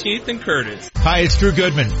downtown 15th and Curtis. Hi, it's Drew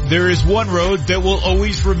Goodman. There is one road that will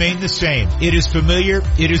always remain the same. It is familiar,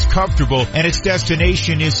 it is comfortable, and its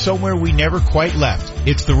destination is somewhere we never quite left.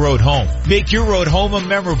 It's the road home. Make your road home a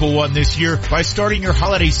memorable one this year by starting your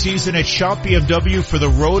holiday season at Shop BMW for the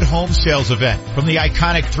Road Home Sales Event. From the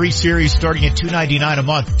iconic 3 Series starting at $299 a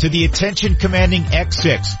month to the attention-commanding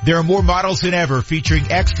X6, there are more models than ever featuring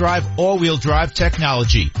X-Drive all-wheel drive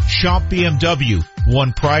technology. Shop BMW.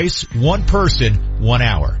 One price, one person, 1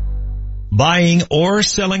 hour. Buying or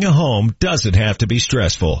selling a home doesn't have to be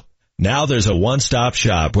stressful. Now there's a one-stop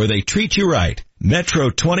shop where they treat you right. Metro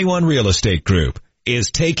 21 Real Estate Group is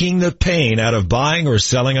taking the pain out of buying or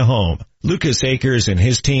selling a home. Lucas Akers and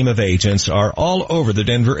his team of agents are all over the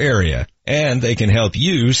Denver area, and they can help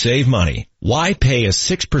you save money. Why pay a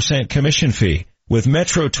 6% commission fee? With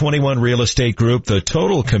Metro 21 Real Estate Group, the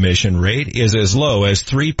total commission rate is as low as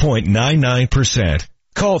 3.99%.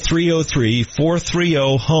 Call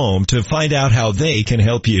 303-430-HOME to find out how they can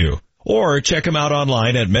help you. Or check them out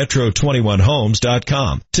online at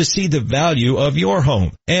metro21homes.com to see the value of your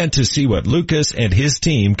home and to see what Lucas and his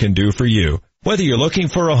team can do for you. Whether you're looking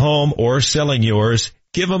for a home or selling yours,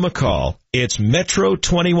 give them a call. It's Metro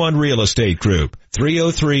 21 Real Estate Group,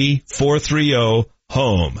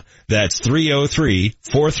 303-430-HOME. That's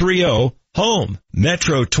 303-430-HOME.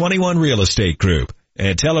 Metro 21 Real Estate Group.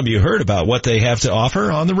 And tell them you heard about what they have to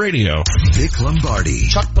offer on the radio. Vic Lombardi.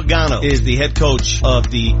 Chuck Pagano is the head coach of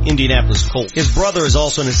the Indianapolis Colts. His brother is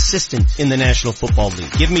also an assistant in the National Football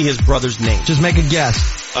League. Give me his brother's name. Just make a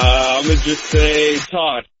guess. I'm going to just say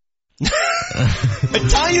Todd.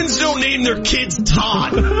 Italians don't name their kids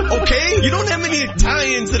Todd, okay? You don't have many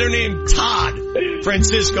Italians that are named Todd.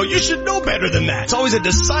 Francisco, you should know better than that. It's always a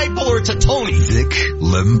disciple or it's a Tony. Vic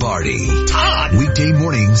Lombardi. Todd. Weekday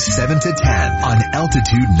mornings 7 to 10 on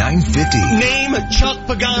Altitude 950. Name Chuck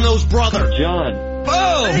Pagano's brother. John.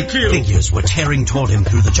 Oh, thank you. Figures were tearing toward him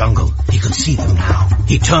through the jungle. He could see them now.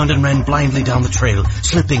 He turned and ran blindly down the trail,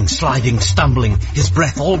 slipping, sliding, stumbling, his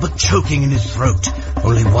breath all but choking in his throat.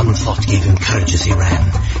 Only one thought gave him courage as he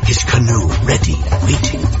ran. His canoe ready and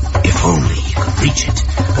waiting. If only he could reach it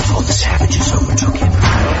before the savages overtook him.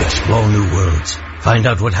 Explore new worlds. Find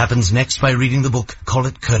out what happens next by reading the book Call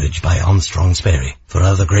It Courage by Armstrong Sperry. For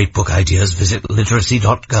other great book ideas, visit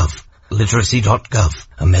literacy.gov. Literacy.gov.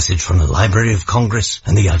 A message from the Library of Congress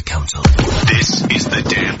and the Ad Council. This is the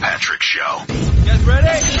Dan Patrick Show. You guys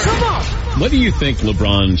ready? Come on. What do you think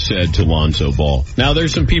LeBron said to Lonzo Ball? Now,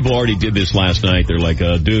 there's some people already did this last night. They're like,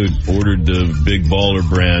 dude, ordered the Big Baller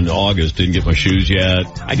brand August, didn't get my shoes yet.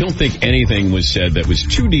 I don't think anything was said that was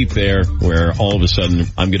too deep there where all of a sudden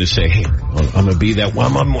I'm going to say, hey, I'm going to be that,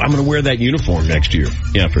 I'm going to wear that uniform next year.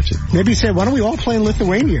 Yeah, Fritzy. Maybe you say, why don't we all play in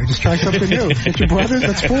Lithuania? Just try something new. Get your brothers,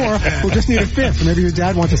 that's 4. We'll just need a 5th. Maybe your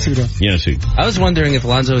dad wants a suit up. Yeah, suit. I was wondering if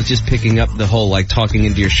Lonzo was just picking up the whole, like, talking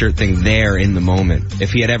into your shirt thing there in the moment.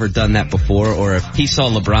 If he had ever done that before, or if he saw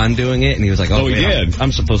LeBron doing it and he was like, oh he did.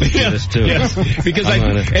 I'm supposed to do this too. Yes, because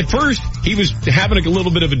at first he was having a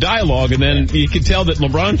little bit of a dialogue, and then you could tell that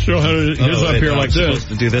LeBron still had his up here like this.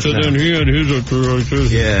 To do this so now. Then he had his up here like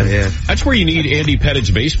this. Yeah. That's where you need Andy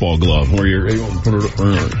Pettit's baseball glove, where you're... The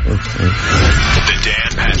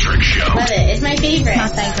Dan Patrick Show. Love it. It's my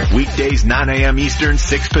favorite. Weekdays 9 a.m. Eastern,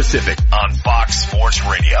 6 Pacific on Fox Sports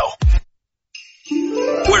Radio.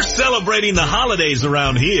 We're celebrating the holidays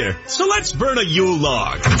around here, so let's burn a Yule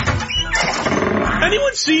log.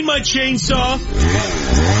 Anyone seen my chainsaw?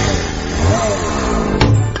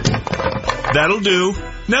 That'll do.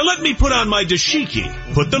 Now let me put on my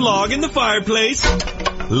dashiki, put the log in the fireplace,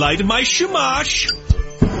 light my shamash,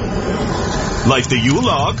 light the Yule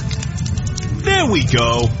log. There we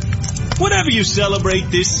go. Whatever you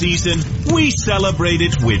celebrate this season, we celebrate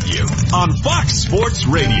it with you on Fox Sports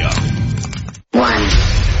Radio.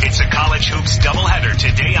 It's a college hoops doubleheader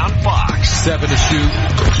today on Fox. 7 to shoot.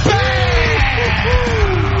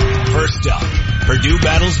 First up, Purdue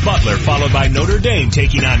battles Butler, followed by Notre Dame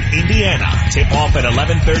taking on Indiana. Tip off at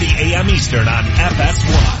 11:30 a.m. Eastern on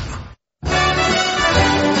FS1.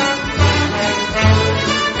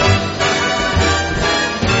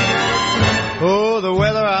 Oh, the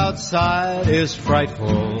weather outside is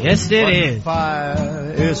frightful. Yes, it is. The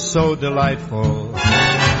fire is so delightful.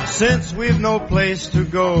 Since we've no place to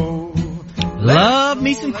go. Love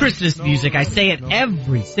me some Christmas music. I say it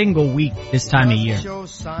every single week this time of year.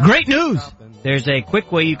 Great news! There's a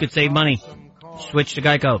quick way you could save money. Switch to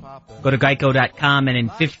Geico. Go to geico.com and in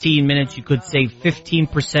 15 minutes you could save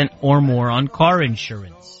 15% or more on car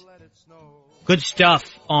insurance. Good stuff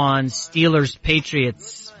on Steelers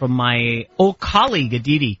Patriots from my old colleague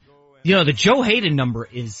Aditi. You know, the Joe Hayden number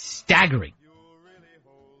is staggering.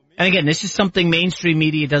 And again, this is something mainstream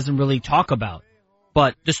media doesn't really talk about.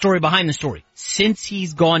 But the story behind the story, since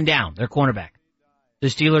he's gone down, their cornerback, the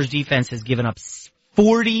Steelers defense has given up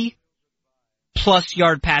 40-plus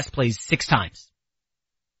yard pass plays 6 times.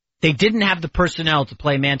 They didn't have the personnel to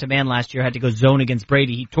play man-to-man last year, had to go zone against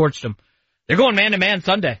Brady. He torched them. They're going man-to-man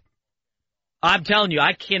Sunday. I'm telling you,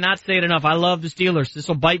 I cannot say it enough. I love the Steelers. This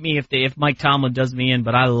will bite me if Mike Tomlin does me in,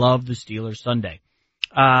 but I love the Steelers Sunday.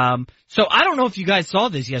 So I don't know if you guys saw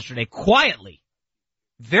this yesterday. Quietly,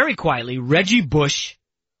 very quietly, Reggie Bush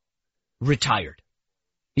retired.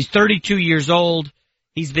 He's 32 years old.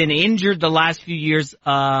 He's been injured the last few years.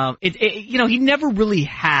 He never really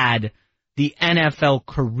had the NFL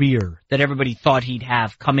career that everybody thought he'd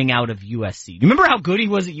have coming out of USC. You remember how good he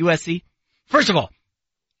was at USC? First of all,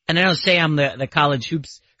 and I don't say I'm the college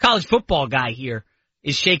football guy here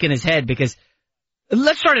is shaking his head because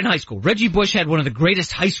let's start in high school. Reggie Bush had one of the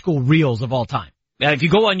greatest high school reels of all time. If you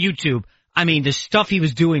go on YouTube, I mean, the stuff he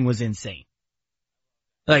was doing was insane.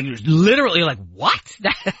 Like, literally like, what?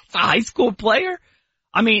 That's a high school player?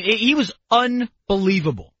 I mean, he was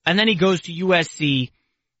unbelievable. And then he goes to USC,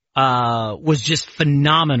 was just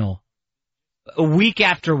phenomenal. Week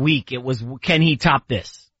after week, it was, can he top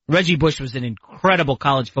this? Reggie Bush was an incredible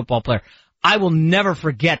college football player. I will never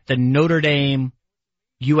forget the Notre Dame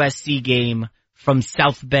USC game from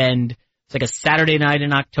South Bend. It's like a Saturday night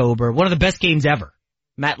in October. One of the best games ever.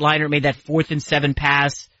 Matt Leinart made that 4th and 7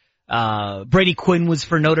 pass. Brady Quinn was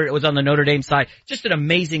on the Notre Dame side. Just an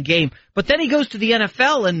amazing game. But then he goes to the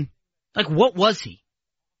NFL and, like, what was he?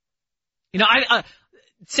 You know,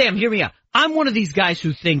 Sam, hear me out. I'm one of these guys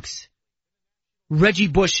who thinks Reggie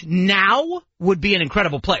Bush now would be an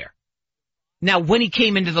incredible player. Now, when he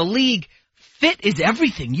came into the league, fit is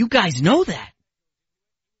everything. You guys know that.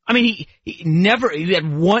 I mean, he had 2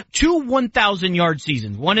 1,000-yard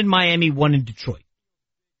seasons, one in Miami, one in Detroit.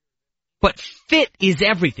 But fit is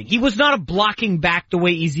everything. He was not a blocking back the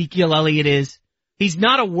way Ezekiel Elliott is. He's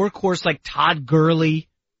not a workhorse like Todd Gurley.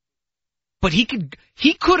 But he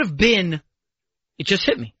could have been, it just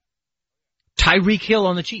hit me, Tyreek Hill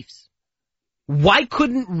on the Chiefs. Why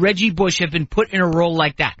couldn't Reggie Bush have been put in a role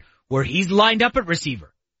like that, where he's lined up at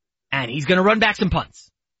receiver, and he's going to run back some punts?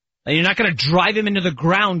 And you're not going to drive him into the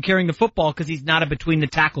ground carrying the football because he's not a between the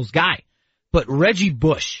tackles guy. But Reggie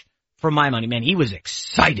Bush, for my money, man, he was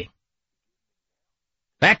exciting.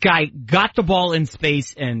 That guy got the ball in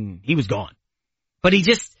space and he was gone. But he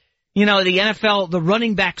just, the NFL, the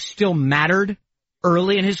running back still mattered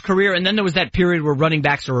early in his career. And then there was that period where running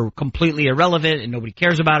backs are completely irrelevant and nobody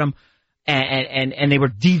cares about them. And they were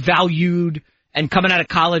devalued, and coming out of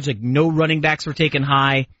college, like, no running backs were taken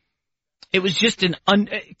high. It was just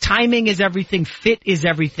timing is everything, fit is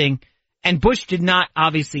everything. And Bush did not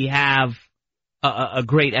obviously have a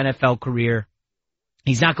great NFL career.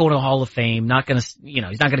 He's not going to the Hall of Fame, he's not going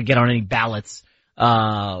to get on any ballots.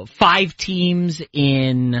 5 teams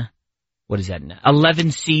in,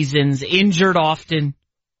 11 seasons, injured often,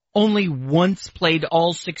 only once played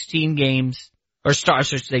all 16 games, or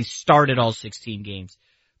they started all 16 games.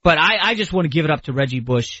 But I just want to give it up to Reggie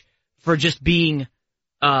Bush for just being,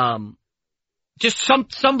 somebody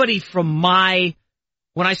from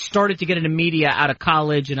when I started to get into media out of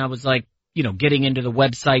college, and I was like, getting into the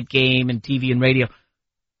website game and TV and radio,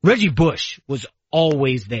 Reggie Bush was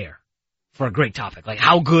always there for a great topic. Like,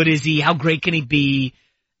 how good is he? How great can he be?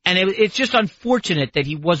 And it's just unfortunate that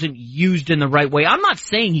he wasn't used in the right way. I'm not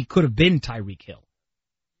saying he could have been Tyreek Hill,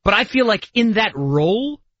 but I feel like in that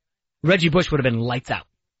role, Reggie Bush would have been lights out.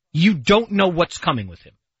 You don't know what's coming with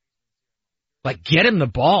him. Like, get him the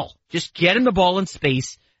ball. Just get him the ball in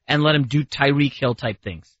space and let him do Tyreek Hill type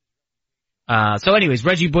things. So anyways,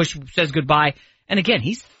 Reggie Bush says goodbye. And again,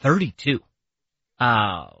 he's 32.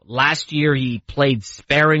 Last year he played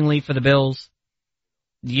sparingly for the Bills.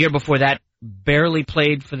 The year before that, barely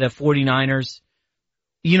played for the 49ers.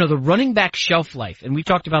 The running back shelf life, and we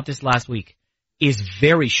talked about this last week, is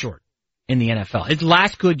very short in the NFL. His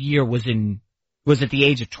last good year was at the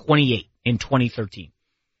age of 28 in 2013.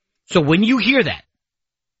 So when you hear that,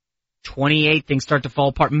 28, things start to fall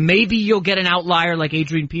apart. Maybe you'll get an outlier like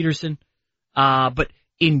Adrian Peterson. But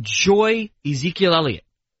enjoy Ezekiel Elliott,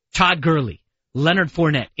 Todd Gurley, Leonard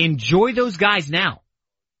Fournette. Enjoy those guys now.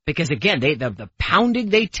 Because again, the pounding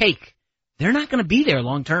they take, they're not going to be there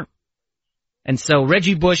long term. And so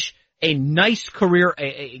Reggie Bush, a nice career,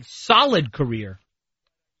 a solid career.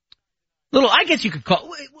 I guess you could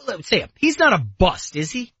call, say he's not a bust,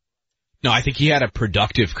 is he? No, I think he had a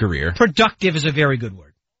productive career. Productive is a very good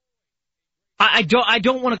word. I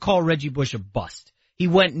don't want to call Reggie Bush a bust. He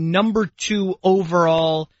went number 2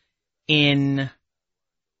 overall in,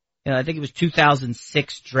 I think it was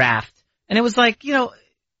 2006 draft. And it was like,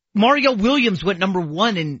 Mario Williams went number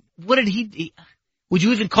 1, and what did he would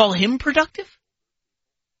you even call him productive?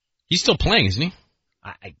 He's still playing, isn't he?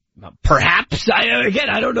 Perhaps. I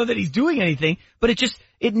don't know that he's doing anything, but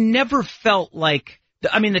it never felt like,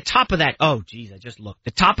 the top of that, I just looked.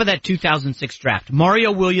 The top of that 2006 draft,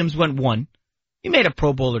 Mario Williams went 1. He made a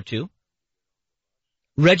Pro Bowl or 2.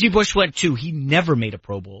 Reggie Bush went 2. He never made a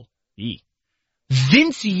Pro Bowl.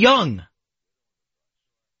 Vince Young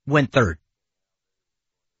went 3rd.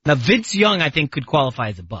 Now, Vince Young, I think, could qualify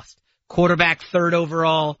as a bust. Quarterback 3rd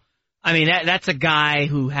overall. That's a guy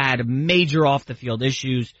who had major off-the-field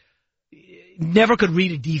issues. Never could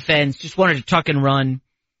read a defense. Just wanted to tuck and run.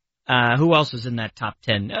 Who else was in that top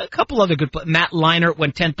 10? A couple other good players. Matt Leinart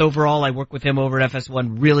went 10th overall. I work with him over at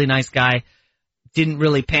FS1. Really nice guy. Didn't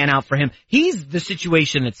really pan out for him. He's the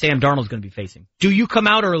situation that Sam Darnold's going to be facing. Do you come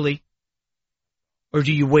out early or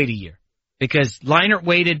do you wait a year? Because Leinart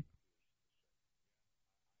waited.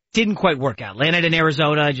 Didn't quite work out. Landed in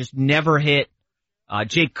Arizona, just never hit.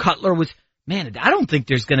 Jay Cutler I don't think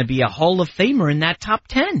there's going to be a Hall of Famer in that top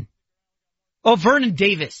 10. Oh, Vernon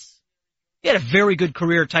Davis. He had a very good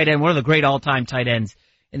career tight end, one of the great all-time tight ends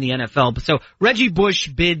in the NFL. So Reggie Bush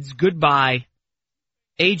bids goodbye,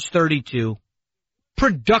 age 32.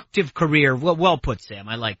 Productive career. Well put, Sam.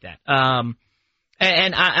 I like that.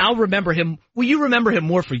 And I'll remember him. Will you remember him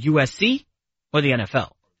more for USC or the NFL?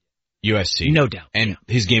 USC. No doubt. And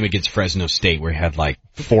his game against Fresno State where he had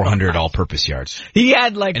 400 all-purpose yards. He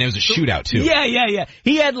had and it was a shootout too. Yeah.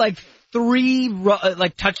 He had 3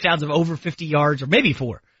 touchdowns of over 50 yards or maybe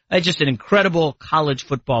 4. Just an incredible college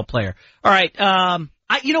football player. All right.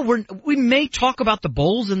 We may talk about the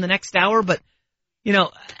bowls in the next hour, but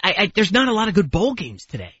there's not a lot of good bowl games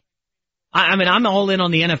today. I'm all in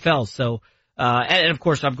on the NFL, so, and of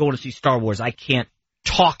course I'm going to see Star Wars. I can't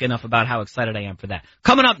talk enough about how excited I am for that.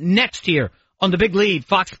 Coming up next here on The Big Lead,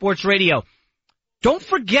 Fox Sports Radio. Don't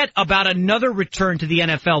forget about another return to the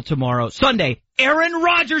NFL tomorrow. Sunday, Aaron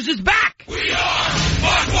Rodgers is back! We are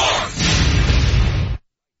Fox Sports!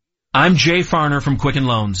 I'm Jay Farner from Quicken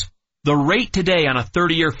Loans. The rate today on a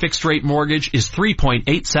 30-year fixed-rate mortgage is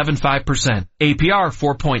 3.875%, APR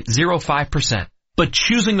 4.05%. But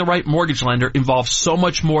choosing the right mortgage lender involves so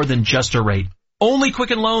much more than just a rate. Only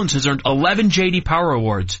Quicken Loans has earned 11 J.D. Power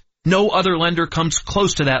Awards. No other lender comes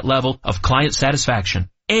close to that level of client satisfaction.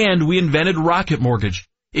 And we invented Rocket Mortgage.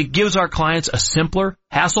 It gives our clients a simpler,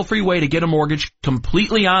 hassle-free way to get a mortgage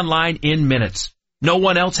completely online in minutes. No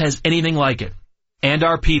one else has anything like it. And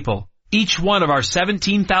our people. Each one of our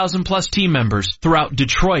 17,000 plus team members throughout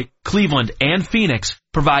Detroit, Cleveland, and Phoenix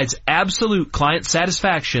provides absolute client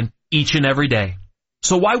satisfaction each and every day.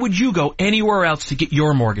 So why would you go anywhere else to get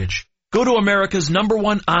your mortgage? Go to America's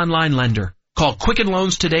 #1 online lender. Call Quicken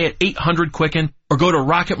Loans today at 800-QUICKEN or go to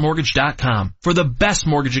rocketmortgage.com for the best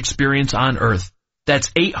mortgage experience on earth. That's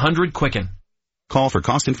 800-QUICKEN. Call for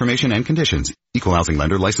cost information and conditions. Equal housing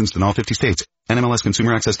lender licensed in all 50 states.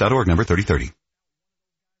 NMLSconsumeraccess.org number 3030.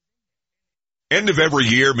 End of every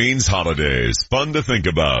year means holidays. Fun to think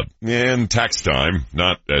about. And tax time,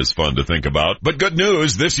 not as fun to think about. But good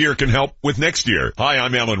news, this year can help with next year. Hi,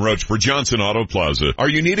 I'm Alan Roach for Johnson Auto Plaza. Are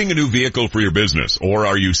you needing a new vehicle for your business? Or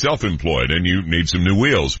are you self-employed and you need some new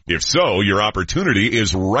wheels? If so, your opportunity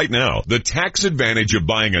is right now. The tax advantage of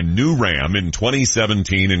buying a new Ram in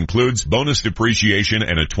 2017 includes bonus depreciation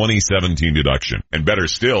and a 2017 deduction. And better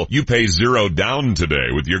still, you pay zero down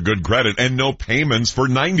today with your good credit and no payments for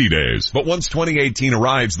 90 days. But once 2018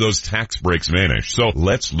 arrives, those tax breaks vanish. So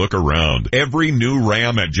let's look around. Every new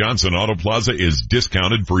Ram at Johnson Auto Plaza is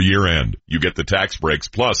discounted for year end. You get the tax breaks,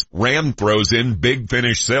 plus Ram throws in big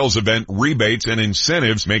finish sales event rebates and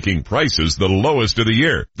incentives, making prices the lowest of the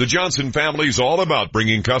year. The Johnson family's all about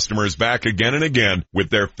bringing customers back again and again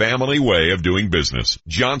with their family way of doing business.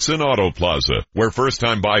 Johnson Auto Plaza, where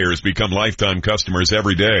first-time buyers become lifetime customers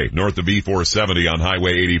every day. North of E470 on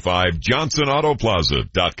Highway 85,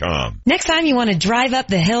 johnsonautoplaza.com. Next time you want to drive up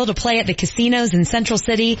the hill to play at the casinos in Central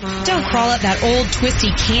City, don't crawl up that old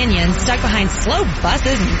twisty canyon stuck behind slow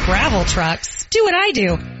buses and gravel trucks. Do what I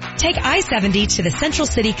do. Take I-70 to the Central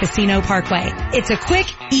City Casino Parkway. It's a quick,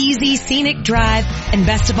 easy, scenic drive, and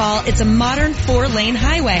best of all, it's a modern 4-lane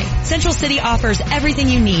highway. Central City offers everything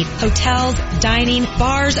you need. Hotels, dining,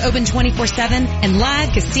 bars open 24/7, and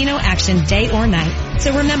live casino action day or night.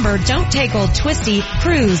 So remember, don't take old twisty,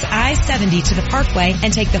 cruise I-70 to the Parkway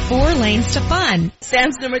and take the 4 lanes to fun.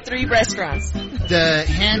 Sam's number 3 restaurants. The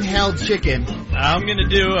handheld chicken. I'm gonna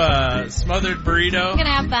do a smothered burrito. I'm gonna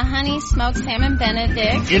have the honey smoked salmon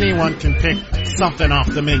Benedict. Anyone can pick something off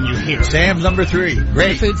the menu here. Sam's number 3.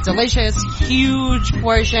 Great. The food's delicious, huge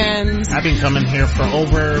portions. I've been coming here for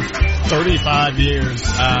over 35 years.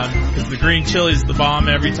 Because the green chili's the bomb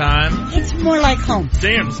every time. It's more like home.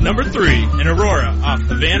 Sam's number 3 in Aurora off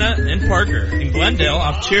Havana and Parker. In Glendale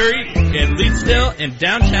off Cherry. In Leedsdale and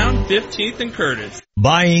downtown 15th and Curtis.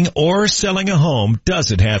 Buying or selling a home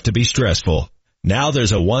doesn't have to be stressful. Now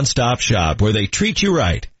there's a one-stop shop where they treat you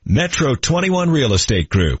right. Metro 21 Real Estate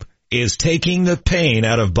Group is taking the pain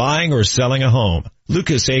out of buying or selling a home.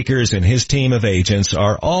 Lucas Akers and his team of agents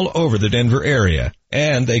are all over the Denver area,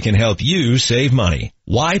 and they can help you save money.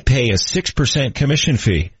 Why pay a 6% commission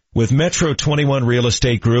fee? With Metro 21 Real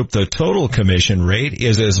Estate Group, the total commission rate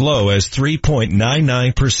is as low as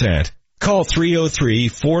 3.99%. Call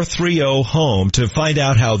 303-430-HOME to find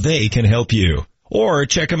out how they can help you. Or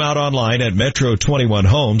check them out online at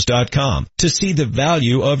metro21homes.com to see the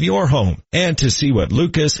value of your home and to see what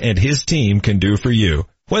Lucas and his team can do for you.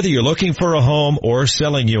 Whether you're looking for a home or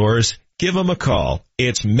selling yours, give them a call.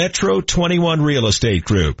 It's Metro 21 Real Estate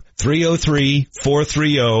Group,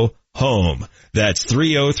 303-430-HOME. That's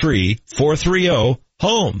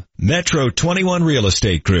 303-430-HOME. Metro 21 Real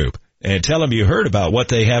Estate Group. And tell them you heard about what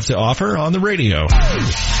they have to offer on the radio.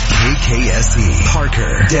 KKSE,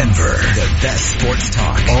 Parker, Denver, the best sports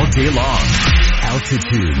talk all day long.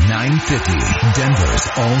 Altitude 950, Denver's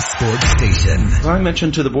all-sports station. As I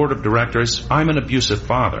mentioned to the board of directors, I'm an abusive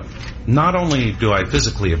father. Not only do I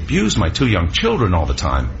physically abuse my 2 young children all the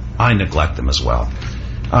time, I neglect them as well.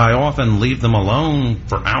 I often leave them alone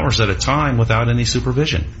for hours at a time without any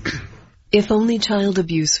supervision. If only child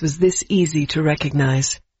abuse was this easy to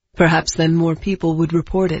recognize, perhaps then more people would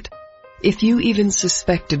report it. If you even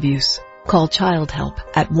suspect abuse, call Child Help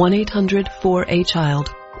at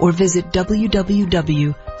 1-800-4A-CHILD or visit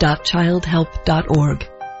www.childhelp.org.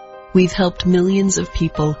 We've helped millions of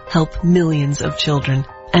people help millions of children,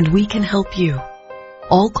 and we can help you.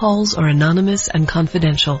 All calls are anonymous and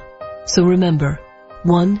confidential, so remember,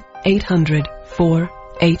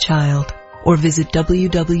 1-800-4A-CHILD or visit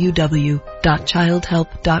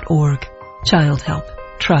www.childhelp.org. Child Help.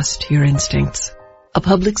 Trust your instincts. A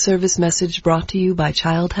public service message brought to you by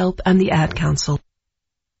Child Help and the Ad Council.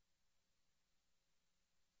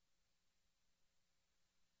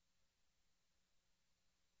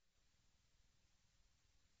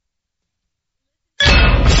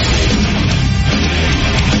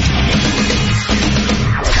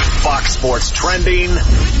 Fox Sports Trending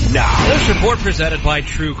now. This report presented by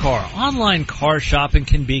TrueCar. Online car shopping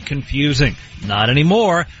can be confusing. Not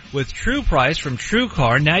anymore. With True Price from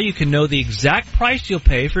TrueCar, now you can know the exact price you'll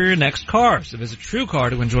pay for your next car. So visit TrueCar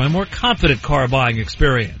to enjoy a more confident car buying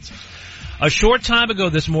experience. A short time ago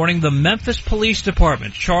this morning, the Memphis Police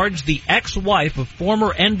Department charged the ex-wife of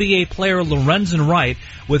former NBA player Lorenzen Wright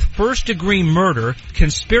with first-degree murder,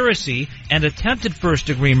 conspiracy, and attempted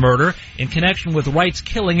first-degree murder in connection with Wright's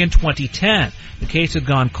killing in 2010. The case had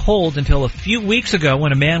gone cold until a few weeks ago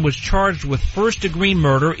when a man was charged with first-degree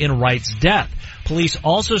murder in Wright's death. Police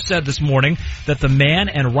also said this morning that the man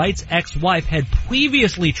and Wright's ex-wife had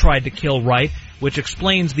previously tried to kill Wright, which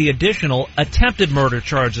explains the additional attempted murder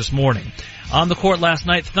charge this morning. On the court last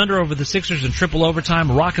night, Thunder over the Sixers in triple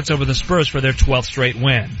overtime, Rockets over the Spurs for their 12th straight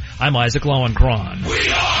win. I'm Isaac Lowenkron. We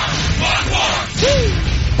are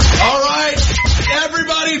Buckhorn! All right,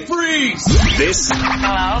 everybody freeze! This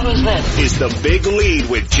is The Big Lead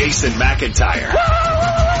with Jason McIntyre.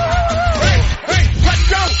 Hey, let's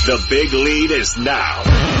go! The Big Lead is now.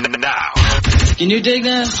 Can you dig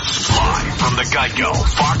that? Live from the Geico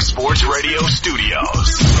Fox Sports Radio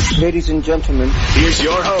studios. Ladies and gentlemen, here's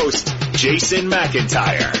your host, Jason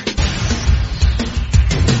McIntyre.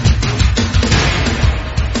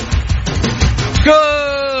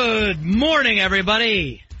 Good morning,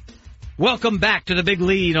 everybody. Welcome back to The Big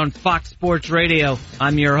Lead on Fox Sports Radio.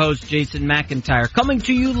 I'm your host, Jason McIntyre, coming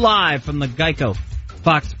to you live from the Geico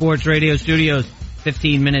Fox Sports Radio studios.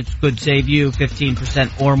 15 minutes could save you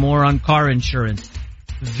 15% or more on car insurance.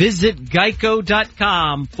 Visit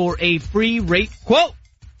geico.com for a free rate quote.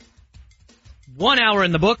 1 hour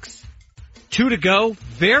in the books, 2 to go.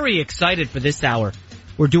 Very excited for this hour.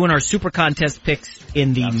 We're doing our super contest picks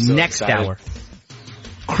in the next hour.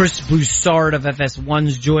 Chris Broussard of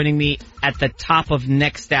FS1's joining me at the top of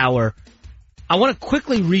next hour. I want to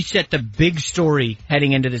quickly reset the big story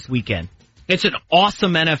heading into this weekend. It's an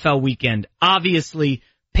awesome NFL weekend. Obviously,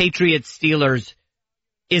 Patriots-Steelers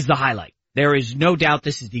is the highlight. There is no doubt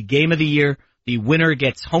this is the game of the year. The winner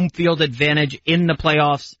gets home field advantage in the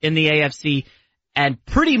playoffs in the AFC. And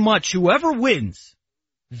pretty much whoever wins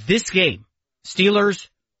this game, Steelers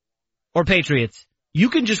or Patriots, you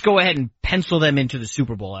can just go ahead and pencil them into the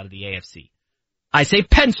Super Bowl out of the AFC. I say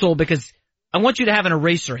pencil because I want you to have an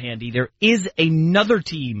eraser handy. There is another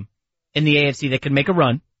team in the AFC that can make a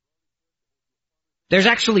run. There's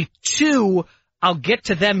actually two. I'll get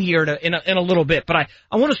to them here in a little bit, but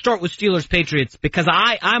I want to start with Steelers-Patriots because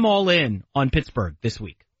I'm all in on Pittsburgh this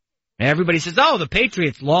week. Everybody says, oh, the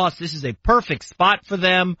Patriots lost. This is a perfect spot for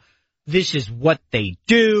them. This is what they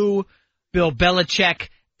do. Bill Belichick,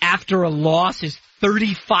 after a loss, is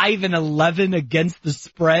 35-11 against the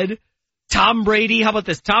spread. Tom Brady, how about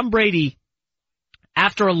this? Tom Brady,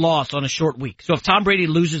 after a loss on a short week. So if Tom Brady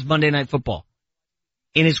loses Monday Night Football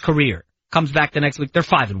in his career, comes back the next week, they're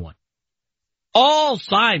 5-1. All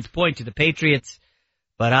signs point to the Patriots,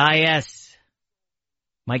 but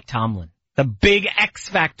Mike Tomlin, the big X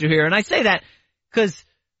factor here. And I say that because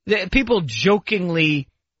people jokingly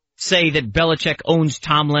say that Belichick owns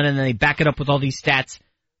Tomlin and then they back it up with all these stats.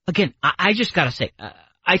 Again, I just gotta say,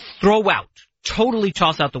 I totally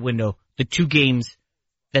toss out the window the 2 games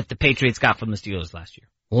that the Patriots got from the Steelers last year.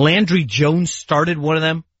 Landry Jones started one of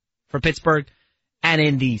them for Pittsburgh. And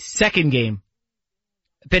in the second game,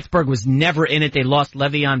 Pittsburgh was never in it. They lost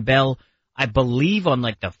Le'Veon Bell, I believe, on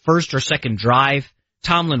like the first or second drive.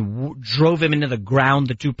 Tomlin drove him into the ground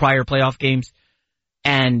the 2 prior playoff games.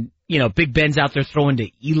 And, you know, Big Ben's out there throwing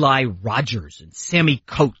to Eli Rogers and Sammy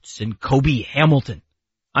Coates and Kobe Hamilton.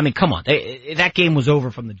 I mean, come on. That game was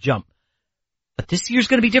over from the jump. But this year's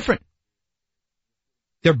going to be different.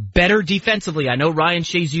 They're better defensively. I know Ryan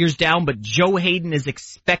Shazier's down, but Joe Hayden is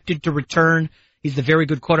expected to return. He's the very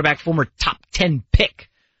good quarterback, former top 10 pick,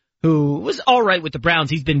 who was all right with the Browns.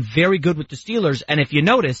 He's been very good with the Steelers. And if you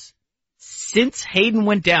notice, since Hayden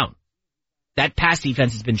went down, that pass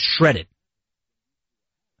defense has been shredded.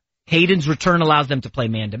 Hayden's return allows them to play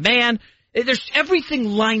man-to-man. Everything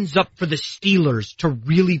lines up for the Steelers to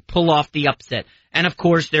really pull off the upset. And of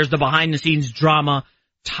course, there's the behind-the-scenes drama.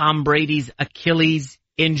 Tom Brady's Achilles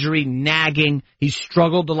injury nagging. He's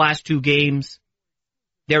struggled the last 2 games.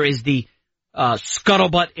 There is the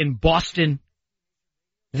scuttlebutt in Boston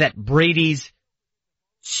that Brady's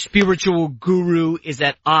spiritual guru is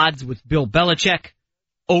at odds with Bill Belichick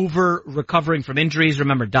over recovering from injuries.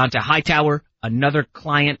 Remember, Dante Hightower, another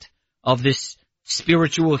client of this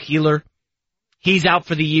spiritual healer. He's out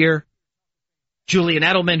for the year. Julian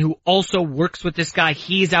Edelman, who also works with this guy,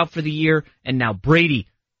 he's out for the year. And now Brady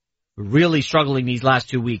really struggling these last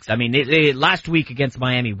 2 weeks. I mean, last week against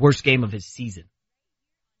Miami, worst game of his season.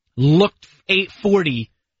 Looked age 40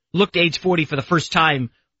 for the first time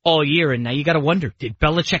all year, and now you gotta wonder, did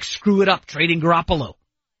Belichick screw it up trading Garoppolo?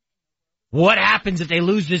 What happens if they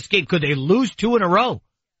lose this game? Could they lose 2 in a row?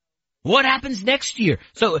 What happens next year?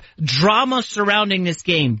 So, drama surrounding this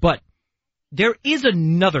game, but there is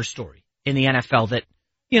another story in the NFL that,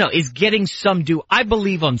 you know, is getting some due. I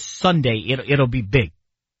believe on Sunday it'll be big.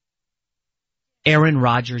 Aaron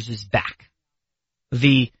Rodgers is back.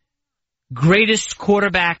 The greatest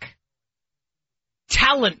quarterback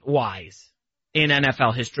talent-wise in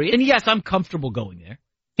NFL history. And yes, I'm comfortable going there.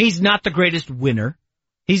 He's not the greatest winner.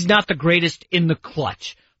 He's not the greatest in the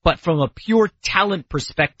clutch. But from a pure talent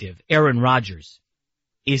perspective, Aaron Rodgers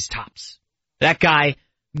is tops. That guy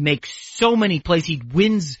makes so many plays. He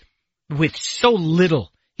wins with so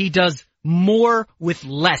little. He does more with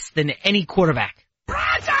less than any quarterback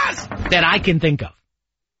that I can think of.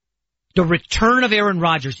 The return of Aaron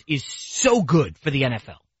Rodgers is so good for the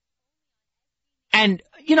NFL. And,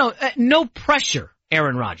 no pressure,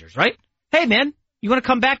 Aaron Rodgers, right? Hey, man, you want to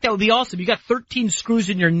come back? That would be awesome. You got 13 screws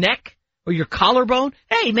in your neck or your collarbone.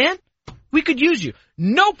 Hey, man, we could use you.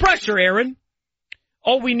 No pressure, Aaron.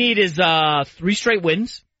 All we need is 3 straight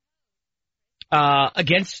wins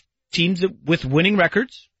against teams with winning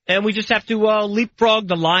records. And we just have to leapfrog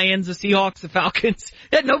the Lions, the Seahawks, the Falcons.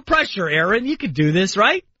 No pressure, Aaron. You could do this,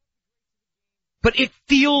 right? But it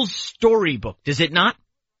feels storybook, does it not?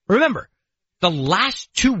 Remember, the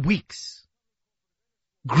last 2 weeks,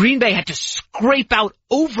 Green Bay had to scrape out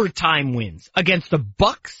overtime wins against the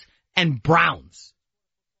Bucks and Browns.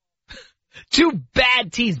 2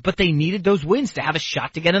 bad teams, but they needed those wins to have a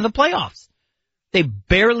shot to get in the playoffs. They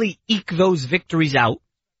barely eke those victories out.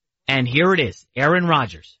 And here it is, Aaron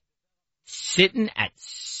Rodgers, sitting at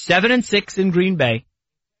 7-6 in Green Bay,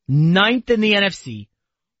 9th in the NFC.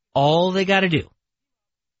 All they gotta do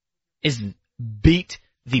is beat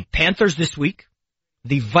the Panthers this week,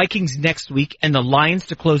 the Vikings next week, and the Lions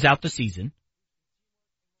to close out the season.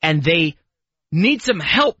 And they need some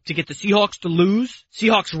help to get the Seahawks to lose.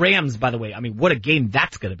 Seahawks-Rams, by the way. I mean, what a game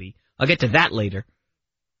that's gonna be. I'll get to that later.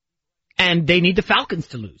 And they need the Falcons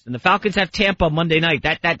to lose. And the Falcons have Tampa Monday night.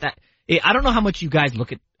 I don't know how much you guys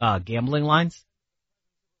look at gambling lines.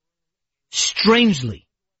 Strangely,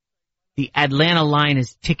 the Atlanta line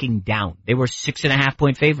is ticking down. They were 6.5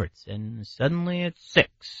 point favorites, and suddenly it's 6.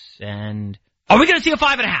 And are we going to see a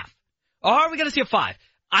 5.5? Are we going to see a 5?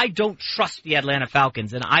 I don't trust the Atlanta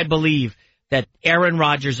Falcons, and I believe that Aaron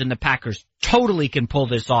Rodgers and the Packers totally can pull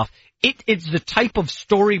this off. It's the type of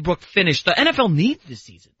storybook finish the NFL needs this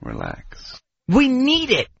season. Relax. We need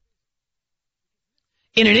it.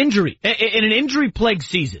 In an injury-plagued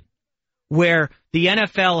season, where the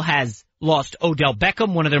NFL has lost Odell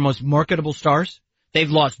Beckham, one of their most marketable stars. They've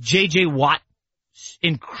lost J.J. Watt,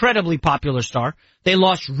 incredibly popular star. They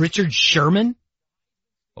lost Richard Sherman.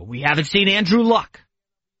 But we haven't seen Andrew Luck.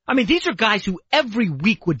 I mean, these are guys who every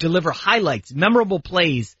week would deliver highlights, memorable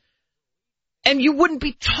plays, and you wouldn't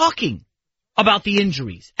be talking about the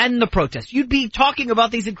injuries and the protests. You'd be talking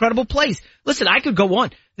about these incredible plays. Listen, I could go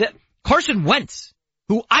on. Carson Wentz,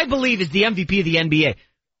 who I believe is the MVP of the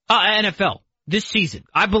NFL this season.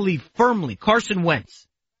 I believe firmly Carson Wentz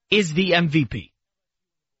is the MVP.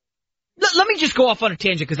 Let me just go off on a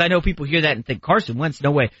tangent because I know people hear that and think, Carson Wentz,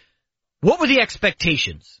 no way. What were the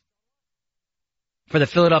expectations for the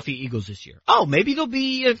Philadelphia Eagles this year? Oh, maybe they'll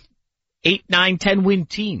be a 8, 9, 10 win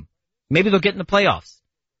team. Maybe they'll get in the playoffs.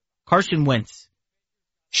 Carson Wentz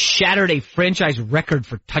shattered a franchise record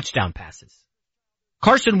for touchdown passes.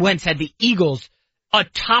 Carson Wentz had the Eagles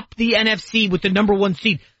atop the NFC with the number 1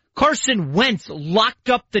 seed. Carson Wentz locked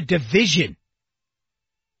up the division.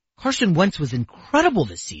 Carson Wentz was incredible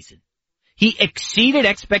this season. He exceeded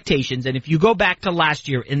expectations, and if you go back to last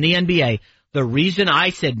year in the NBA, the reason I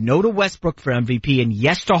said no to Westbrook for MVP and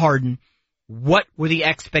yes to Harden, what were the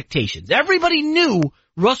expectations? Everybody knew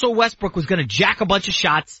Russell Westbrook was going to jack a bunch of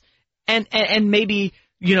shots and maybe,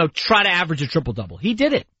 try to average a triple-double. He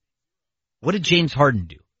did it. What did James Harden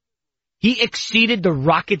do? He exceeded the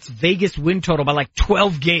Rockets' Vegas win total by like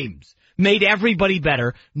 12 games, made everybody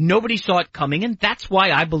better. Nobody saw it coming, and that's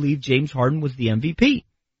why I believe James Harden was the MVP.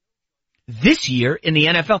 This year in the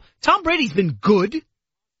NFL, Tom Brady's been good.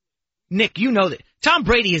 Nick, you know that. Tom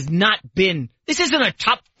Brady has not been, this isn't a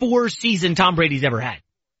top 4 season Tom Brady's ever had.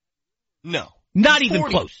 No. Not even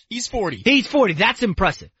close. He's 40. He's 40. That's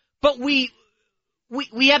impressive. But we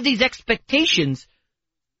have these expectations.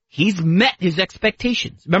 He's met his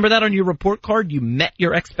expectations. Remember that on your report card? You met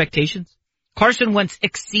your expectations. Carson Wentz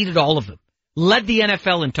exceeded all of them. Led the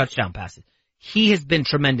NFL in touchdown passes. He has been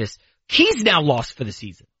tremendous. He's now lost for the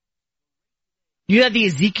season. You had the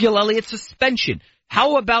Ezekiel Elliott suspension.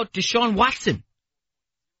 How about Deshaun Watson?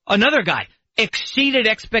 Another guy exceeded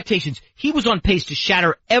expectations. He was on pace to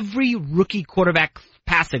shatter every rookie quarterback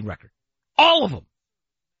passing record. All of them.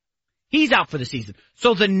 He's out for the season.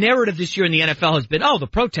 So the narrative this year in the NFL has been, the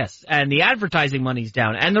protests and the advertising money's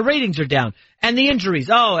down and the ratings are down and the injuries.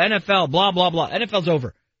 NFL, blah, blah, blah. NFL's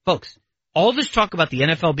over. Folks, all this talk about the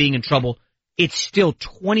NFL being in trouble, it's still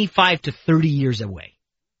 25 to 30 years away.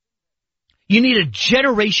 You need a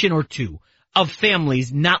generation or two of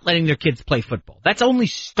families not letting their kids play football. That's only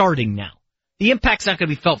starting now. The impact's not going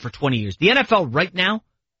to be felt for 20 years. The NFL right now,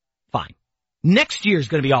 fine. Next year is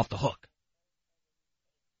going to be off the hook.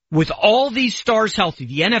 with all these stars healthy,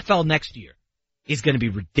 the NFL next year is going to be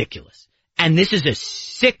ridiculous. And this is a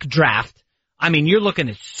sick draft. I mean, you're looking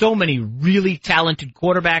at so many really talented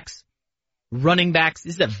quarterbacks, running backs.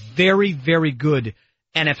 This is a very, very good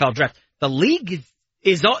NFL draft. The league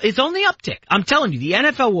is on the uptick. I'm telling you, the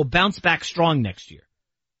NFL will bounce back strong next year.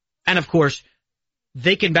 And of course,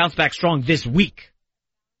 they can bounce back strong this week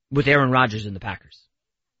with Aaron Rodgers and the Packers.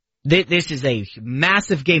 This is a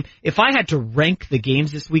massive game. If I had to rank the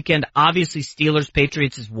games this weekend, obviously Steelers,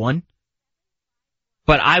 Patriots is one.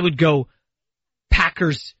 But I would go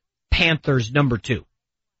Packers, Panthers, number 2.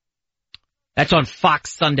 That's on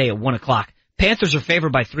Fox Sunday at 1 o'clock. Panthers are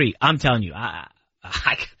favored by 3. I'm telling you, I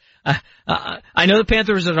know the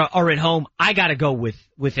Panthers are at home. I gotta go with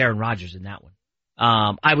Aaron Rodgers in that one.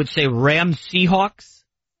 I would say Rams, Seahawks.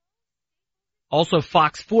 Also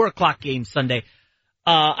Fox 4 o'clock game Sunday.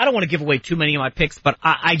 I don't want to give away too many of my picks, but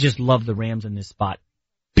I just love the Rams in this spot.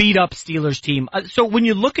 Beat up Steelers team. So when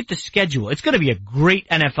you look at the schedule, it's going to be a great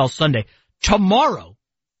NFL Sunday. Tomorrow,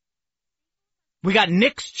 we got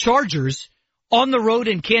Knicks Chargers on the road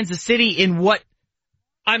in Kansas City in what,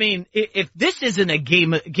 I mean, if this isn't a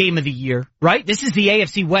game of the year, right? This is the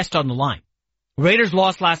AFC West on the line. Raiders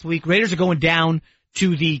lost last week. Raiders are going down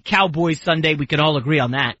to the Cowboys Sunday. We can all agree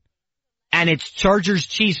on that. And it's Chargers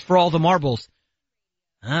Chiefs for all the marbles.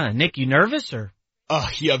 Nick, you nervous or? Oh,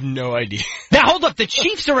 you have no idea. Now hold up, the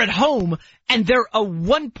Chiefs are at home and they're a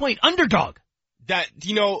 1-point underdog.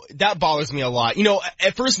 That bothers me a lot.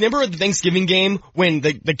 At first, remember the Thanksgiving game when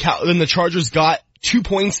the Chargers got 2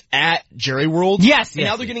 points at Jerry World? Yes. And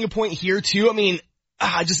now they're getting a point here too. I mean,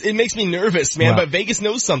 it makes me nervous, man, but Vegas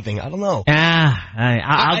knows something. I don't know.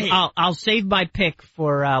 I'll save my pick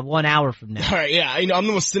for 1 hour from now. All right, yeah, I'm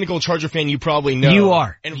the most cynical Charger fan you probably know. You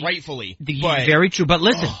are. And rightfully. Very true. But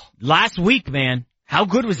listen, last week, man, how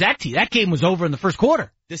good was that team? That game was over in the first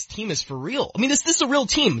quarter. This team is for real. I mean, this is a real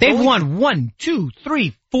team. They've won 1, 2,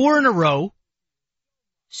 3, 4 in a row.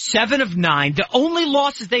 7 of 9. The only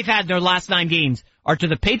losses they've had in their last 9 games are to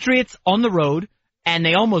the Patriots on the road, and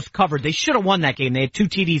they almost covered. They should have won that game. They had 2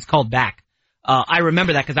 TDs called back. I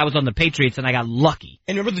remember that because I was on the Patriots and I got lucky.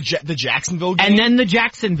 And remember the Jacksonville game? And then the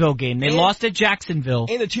Jacksonville game. They lost at Jacksonville.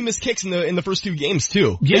 And the 2 missed kicks in the first 2 games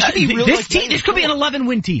too. Yeah, this could be an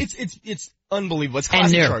 11-win team. It's unbelievable. It's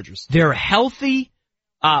classic Chargers. They're healthy.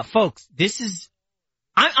 Folks, this is,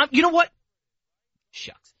 you know what?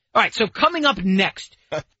 Shucks. All right. So coming up next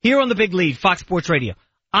here on the Big Lead, Fox Sports Radio,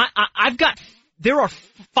 there are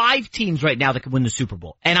 5 teams right now that can win the Super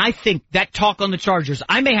Bowl. And I think that talk on the Chargers,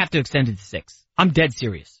 I may have to extend it to 6. I'm dead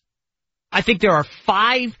serious. I think there are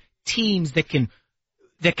 5 teams that can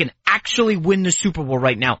actually win the Super Bowl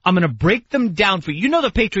right now. I'm going to break them down for you. You know the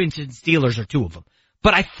Patriots and Steelers are 2 of them.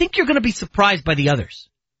 But I think you're going to be surprised by the others.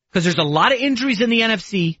 Because there's a lot of injuries in the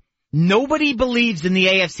NFC. Nobody believes in the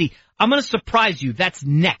AFC. I'm going to surprise you. That's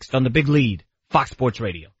next on the Big Lead, Fox Sports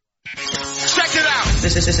Radio. Check it out.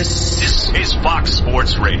 This is Fox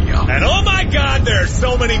Sports Radio. And oh my God, there are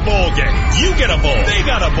so many bowl games. You get a bowl. They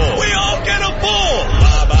got a bowl. We all get a bowl.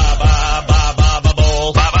 Ba ba ba ba ba ba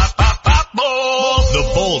bowl. Ba ba ba ba bowl.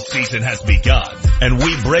 The bowl season has begun, and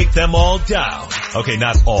we break them all down. Okay,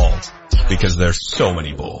 not all, because there's so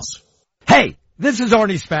many bowls. Hey, this is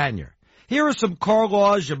Arnie Spanier. Here are some car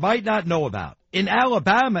laws you might not know about. In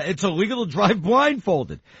Alabama, it's illegal to drive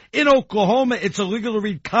blindfolded. In Oklahoma, it's illegal to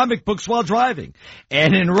read comic books while driving.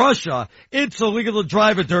 And in Russia, it's illegal to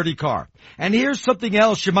drive a dirty car. And here's something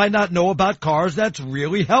else you might not know about cars that's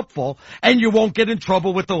really helpful, and you won't get in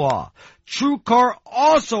trouble with the law. TrueCar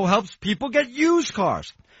also helps people get used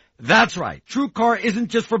cars. That's right. TrueCar isn't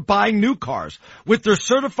just for buying new cars. With their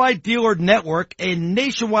certified dealer network and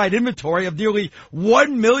nationwide inventory of nearly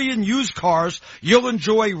 1 million used cars, you'll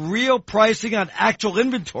enjoy real pricing on actual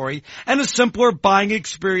inventory and a simpler buying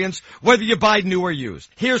experience whether you buy new or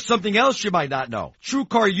used. Here's something else you might not know.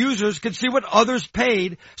 TrueCar users can see what others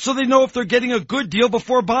paid so they know if they're getting a good deal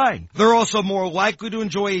before buying. They're also more likely to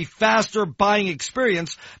enjoy a faster buying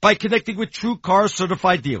experience by connecting with TrueCar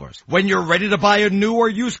certified dealers. When you're ready to buy a new or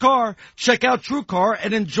used car, check out TrueCar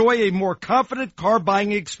and enjoy a more confident car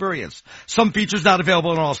buying experience. Some features not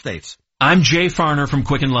available in all states. I'm Jay Farner from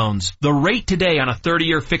Quicken Loans. The rate today on a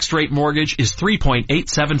 30-year fixed-rate mortgage is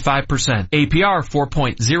 3.875%. APR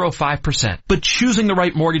 4.05%. But choosing the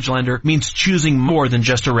right mortgage lender means choosing more than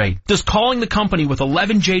just a rate. Does calling the company with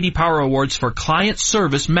 11 J.D. Power Awards for client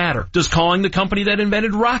service matter? Does calling the company that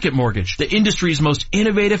invented Rocket Mortgage, the industry's most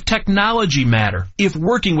innovative technology, matter? If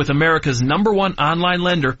working with America's #1 online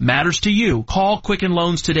lender matters to you, call Quicken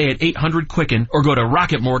Loans today at 800-QUICKEN or go to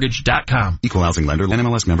rocketmortgage.com. Equal housing lender,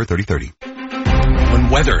 NMLS number 3030. When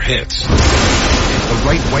weather hits, the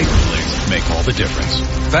right wiper blades make all the difference.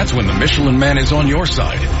 That's when the Michelin Man is on your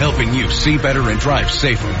side, helping you see better and drive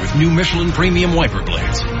safer with new Michelin Premium Wiper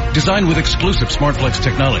Blades. Designed with exclusive SmartFlex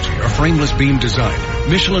technology or frameless beam design,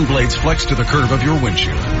 Michelin blades flex to the curve of your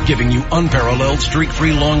windshield, giving you unparalleled,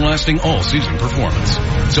 streak-free, long-lasting, all-season performance.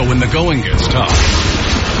 So when the going gets tough,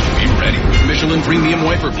 be ready with Michelin Premium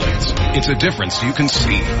Wiper Blades. It's a difference you can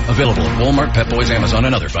see. Available at Walmart, Pep Boys, Amazon,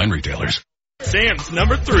 and other fine retailers. Sam's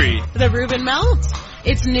number 3. The Reuben Melt.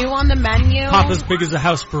 It's new on the menu. Papa's Big as a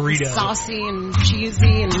House burrito. Saucy and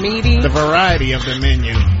cheesy and meaty. The variety of the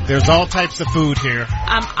menu. There's all types of food here.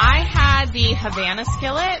 I had the Havana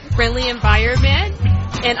skillet, friendly environment,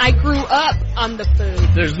 and I grew up on the food.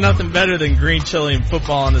 There's nothing better than green chili and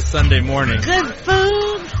football on a Sunday morning. Good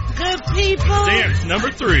food, good people. Sam's number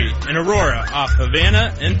 3 in Aurora off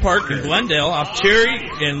Havana and Park, in Glendale off Cherry,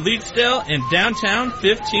 in Leedsdale, and downtown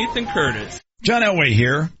 15th and Curtis. John Elway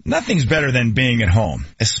here. Nothing's better than being at home,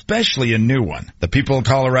 especially a new one. The people of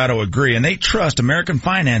Colorado agree, and they trust American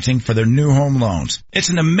Financing for their new home loans. It's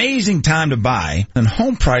an amazing time to buy, and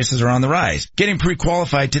home prices are on the rise. Getting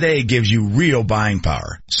pre-qualified today gives you real buying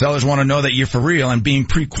power. Sellers want to know that you're for real, and being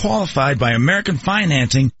pre-qualified by American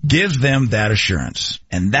Financing gives them that assurance.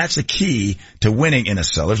 And that's a key to winning in a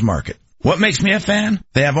seller's market. What makes me a fan?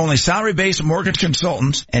 They have only salary-based mortgage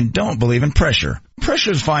consultants and don't believe in pressure.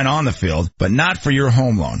 Pressure is fine on the field, but not for your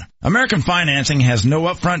home loan. American Financing has no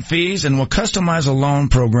upfront fees and will customize a loan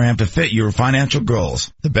program to fit your financial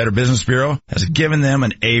goals. The Better Business Bureau has given them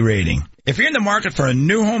an A rating. If you're in the market for a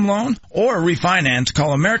new home loan or a refinance,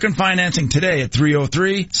 call American Financing today at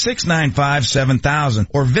 303-695-7000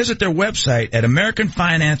 or visit their website at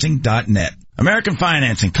americanfinancing.net. American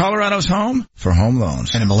Financing, Colorado's home for home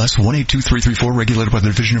loans. NMLS 182334, regulated by the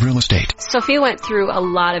Division of Real Estate. Sophia went through a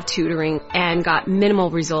lot of tutoring and got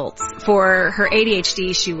minimal results. For her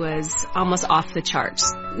ADHD, she was almost off the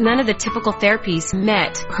charts. None of the typical therapies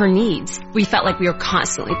met her needs. We felt like we were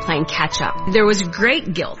constantly playing catch up. There was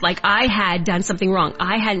great guilt, like I had done something wrong.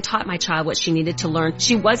 I hadn't taught my child what she needed to learn.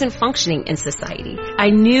 She wasn't functioning in society.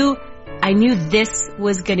 I knew this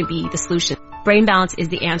was going to be the solution. Brain Balance is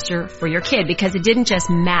the answer for your kid because it didn't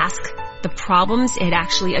just mask the problems, it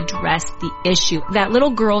actually addressed the issue. That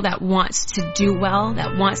little girl that wants to do well,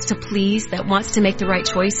 that wants to please, that wants to make the right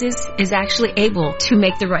choices is actually able to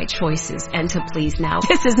make the right choices and to please now.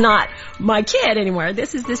 This is not my kid anymore.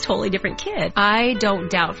 This is this totally different kid. I don't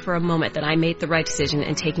doubt for a moment that I made the right decision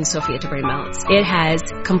in taking Sophia to Brain Balance. It has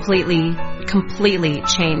completely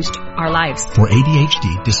changed our lives. For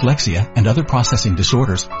ADHD, dyslexia, and other processing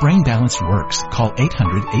disorders, Brain Balance works. Call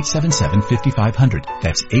 800-877-5500.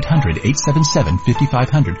 That's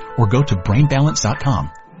 800-877-5500 or go to brainbalance.com.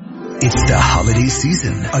 It's the holiday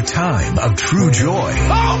season, a time of true joy.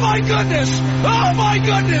 Oh my goodness! Oh my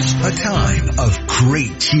goodness! A time of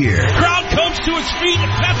great cheer. Crowd comes to its feet at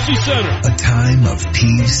Pepsi Center. A time of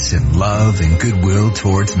peace and love and goodwill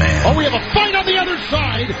towards man. Oh, we have a fight on the other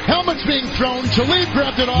side. Helmets being thrown. Jaleel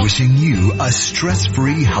grabbed it off. Wishing you a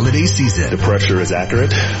stress-free holiday season. The pressure is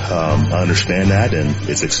accurate. I understand that, and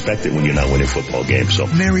it's expected when you're not winning football games. So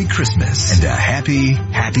Merry Christmas and a happy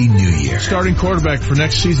New Year. Starting quarterback for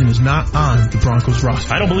next season is not on the Broncos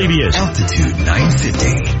roster. I don't believe he is. Altitude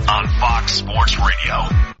 950 on Fox Sports Radio.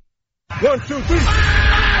 1, 2, 3.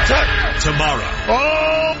 Tomorrow.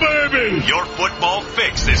 Oh, baby! Your football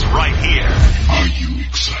fix is right here. Are you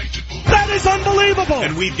excited? That is unbelievable!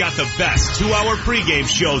 And we've got the best 2-hour pregame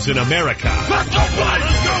shows in America. Let's go, Fly!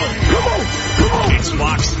 Let's go! Come on! It's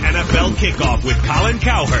Fox NFL Kickoff with Colin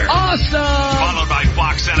Cowherd. Awesome! Followed by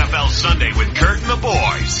Fox NFL Sunday with Kurt and the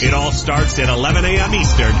boys. It all starts at 11 a.m.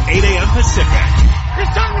 Eastern, 8 a.m. Pacific.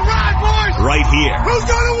 It's time to ride, boys! Right here. Who's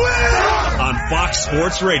gonna win? On Fox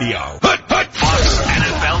Sports Radio. Fox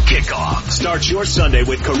NFL Kickoff starts your Sunday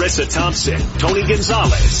with Carissa Thompson, Tony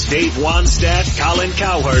Gonzalez, Dave Wanstadt, Colin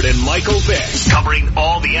Cowherd, and Michael Vick, covering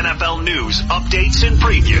all the NFL news, updates, and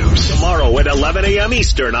previews. Tomorrow at 11 a.m.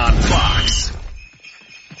 Eastern on Fox.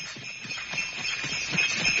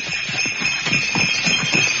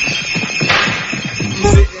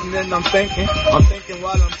 Sitting and I'm thinking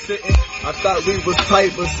while I'm sitting. I thought we was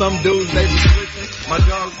tight, but some dudes, they be switching. My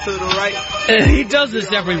dogs to the right. He does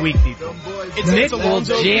this every week, people. Nick will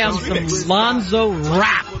jam some Lonzo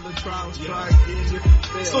rap.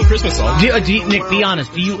 It's still a Christmas song. Nick, be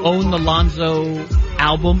honest. Do you own the Lonzo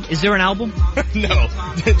album? Is there an album? No.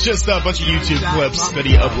 Just a bunch of YouTube clips that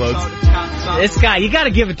he uploads. This guy, you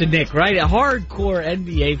gotta give it to Nick, right? A hardcore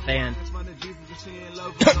NBA fan.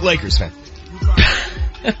 Lakers fan.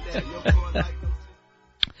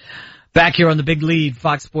 Back here on the Big Lead,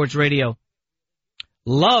 Fox Sports Radio.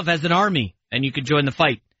 Love has an army, and you can join the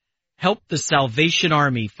fight. Help the Salvation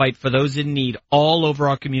Army fight for those in need all over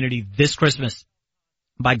our community this Christmas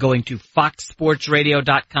by going to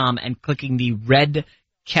foxsportsradio.com and clicking the red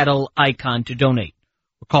kettle icon to donate.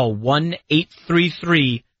 Or call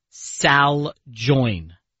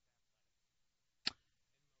 1-833-SAL-JOIN.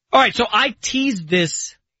 All right, so I teased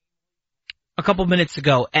this a couple minutes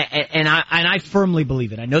ago, and I firmly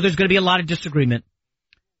believe it. I know there's going to be a lot of disagreement,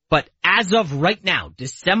 but as of right now,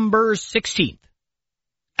 December 16th,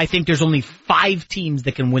 I think there's only 5 teams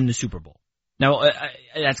that can win the Super Bowl. Now,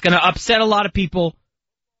 that's going to upset a lot of people,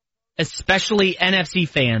 especially NFC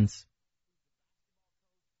fans,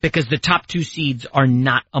 because the top 2 seeds are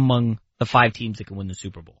not among the 5 teams that can win the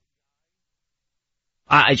Super Bowl.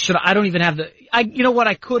 I don't even have you know what?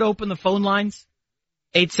 I could open the phone lines,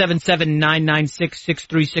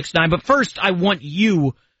 877-996-6369. But first, I want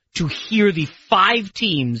you to hear the 5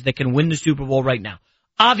 teams that can win the Super Bowl right now.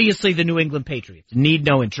 Obviously, the New England Patriots need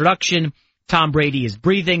no introduction. Tom Brady is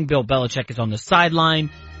breathing. Bill Belichick is on the sideline.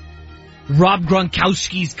 Rob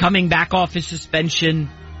Gronkowski's coming back off his suspension.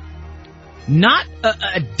 Not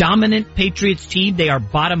a dominant Patriots team. They are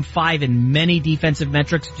bottom 5 in many defensive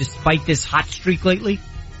metrics despite this hot streak lately.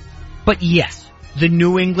 But yes, the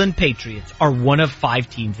New England Patriots are one of 5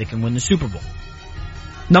 teams that can win the Super Bowl.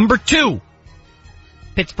 Number 2,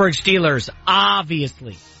 Pittsburgh Steelers,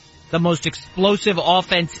 obviously the most explosive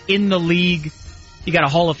offense in the league. You got a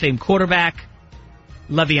Hall of Fame quarterback.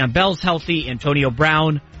 Le'Veon Bell's healthy. Antonio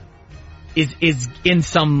Brown is in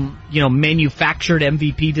some, manufactured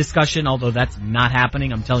MVP discussion, although that's not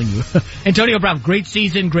happening, I'm telling you. Antonio Brown, great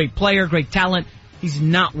season, great player, great talent. He's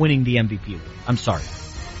not winning the MVP award. I'm sorry.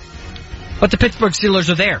 But the Pittsburgh Steelers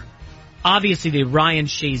are there. Obviously, the Ryan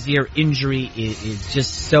Shazier injury is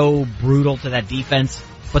just so brutal to that defense,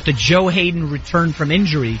 but the Joe Hayden return from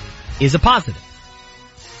injury is a positive.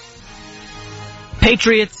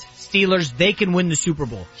 Patriots, Steelers, they can win the Super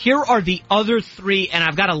Bowl. Here are the other 3, and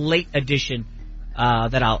I've got a late addition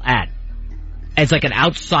that I'll add as like an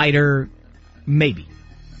outsider, maybe.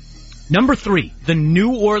 Number 3, the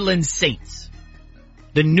New Orleans Saints.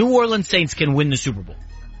 The New Orleans Saints can win the Super Bowl.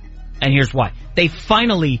 And here's why. They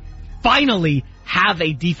finally have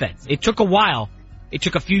a defense. It took a while. It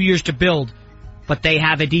took a few years to build, but they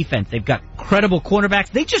have a defense. They've got credible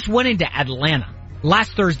cornerbacks. They just went into Atlanta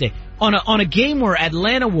last Thursday on a game where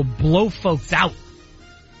Atlanta will blow folks out.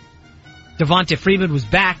 Devonta Freeman was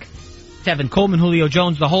back. Tevin Coleman, Julio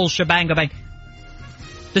Jones, the whole shebang-a-bang.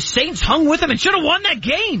 The Saints hung with them and should have won that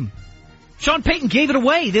game. Sean Payton gave it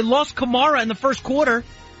away. They lost Kamara in the first quarter,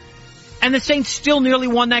 and the Saints still nearly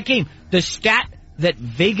won that game. The stat that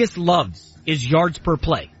Vegas loves is yards per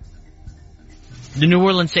play. The New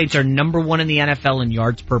Orleans Saints are number 1 in the NFL in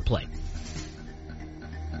yards per play.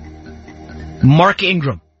 Mark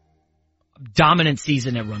Ingram, dominant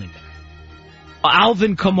season at running back.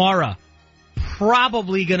 Alvin Kamara,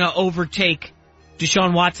 probably going to overtake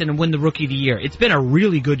Deshaun Watson and win the Rookie of the Year. It's been a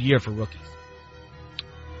really good year for rookies.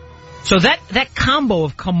 So that combo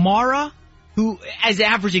of Kamara, who is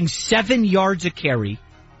averaging 7 yards a carry,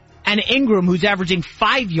 and Ingram, who's averaging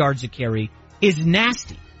 5 yards a carry, is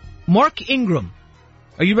nasty. Mark Ingram,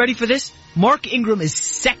 are you ready for this? Mark Ingram is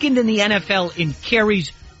 2nd in the NFL in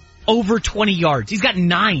carries over 20 yards. He's got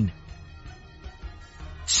 9.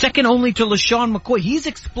 Second only to LaShawn McCoy. He's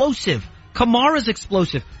explosive. Kamara's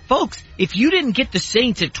explosive. Folks, if you didn't get the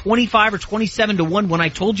Saints at 25 or 27-1 when I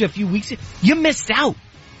told you a few weeks ago, you missed out.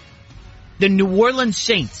 The New Orleans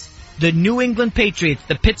Saints, the New England Patriots,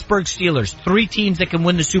 the Pittsburgh Steelers, 3 teams that can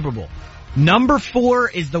win the Super Bowl. Number 4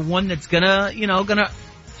 is the one that's gonna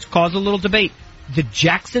cause a little debate. The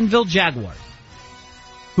Jacksonville Jaguars,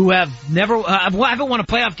 who haven't won a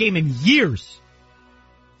playoff game in years.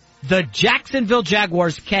 The Jacksonville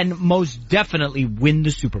Jaguars can most definitely win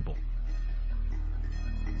the Super Bowl.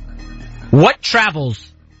 What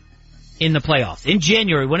travels in the playoffs in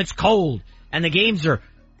January when it's cold and the games are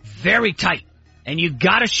very tight and you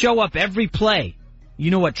gotta show up every play?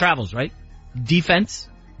 You know what travels, right? Defense.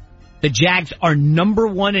 The Jags are number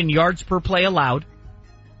 1 in yards per play allowed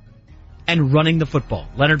and running the football.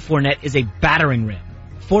 Leonard Fournette is a battering ram.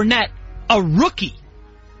 Fournette, a rookie,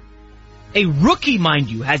 mind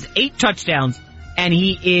you, has 8 touchdowns, and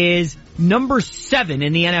he is number 7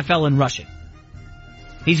 in the NFL in rushing.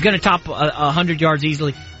 He's going to top 100 yards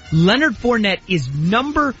easily. Leonard Fournette is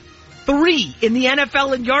number 3 in the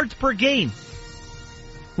NFL in yards per game.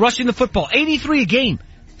 Rushing the football, 83 a game.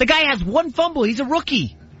 The guy has 1 fumble. He's a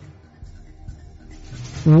rookie.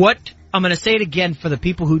 I'm going to say it again for the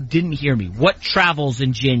people who didn't hear me. What travels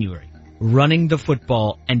in January? Running the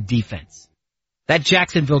football and defense. That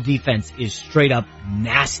Jacksonville defense is straight up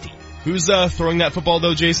nasty. Who's throwing that football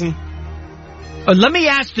though, Jason? Let me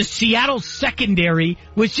ask the Seattle secondary,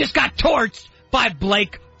 which just got torched by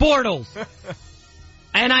Blake Bortles.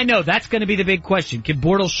 And I know that's going to be the big question. Can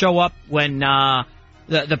Bortles show up when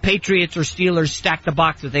the Patriots or Steelers stack the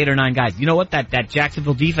box with 8 or 9 guys? You know what? That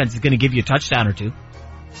Jacksonville defense is going to give you a touchdown or two.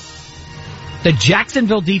 The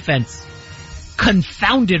Jacksonville defense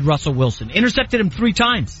confounded Russell Wilson, intercepted him 3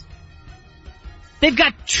 times. They've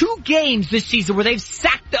got 2 games this season where they've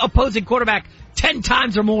sacked the opposing quarterback 10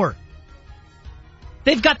 times or more.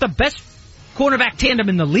 They've got the best quarterback tandem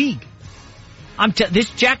in the league. This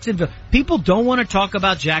Jacksonville, people don't want to talk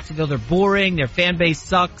about Jacksonville. They're boring. Their fan base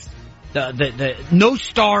sucks. The no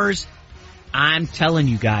stars. I'm telling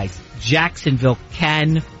you guys, Jacksonville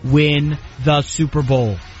can win the Super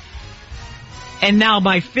Bowl. And now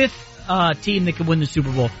my 5th team that can win the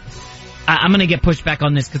Super Bowl. I'm going to get pushed back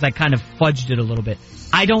on this because I kind of fudged it a little bit.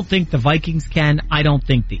 I don't think the Vikings can. I don't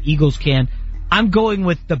think the Eagles can. I'm going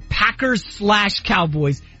with the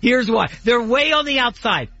Packers/Cowboys. Here's why. They're way on the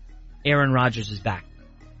outside. Aaron Rodgers is back.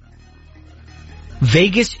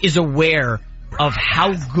 Vegas is aware of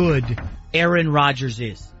how good Aaron Rodgers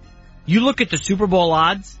is. You look at the Super Bowl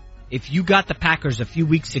odds. If you got the Packers a few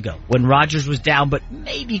weeks ago when Rodgers was down but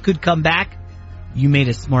maybe could come back, you made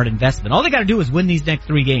a smart investment. All they got to do is win these next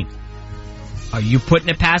 3 games. Are you putting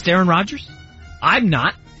it past Aaron Rodgers? I'm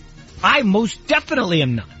not. I most definitely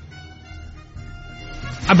am not.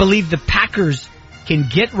 I believe the Packers can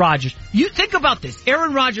get Rodgers. You think about this.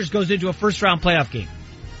 Aaron Rodgers goes into a first-round playoff game.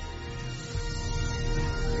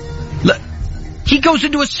 Look, he goes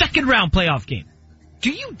into a second-round playoff game.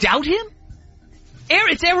 Do you doubt him?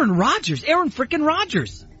 It's Aaron Rodgers. Aaron frickin'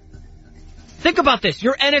 Rodgers. Think about this.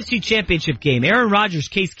 Your NFC Championship game. Aaron Rodgers,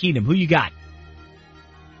 Case Keenum. Who you got?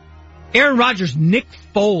 Aaron Rodgers, Nick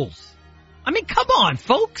Foles. I mean, come on,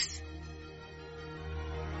 folks.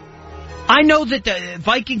 I know that the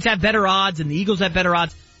Vikings have better odds and the Eagles have better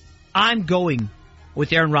odds. I'm going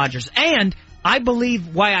with Aaron Rodgers. And I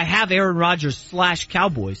believe why I have Aaron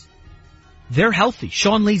Rodgers/Cowboys, they're healthy.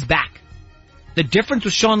 Sean Lee's back. The difference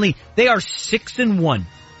with Sean Lee, they are 6-1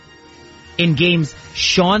 in games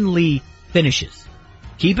Sean Lee finishes.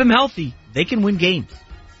 Keep him healthy, they can win games.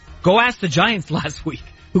 Go ask the Giants last week,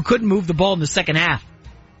 who couldn't move the ball in the second half.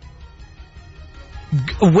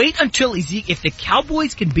 Wait until if the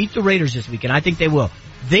Cowboys can beat the Raiders this week, and I think they will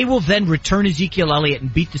then return Ezekiel Elliott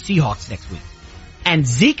and beat the Seahawks next week. And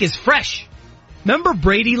Zeke is fresh. Remember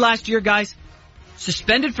Brady last year, guys?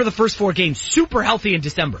 Suspended for the first 4 games, super healthy in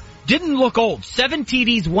December. Didn't look old. 7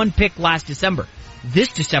 TDs, 1 pick last December.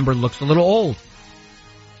 This December looks a little old.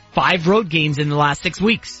 5 road games in the last 6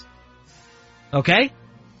 weeks. Okay?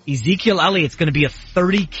 Ezekiel Elliott's gonna be a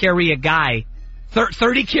 30 carry a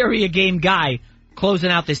game guy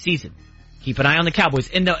closing out this season. Keep an eye on the Cowboys.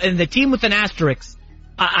 And the team with an asterisk,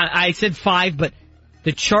 I said 5, but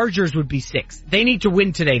the Chargers would be 6. They need to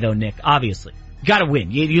win today though, Nick, obviously. You gotta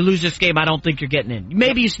win. You lose this game, I don't think you're getting in.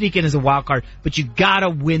 Maybe you sneak in as a wild card, but you gotta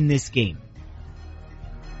win this game.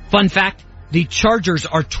 Fun fact, the Chargers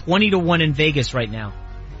are 20-1 in Vegas right now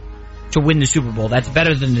to win the Super Bowl. That's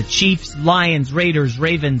better than the Chiefs, Lions, Raiders,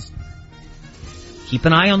 Ravens. Keep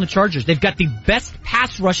an eye on the Chargers. They've got the best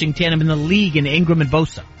pass rushing tandem in the league in Ingram and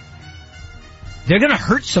Bosa. They're gonna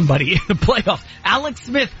hurt somebody in the playoffs. Alex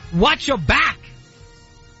Smith, watch your back.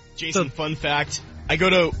 Jason, fun fact. Me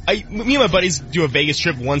and my buddies do a Vegas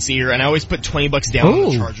trip once a year, and I always put $20 down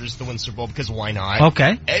on the Chargers to win Super Bowl because why not?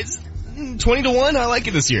 Okay. It's 20-1. I like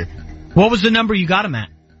it this year. What was the number you got him at?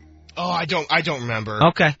 Oh, I don't remember.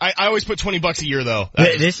 Okay. I always put $20 a year though.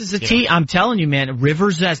 This is a team. I'm telling you, man.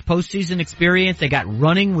 Rivers has postseason experience. They got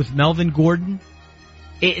running with Melvin Gordon.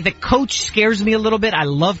 The coach scares me a little bit. I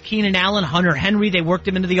love Keenan Allen, Hunter Henry. They worked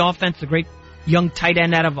him into the offense. The great young tight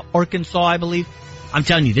end out of Arkansas, I believe. I'm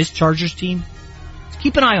telling you, this Chargers team,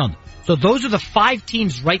 keep an eye on them. So those are the 5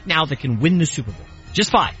 teams right now that can win the Super Bowl.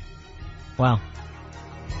 Just 5. Well.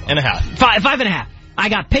 And a half. 5.5. I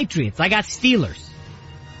got Patriots. I got Steelers.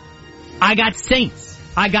 I got Saints.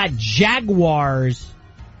 I got Jaguars.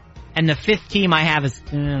 And the 5th team I have is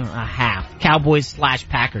a half.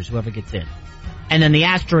 Cowboys/Packers, whoever gets in. And then the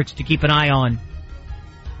asterisk to keep an eye on,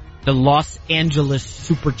 the Los Angeles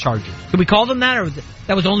Superchargers. Can we call them that, or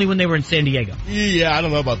that was only when they were in San Diego? Yeah, I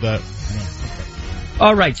don't know about that. Yeah, okay.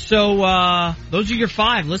 All right, so those are your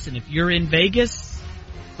 5. Listen, if you're in Vegas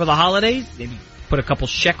for the holidays, maybe put a couple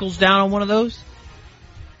shekels down on one of those.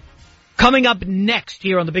 Coming up next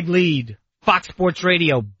here on the Big Lead, Fox Sports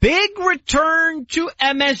Radio, big return to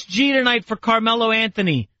MSG tonight for Carmelo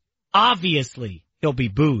Anthony. Obviously, he'll be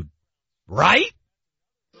booed, right?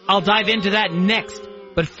 I'll dive into that next.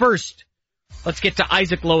 But first, Let's get to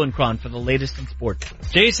Isaac Lowenkron for the latest in sports.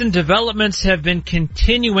 Jason, developments have been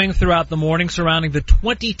continuing throughout the morning surrounding the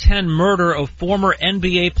 2010 murder of former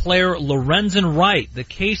NBA player Lorenzen Wright. The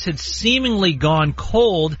case had seemingly gone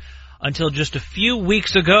cold until just a few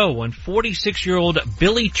weeks ago when 46-year-old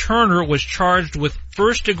Billy Turner was charged with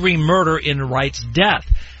first-degree murder in Wright's death.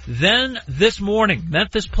 Then this morning,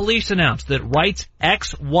 Memphis police announced that Wright's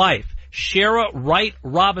ex-wife, Shara Wright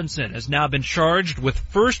Robinson, has now been charged with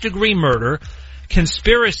first-degree murder,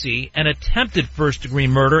 conspiracy, and attempted first-degree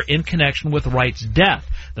murder in connection with Wright's death.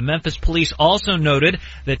 The Memphis police also noted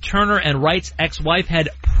that Turner and Wright's ex-wife had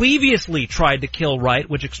previously tried to kill Wright,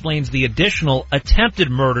 which explains the additional attempted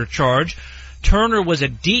murder charge. Turner was a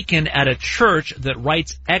deacon at a church that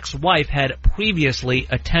Wright's ex-wife had previously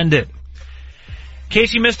attended. In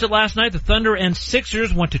case you missed it last night, the Thunder and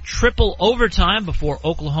Sixers went to triple overtime before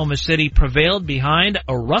Oklahoma City prevailed behind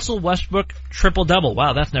a Russell Westbrook triple-double.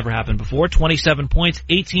 Wow, that's never happened before. 27 points,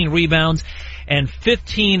 18 rebounds, and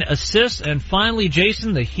 15 assists. And finally,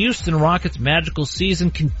 Jason, the Houston Rockets' magical season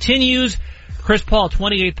continues. Chris Paul,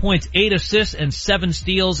 28 points, 8 assists, and 7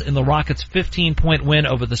 steals in the Rockets' 15-point win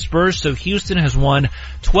over the Spurs. So Houston has won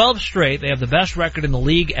 12 straight. They have the best record in the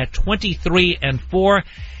league at 23-4.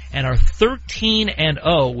 And are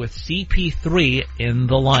 13-0 with CP3 in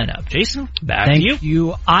the lineup. Jason, back to you. Thank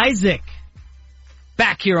you, Isaac.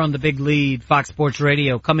 Back here on the Big Lead, Fox Sports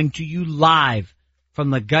Radio, coming to you live from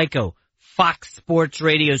the Geico Fox Sports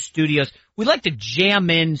Radio studios. We'd like to jam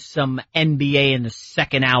in some NBA in the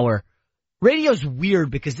second hour. Radio's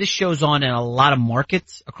weird because this show's on in a lot of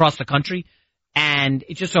markets across the country, and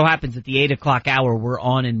it just so happens at the 8 o'clock hour we're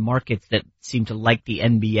on in markets that seem to like the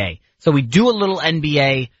NBA. So we do a little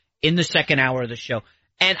NBA in the second hour of the show.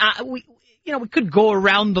 And we could go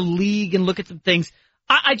around the league and look at some things.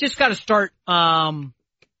 I just got to start.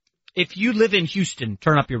 If you live in Houston,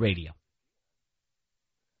 turn up your radio.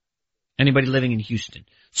 Anybody living in Houston?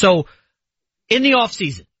 So in the off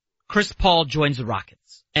season, Chris Paul joins the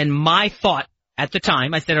Rockets. And my thought at the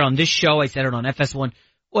time, I said it on this show, I said it on FS1,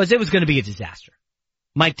 was it was going to be a disaster.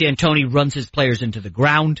 Mike D'Antoni runs his players into the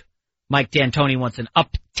ground. Mike D'Antoni wants an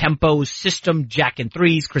up-tempo system, jacking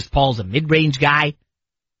threes. Chris Paul's a mid-range guy.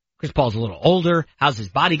 Chris Paul's a little older. How's his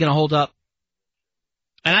body going to hold up?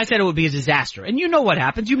 And I said it would be a disaster. And you know what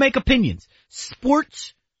happens. You make opinions.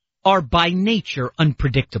 Sports are by nature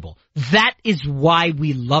unpredictable. That is why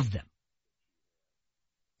we love them.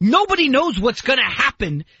 Nobody knows what's going to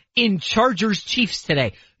happen in Chargers Chiefs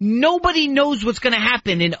today. Nobody knows what's going to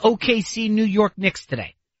happen in OKC New York Knicks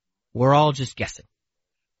today. We're all just guessing.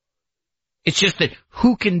 It's just that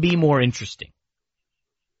who can be more interesting?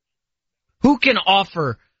 Who can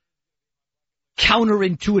offer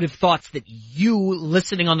counterintuitive thoughts that you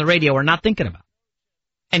listening on the radio are not thinking about?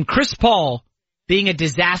 And Chris Paul being a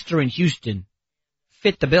disaster in Houston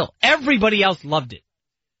fit the bill. Everybody else loved it.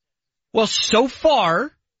 Well, so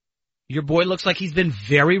far, your boy looks like he's been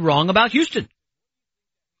very wrong about Houston.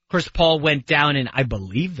 Chris Paul went down in, I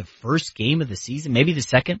believe, the first game of the season, maybe the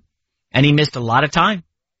second, and he missed a lot of time.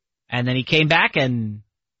 And then he came back, and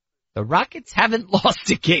the Rockets haven't lost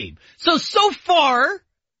a game. So far,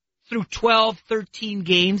 through 12, 13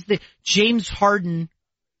 games, the James Harden,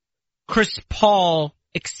 Chris Paul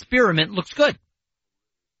experiment looks good.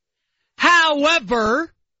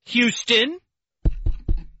 However, Houston,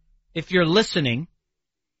 if you're listening,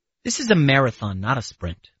 this is a marathon, not a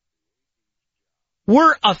sprint.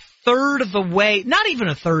 We're a third of the way, not even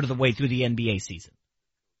a third of the way through the NBA season.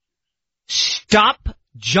 Stop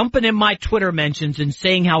jumping in my Twitter mentions and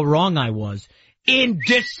saying how wrong I was in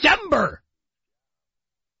December.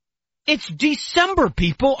 It's December,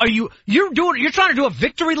 people. You're trying to do a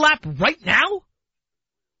victory lap right now?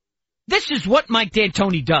 This is what Mike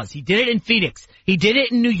D'Antoni does. He did it in Phoenix. He did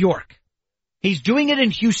it in New York. He's doing it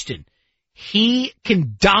in Houston. He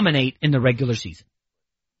can dominate in the regular season.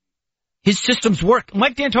 His systems work.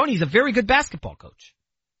 Mike D'Antoni is a very good basketball coach.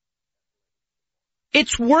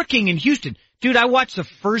 It's working in Houston. Dude, I watched the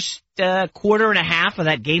first quarter and a half of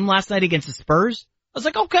that game last night against the Spurs. I was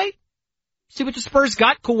like, okay, see what the Spurs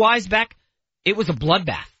got. Kawhi's back. It was a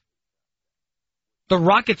bloodbath. The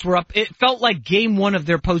Rockets were up. It felt like game one of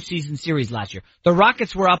their postseason series last year. The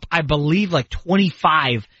Rockets were up, I believe, like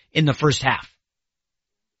 25 in the first half.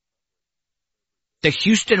 The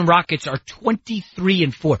Houston Rockets are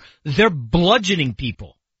 23-4. They're bludgeoning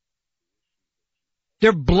people.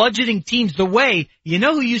 They're bludgeoning teams the way, you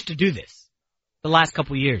know who used to do this the last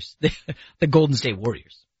couple of years? The Golden State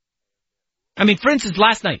Warriors. I mean, for instance,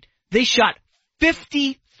 last night, they shot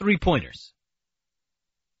 50 3-pointers.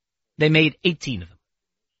 They made 18 of them.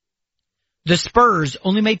 The Spurs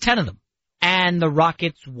only made 10 of them. And and the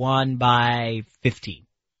Rockets won by 15.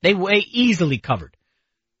 They easily covered.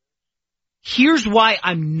 Here's why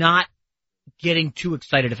I'm not getting too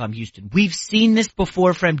excited if I'm Houston. We've seen this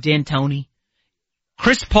before from D'Antoni.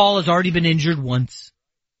 Chris Paul has already been injured once.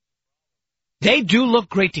 They do look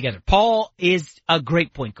great together. Paul is a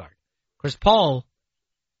great point guard. Chris Paul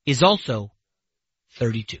is also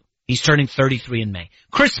 32. He's turning 33 in May.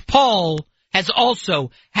 Chris Paul has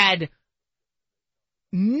also had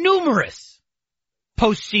numerous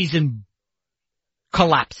postseason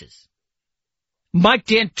collapses. Mike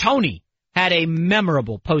D'Antoni had a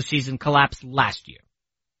memorable postseason collapse last year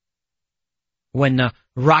when the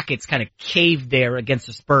Rockets kind of caved there against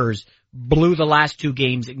the Spurs, blew the last two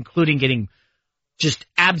games, including getting just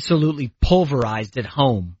absolutely pulverized at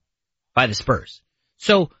home by the Spurs.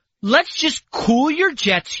 So let's just cool your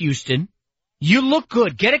jets, Houston. You look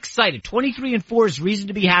good. Get excited. 23-4 is reason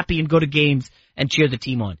to be happy and go to games and cheer the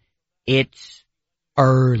team on. It's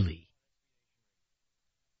early.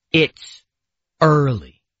 It's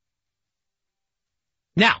early.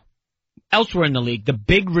 Now, elsewhere in the league, the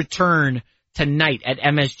big return tonight at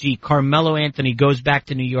MSG, Carmelo Anthony goes back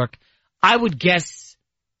to New York. I would guess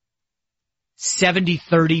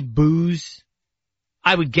 70-30 boos.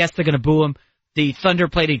 I would guess they're going to boo him. The Thunder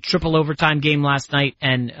played a triple overtime game last night,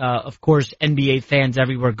 and of course NBA fans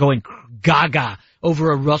everywhere going gaga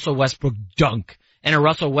over a Russell Westbrook dunk and a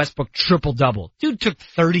Russell Westbrook triple-double. Dude took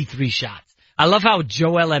 33 shots. I love how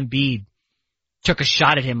Joel Embiid took a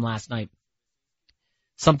shot at him last night.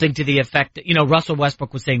 Something to the effect that, Russell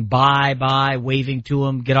Westbrook was saying bye, waving to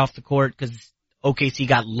him, get off the court, because OKC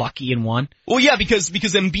got lucky and won. Well, yeah, because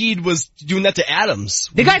Embiid was doing that to Adams.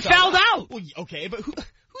 The guy fouled out. Well, okay, but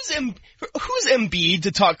who's Embiid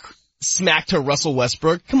to talk smack to Russell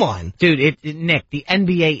Westbrook? Come on. Dude, Nick, the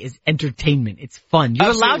NBA is entertainment. It's fun. You're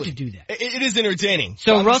Absolutely allowed to do that. It is entertaining.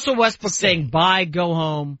 So Russell Westbrook saying bye, go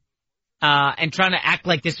home, and trying to act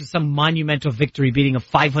like this was some monumental victory beating a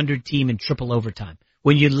 500 team in triple overtime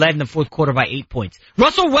when you led in the fourth quarter by 8 points.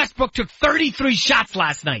 Russell Westbrook took 33 shots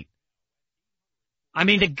last night. I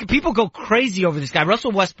mean, people go crazy over this guy.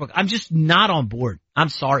 Russell Westbrook, I'm just not on board. I'm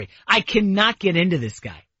sorry. I cannot get into this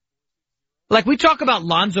guy. Like, we talk about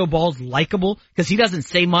Lonzo Ball's likable because he doesn't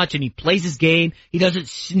say much and he plays his game. He doesn't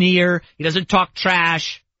sneer. He doesn't talk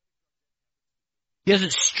trash. He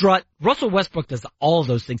doesn't strut. Russell Westbrook does all of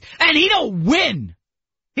those things. And he don't win.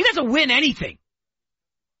 He doesn't win anything.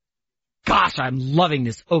 Gosh, I'm loving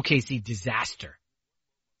this OKC disaster.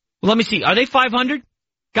 Well, let me see. Are they 500?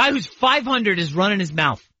 Guy who's 500 is running his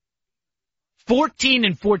mouth.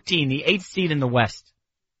 14-14, the 8th seed in the West.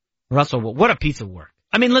 Russell, what a piece of work.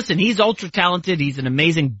 I mean, listen, he's ultra talented. He's an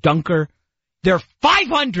amazing dunker. They're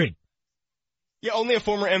 500. Yeah, only a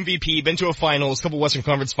former MVP, been to a finals, couple Western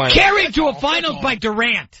Conference finals. Carried to a finals by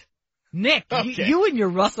Durant. Nick, okay. you and your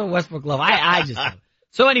Russell Westbrook love. I just love it.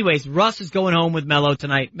 So anyways, Russ is going home with Melo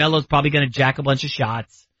tonight. Melo's probably going to jack a bunch of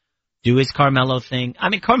shots, do his Carmelo thing. I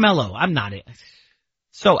mean, Carmelo, I'm not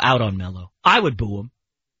so out on Melo. I would boo him.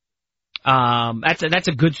 That's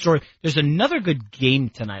a good story. There's another good game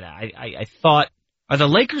tonight. I thought, are the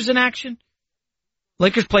Lakers in action?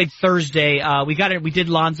 Lakers played Thursday. We did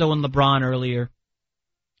Lonzo and LeBron earlier.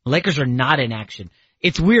 Lakers are not in action.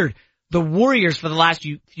 It's weird. The Warriors for the last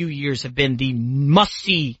few years have been the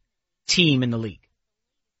must-see team in the league.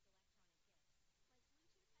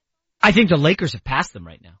 I think the Lakers have passed them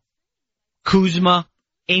right now. Kuzma,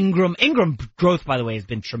 Ingram growth, by the way, has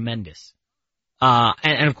been tremendous.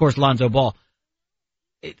 And of course, Lonzo Ball.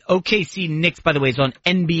 OKC Knicks, by the way, is on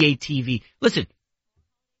NBA TV. Listen,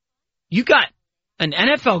 you got an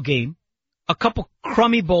NFL game, a couple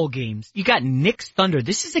crummy bowl games. You got Knicks Thunder.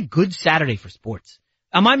 This is a good Saturday for sports.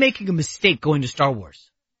 Am I making a mistake going to Star Wars?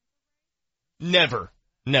 Never.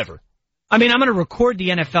 I mean, I'm going to record the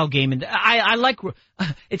NFL game, and I like,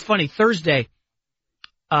 it's funny, Thursday,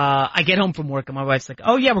 I get home from work, and my wife's like,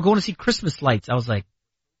 oh yeah, we're going to see Christmas lights. I was like,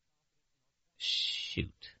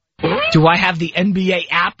 shoot. Do I have the NBA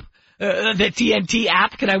app, the TNT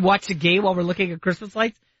app? Can I watch the game while we're looking at Christmas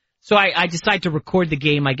lights? So I decide to record the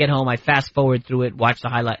game. I get home, I fast forward through it, watch the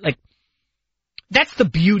highlight. Like, that's the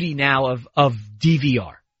beauty now of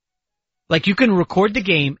DVR. Like, you can record the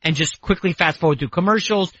game and just quickly fast forward through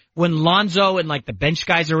commercials. When Lonzo and like the bench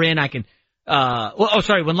guys are in, I can,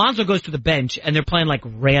 when Lonzo goes to the bench and they're playing like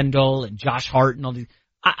Randall and Josh Hart and all these,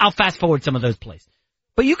 I'll fast forward some of those plays.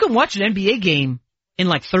 But you can watch an NBA game in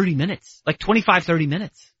like 30 minutes, like 25, 30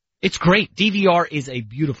 minutes. It's great. DVR is a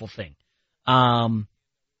beautiful thing.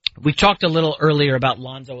 We talked a little earlier about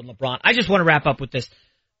Lonzo and LeBron. I just want to wrap up with this.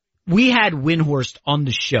 We had Windhorst on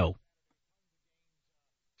the show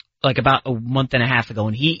like about a month and a half ago,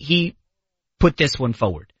 and he put this one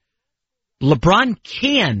forward. LeBron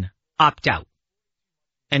can opt out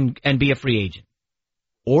and be a free agent.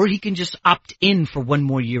 Or he can just opt in for one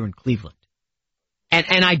more year in Cleveland.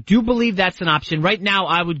 And I do believe that's an option. Right now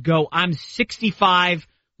I would go, I'm 65,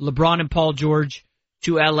 LeBron and Paul George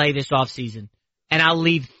to LA this offseason. And I'll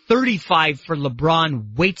leave 35 for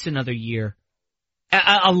LeBron, waits another year.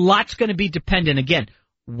 A lot's going to be dependent, again,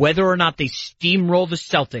 whether or not they steamroll the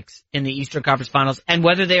Celtics in the Eastern Conference Finals and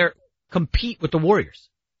whether they compete with the Warriors.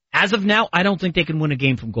 As of now, I don't think they can win a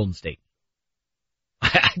game from Golden State.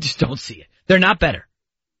 I just don't see it. They're not better.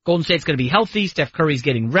 Golden State's going to be healthy. Steph Curry's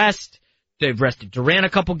getting rest. They've rested Durant a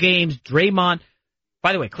couple games. Draymond.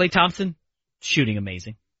 By the way, Klay Thompson, shooting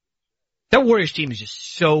amazing. That Warriors team is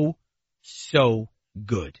just so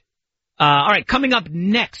good. All right, coming up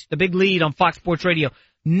next, the big lead on Fox Sports Radio.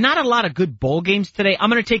 Not a lot of good bowl games today. I'm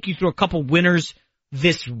going to take you through a couple winners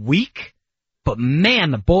this week. But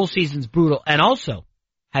man, the bowl season's brutal. And also,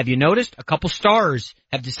 have you noticed? A couple stars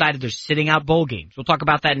have decided they're sitting out bowl games. We'll talk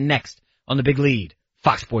about that next on the big lead,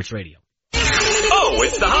 Fox Sports Radio. Oh,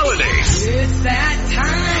 it's the holidays. It's that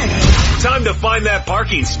Time to find that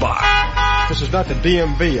parking spot. This is not the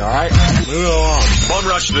DMV, all right? Move along. Bum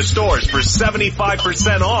rush to the stores for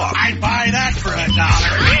 75% off. I'd buy that for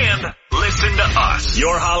 $1. And listen to us.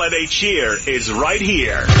 Your holiday cheer is right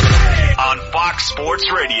here on Fox Sports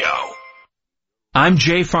Radio. I'm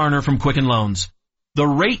Jay Farner from Quicken Loans. The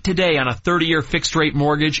rate today on a 30-year fixed-rate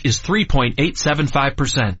mortgage is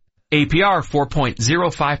 3.875%. APR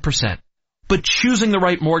 4.05%. But choosing the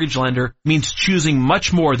right mortgage lender means choosing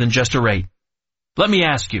much more than just a rate. Let me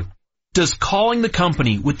ask you, does calling the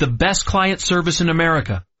company with the best client service in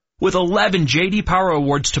America, with 11 J.D. Power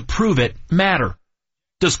Awards to prove it, matter?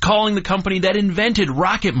 Does calling the company that invented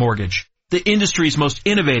Rocket Mortgage, the industry's most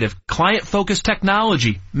innovative, client-focused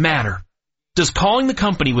technology, matter? Does calling the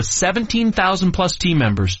company with 17,000 plus team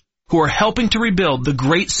members who are helping to rebuild the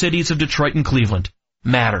great cities of Detroit and Cleveland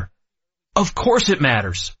matter? Of course it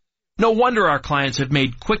matters. No wonder our clients have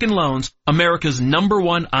made Quicken Loans America's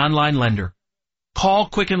 #1 online lender. Call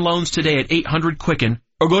Quicken Loans today at 800-QUICKEN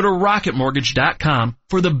or go to rocketmortgage.com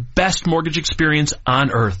for the best mortgage experience on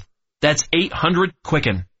earth. That's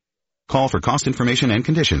 800-QUICKEN. Call for cost information and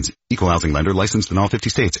conditions. Equal housing lender licensed in all 50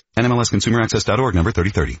 states. NMLSConsumerAccess.org number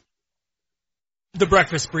 3030. The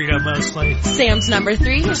breakfast burrito mostly. Sam's number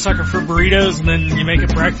 3. A sucker for burritos, and then you make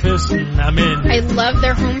it breakfast, and I'm in. I love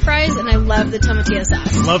their home fries, and I love the tomatillo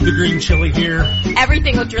sauce. Love the green chili here.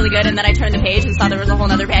 Everything looked really good, and then I turned the page and saw there was a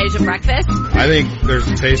whole other page of breakfast. I think there's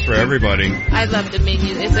a taste for everybody. I love the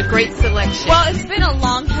menu. It's a great selection. Well, it's been a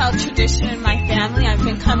long-held tradition in my family. I've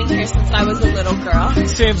been coming here since I was a little girl.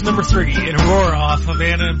 Sam's number 3 in Aurora off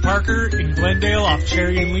Havana and Parker, in Glendale off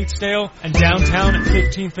Cherry and Leetsdale, and downtown at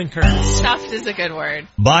 15th and Curtis. Stuffed is a good word.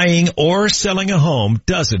 Buying or selling a home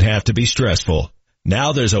doesn't have to be stressful.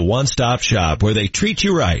 Now there's a one-stop shop where they treat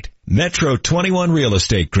you right. Metro 21 Real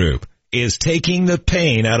Estate Group is taking the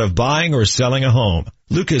pain out of buying or selling a home.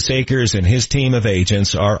 Lucas Akers and his team of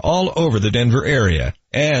agents are all over the Denver area,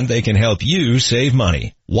 and they can help you save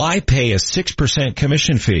money. Why pay a 6%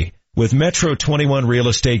 commission fee? With Metro 21 Real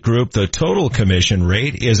Estate Group, the total commission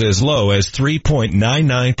rate is as low as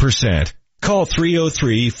 3.99%. Call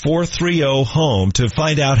 303-430-HOME to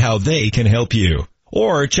find out how they can help you.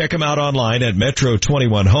 Or check them out online at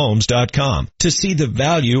metro21homes.com to see the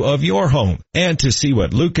value of your home and to see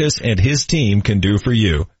what Lucas and his team can do for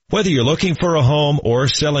you. Whether you're looking for a home or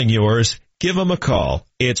selling yours, give them a call.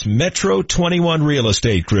 It's Metro 21 Real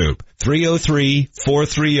Estate Group,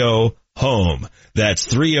 303-430-HOME. That's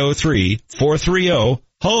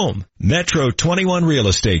 303-430-HOME. Metro 21 Real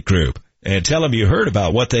Estate Group. And tell them you heard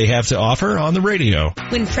about what they have to offer on the radio.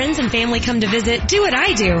 When friends and family come to visit, do what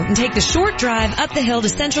I do and take the short drive up the hill to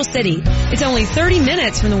Central City. It's only 30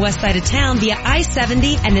 minutes from the west side of town via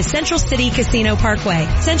I-70 and the Central City Casino Parkway.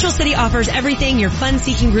 Central City offers everything your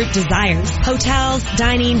fun-seeking group desires. Hotels,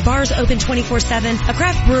 dining, bars open 24/7, a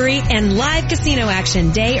craft brewery, and live casino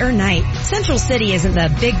action day or night. Central City isn't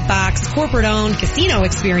the big box, corporate-owned casino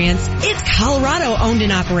experience. It's Colorado-owned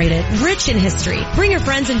and operated, rich in history. Bring your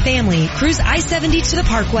friends and family. Cruise I-70 to the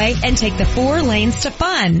Parkway and take the 4 lanes to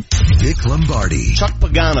fun. Vic Lombardi. Chuck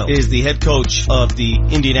Pagano is the head coach of the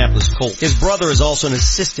Indianapolis Colts. His brother is also an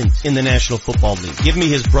assistant in the National Football League. Give me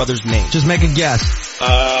his brother's name. Just make a guess.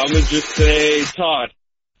 I'm going to just say Todd.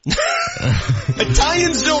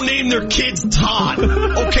 Italians don't name their kids Todd,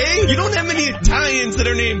 okay? You don't have many Italians that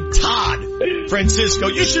are named Todd. Francisco,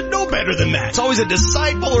 you should know better than that. It's always a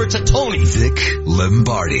disciple or it's a Tony. Vic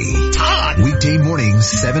Lombardi. Todd. Weekday mornings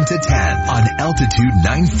 7 to 10 on Altitude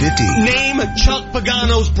 950. Name Chuck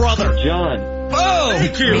Pagano's brother. John.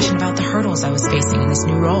 information about the hurdles I was facing in this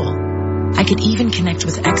new role. I could even connect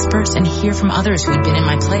with experts and hear from others who had been in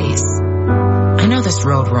my place. I know this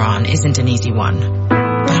road we're on isn't an easy one,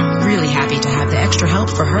 but I'm really happy to have the extra help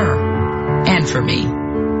for her and for me.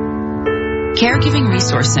 Caregiving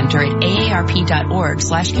Resource Center at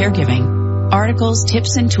aarp.org/caregiving. Articles,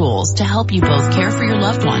 tips, and tools to help you both care for your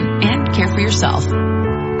loved one and care for yourself.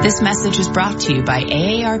 This message is brought to you by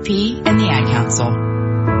AARP and the Ad Council.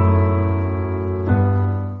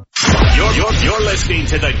 You're listening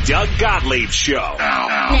to the Doug Gottlieb Show.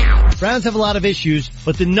 Browns have a lot of issues,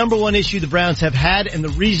 but the number one issue the Browns have had, and the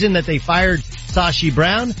reason that they fired Sashi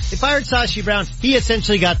Brown, he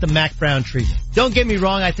essentially got the Mac Brown treatment. Don't get me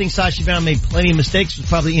wrong, I think Sashi Brown made plenty of mistakes, was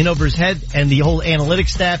probably in over his head, and the whole analytics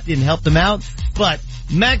staff didn't help them out. But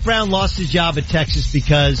Mac Brown lost his job at Texas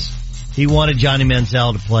because he wanted Johnny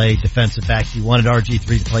Manziel to play defensive back. He wanted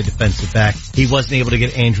RG3 to play defensive back. He wasn't able to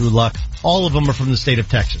get Andrew Luck. All of them are from the state of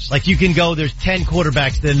Texas. Like, you can go, there's 10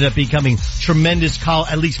 quarterbacks that ended up becoming tremendous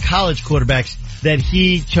at least college quarterbacks that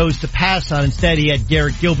he chose to pass on. Instead, he had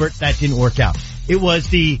Garrett Gilbert. That didn't work out. It was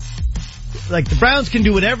the Browns can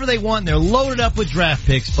do whatever they want. They're loaded up with draft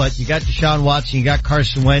picks, but you got Deshaun Watson, you got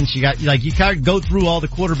Carson Wentz, you can't go through all the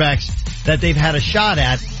quarterbacks that they've had a shot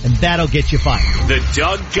at, and that'll get you fired. The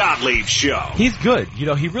Doug Gottlieb Show. He's good.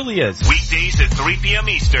 He really is. Weekdays at 3 p.m.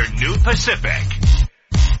 Eastern, noon Pacific.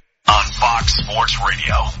 On Fox Sports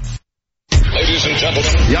Radio. Ladies and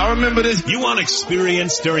gentlemen, y'all remember this? You want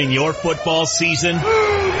experience during your football season?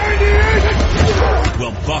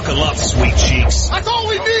 Well, buckle up, sweet cheeks. That's all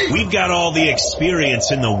we need. We've got all the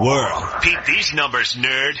experience in the world. Peep these numbers,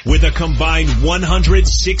 nerd. With a combined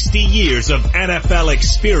 160 years of NFL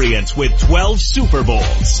experience with 12 Super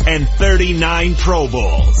Bowls and 39 Pro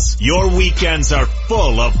Bowls. Your weekends are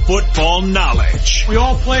full of football knowledge. We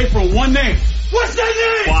all play for one name. What's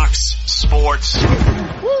that name? Fox Sports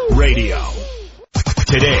Radio.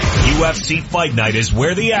 Today, UFC Fight Night is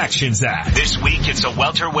where the action's at. This week, it's a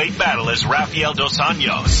welterweight battle as Rafael Dos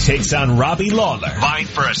Anjos takes on Robbie Lawler, vying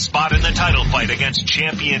for a spot in the title fight against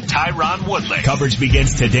champion Tyron Woodley. Coverage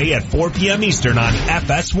begins today at 4 p.m. Eastern on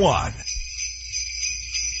FS1.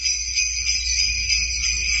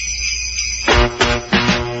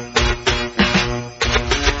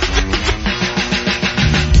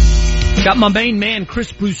 Got my main man,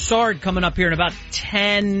 Chris Broussard, coming up here in about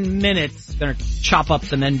 10 minutes. Gonna chop up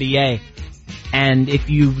some NBA. And if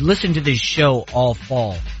you've listened to this show all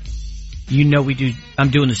fall, you know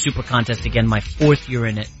I'm doing the Super Contest again, my 4th year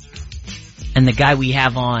in it. And the guy we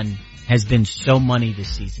have on has been so money this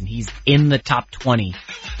season. He's in the top 20,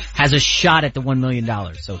 has a shot at the $1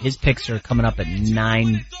 million. So his picks are coming up at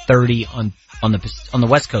 9:30 on the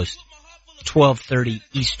West Coast, 12:30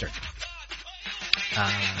 Eastern.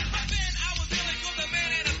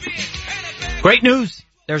 Great news.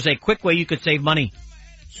 There's a quick way you could save money.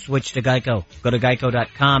 Switch to Geico. Go to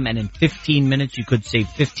geico.com, and in 15 minutes you could save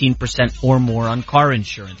 15% or more on car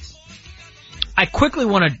insurance. I quickly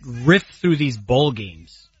want to riff through these bowl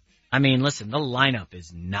games. I mean, listen, the lineup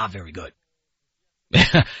is not very good.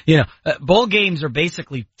 Bowl games are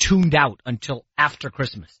basically tuned out until after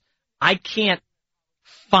Christmas. I can't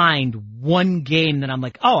find one game that I'm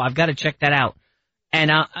like, oh, I've got to check that out.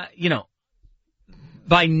 And,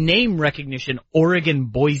 by name recognition,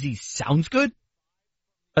 Oregon-Boise sounds good,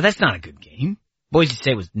 but that's not a good game. Boise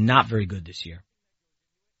State was not very good this year.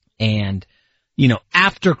 And,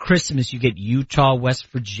 after Christmas, you get Utah, West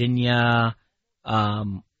Virginia.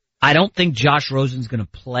 I don't think Josh Rosen's going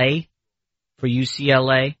to play for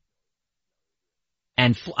UCLA.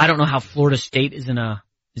 And I don't know how Florida State is in a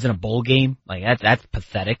bowl game. Like, that's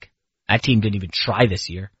pathetic. That team didn't even try this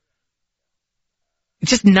year. It's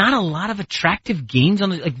just not a lot of attractive games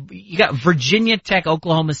you got Virginia Tech,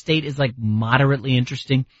 Oklahoma State is moderately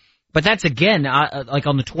interesting. But that's again,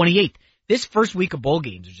 on the 28th. This first week of bowl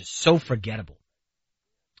games are just so forgettable.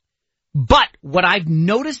 But what I've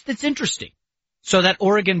noticed that's interesting, so that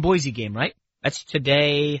Oregon-Boise game, right? That's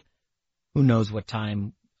today. Who knows what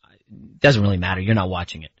time? Doesn't really matter. You're not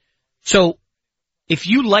watching it. So if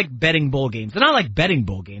you like betting bowl games, and I like betting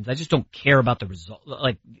bowl games, I just don't care about the result.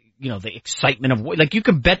 The excitement of, you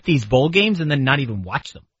can bet these bowl games and then not even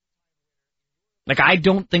watch them. I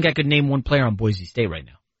don't think I could name one player on Boise State right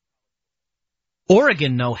now.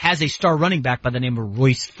 Oregon, though, has a star running back by the name of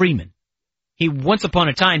Royce Freeman. Once upon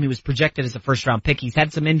a time, he was projected as a first-round pick. He's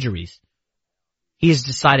had some injuries. He has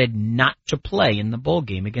decided not to play in the bowl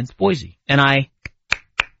game against Boise. And I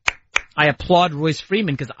applaud Royce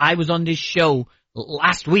Freeman because I was on this show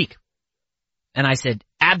last week. And I said,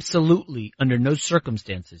 absolutely, under no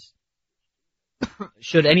circumstances,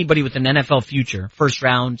 should anybody with an NFL future, first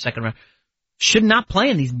round, second round, should not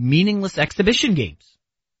play in these meaningless exhibition games.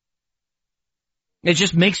 It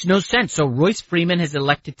just makes no sense. So Royce Freeman has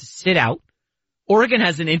elected to sit out. Oregon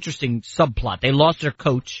has an interesting subplot. They lost their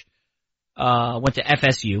coach, went to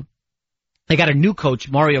FSU. They got a new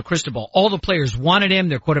coach, Mario Cristobal. All the players wanted him.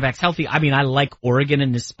 Their quarterback's healthy. I mean, I like Oregon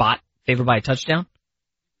in this spot, favored by a touchdown.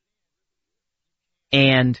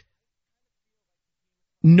 And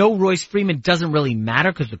no Royce Freeman doesn't really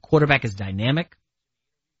matter because the quarterback is dynamic.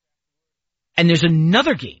 And there's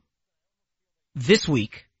another game this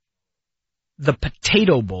week, the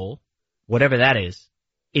Potato Bowl, whatever that is.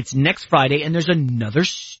 It's next Friday, and there's another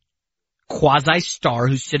quasi-star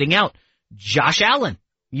who's sitting out, Josh Allen.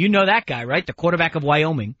 You know that guy, right? The quarterback of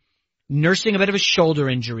Wyoming, nursing a bit of a shoulder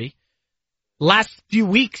injury. Last few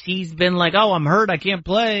weeks, he's been like, oh, I'm hurt, I can't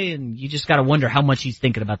play, and you just gotta wonder how much he's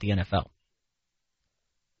thinking about the NFL.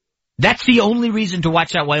 That's the only reason to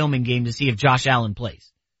watch that Wyoming game, to see if Josh Allen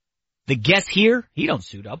plays. The guess here, he don't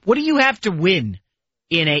suit up. What do you have to win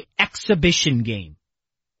in a exhibition game?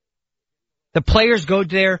 The players go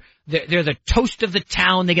there, they're the toast of the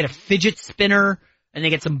town, they get a fidget spinner, and they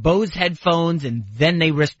get some Bose headphones, and then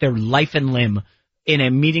they risk their life and limb in a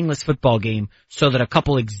meaningless football game so that a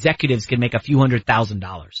couple executives can make a few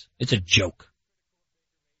 $100,000. It's a joke.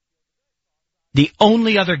 The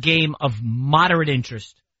only other game of moderate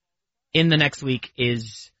interest in the next week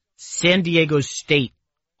is San Diego State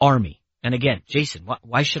Army. And again, Jason,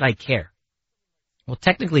 why should I care? Well,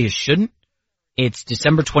 technically you shouldn't. It's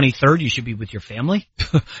December 23rd. You should be with your family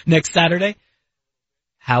next Saturday.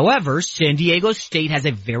 However, San Diego State has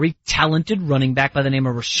a very talented running back by the name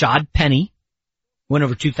of Rashad Penny. Went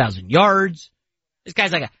over 2,000 yards. This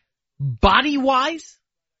guy's like body-wise,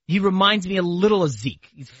 he reminds me a little of Zeke.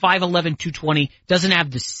 He's 5'11", 220. Doesn't have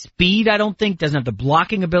the speed, I don't think. Doesn't have the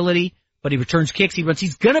blocking ability, but he returns kicks. He runs.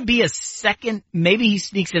 He's gonna be a second, maybe he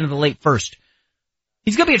sneaks into the late first.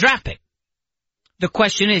 He's gonna be a draft pick. The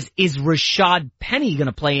question is Rashad Penny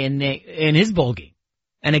gonna play in his bowl game?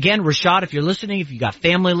 And again, Rashad, if you're listening, if you got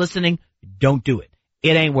family listening, don't do it.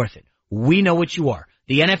 It ain't worth it. We know what you are.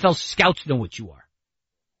 The NFL scouts know what you are.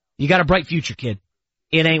 You got a bright future, kid.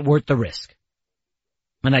 It ain't worth the risk.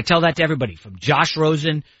 And I tell that to everybody, from Josh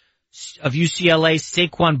Rosen of UCLA,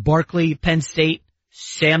 Saquon Barkley, Penn State,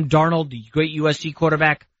 Sam Darnold, the great USC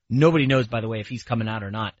quarterback. Nobody knows, by the way, if he's coming out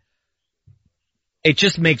or not. It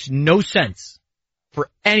just makes no sense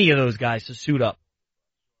for any of those guys to suit up.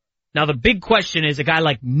 Now the big question is a guy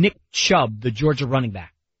like Nick Chubb, the Georgia running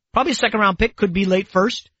back. Probably a second round pick, could be late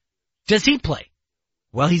first. Does he play?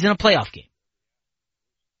 Well, he's in a playoff game.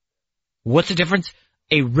 What's the difference?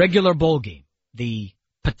 A regular bowl game, the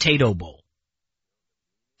Potato Bowl,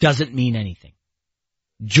 doesn't mean anything.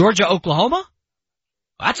 Georgia, Oklahoma?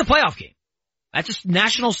 That's a playoff game. That's a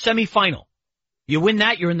national semifinal. You win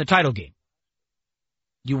that, you're in the title game.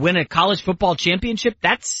 You win a college football championship,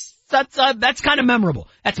 that's kind of memorable.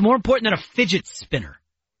 That's more important than a fidget spinner.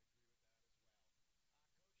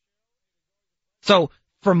 So,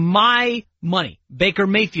 for my money, Baker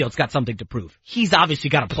Mayfield's got something to prove. He's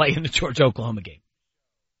obviously got to play in the Georgia-Oklahoma game.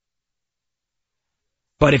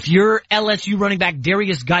 But if you're LSU running back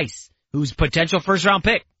Darius Geis, who's potential first-round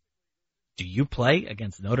pick, do you play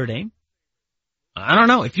against Notre Dame? I don't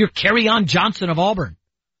know. If you're Kerryon Johnson of Auburn,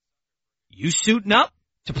 you suiting up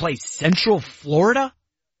to play Central Florida?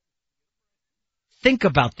 Think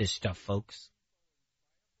about this stuff, folks.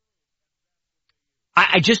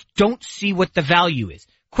 I just don't see what the value is.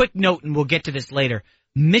 Quick note, and we'll get to this later.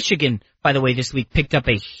 Michigan, by the way, this week picked up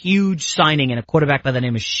a huge signing in a quarterback by the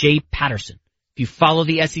name of Shea Patterson. If you follow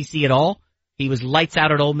the SEC at all, he was lights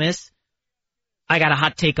out at Ole Miss. I got a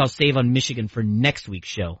hot take I'll save on Michigan for next week's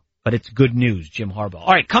show, but it's good news, Jim Harbaugh.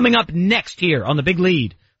 All right, coming up next here on the Big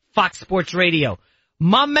Lead, Fox Sports Radio.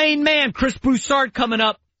 My main man, Chris Broussard, coming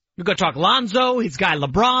up. We're going to talk Lonzo, his guy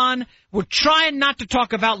LeBron. We're trying not to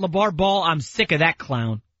talk about LeVar Ball. I'm sick of that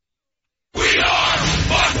clown. We are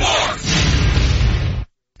Fox Sports.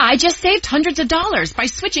 I just saved hundreds of dollars by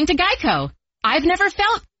switching to Geico. I've never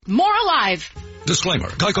felt more alive. Disclaimer.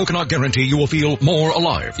 Geico cannot guarantee you will feel more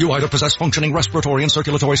alive. You either possess functioning respiratory and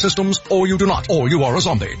circulatory systems, or you do not, or you are a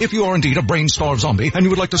zombie. If you are indeed a brain-starved zombie and you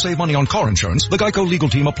would like to save money on car insurance, the Geico legal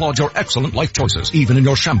team applauds your excellent life choices, even in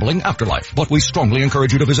your shambling afterlife. But we strongly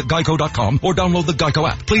encourage you to visit Geico.com or download the Geico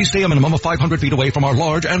app. Please stay a minimum of 500 feet away from our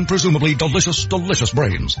large and presumably delicious, delicious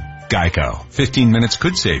brains. Geico. 15 minutes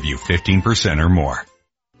could save you 15% or more.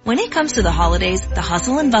 When it comes to the holidays, the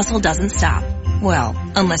hustle and bustle doesn't stop. Well,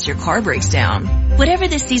 unless your car breaks down. Whatever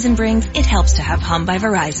this season brings, it helps to have Hum by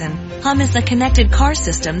Verizon. Hum is the connected car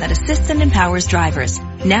system that assists and empowers drivers.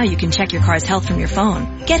 Now you can check your car's health from your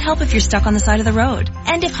phone. Get help if you're stuck on the side of the road.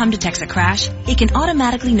 And if Hum detects a crash, it can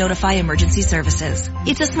automatically notify emergency services.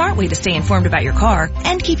 It's a smart way to stay informed about your car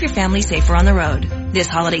and keep your family safer on the road. This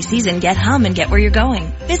holiday season, get Hum and get where you're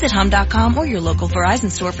going. Visit hum.com or your local Verizon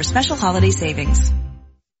store for special holiday savings.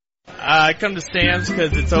 I come to Sam's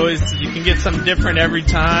because it's always, you can get something different every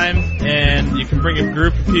time, and you can bring a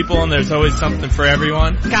group of people, and there's always something for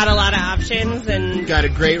everyone. Got a lot of options, and got a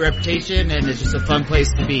great reputation, and it's just a fun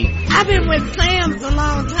place to be. I've been with Sam's a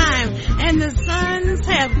long time, and the sons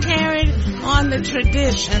have carried on the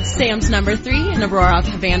tradition. Sam's number 3 in Aurora off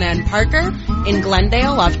Havana and Parker, in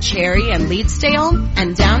Glendale off Cherry and Leedsdale,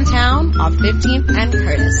 and downtown off 15th and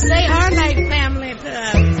Curtis. They are like family to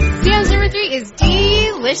us. Sam's number 3 is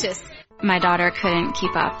delicious. My daughter couldn't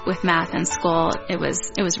keep up with math in school. It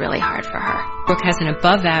was really hard for her. Brooke has an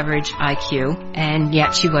above average IQ, and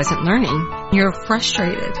yet she wasn't learning. You're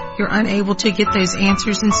frustrated. You're unable to get those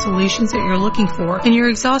answers and solutions that you're looking for, and you're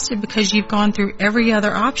exhausted because you've gone through every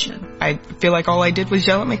other option. I feel like all I did was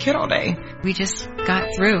yell at my kid all day. We just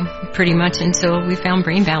got through pretty much until we found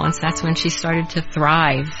Brain Balance. That's when she started to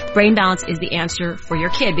thrive. Brain Balance is the answer for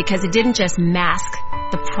your kid because it didn't just mask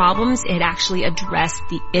the problems, it actually addressed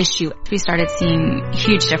the issue. We started seeing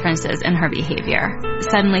huge differences in her behavior.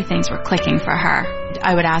 Suddenly things were clicking for her.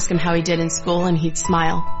 I would ask him how he did in school and he'd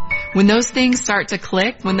smile. When those things start to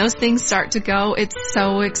click, when those things start to go, it's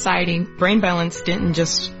so exciting. Brain Balance didn't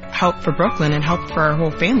just help for Brooklyn, it helped for our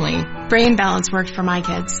whole family. Brain Balance worked for my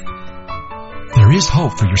kids. There is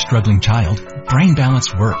hope for your struggling child. Brain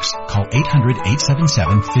Balance works. Call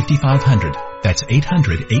 800-877-5500. That's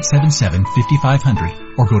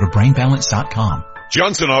 800-877-5500. Or go to brainbalance.com.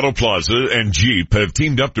 Johnson Auto Plaza and Jeep have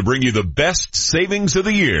teamed up to bring you the best savings of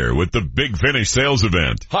the year with the Big Finish sales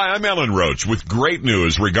event. Hi, I'm Ellen Roach with great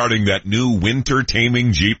news regarding that new winter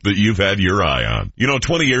taming Jeep that you've had your eye on. You know,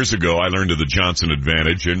 20 years ago I learned of the Johnson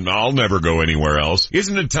Advantage and I'll never go anywhere else.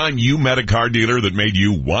 Isn't it time you met a car dealer that made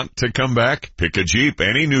you want to come back? Pick a Jeep,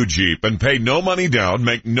 any new Jeep, and pay no money down,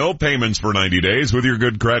 make no payments for 90 days with your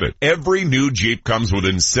good credit. Every new Jeep comes with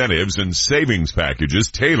incentives and savings packages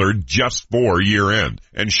tailored just for year-end.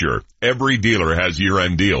 And sure, every dealer has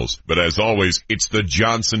year-end deals, but as always, it's the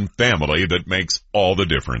Johnson family that makes all the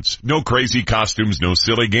difference. No crazy costumes, no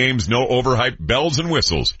silly games, no overhyped bells and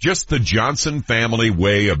whistles. Just the Johnson family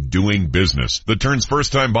way of doing business that turns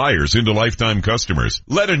first-time buyers into lifetime customers.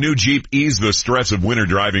 Let a new Jeep ease the stress of winter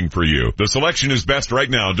driving for you. The selection is best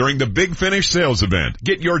right now during the Big Finish sales event.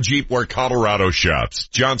 Get your Jeep where Colorado shops.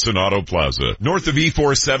 Johnson Auto Plaza, north of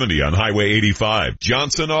E470 on Highway 85.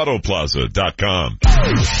 JohnsonAutoplaza.com.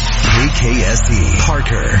 KKSE,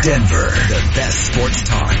 Parker, Denver, the best sports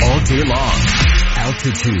talk all day long.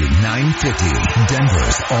 Altitude 950,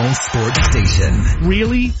 Denver's all sports station.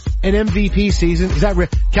 Really? An MVP season? Is that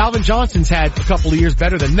Calvin Johnson's had a couple of years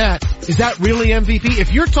better than that. Is that really MVP?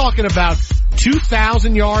 If you're talking about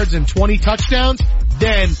 2,000 yards and 20 touchdowns,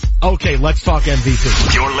 then, okay, let's talk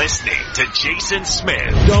MVP. You're listening to Jason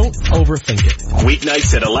Smith. Don't overthink it.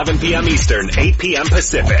 Weeknights at 11 p.m. Eastern, 8 p.m.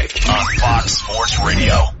 Pacific on Fox Sports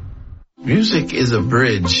Radio. Music is a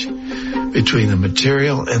bridge between the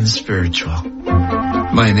material and the spiritual.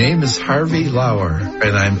 My name is Harvey Lauer,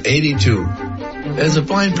 and I'm 82. As a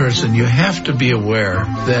blind person, you have to be aware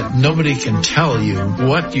that nobody can tell you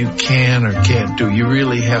what you can or can't do. You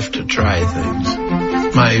really have to try things.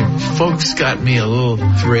 My folks got me a little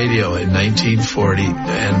radio in 1940,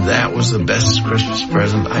 and that was the best Christmas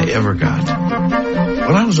present I ever got.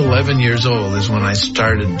 When I was 11 years old is when I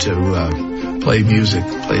started to play music,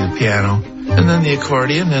 play the piano, and then the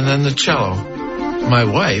accordion, and then the cello. My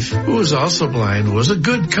wife, who was also blind, was a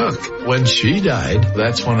good cook. When she died,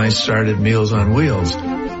 that's when I started Meals on Wheels.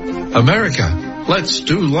 America, let's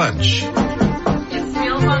do lunch.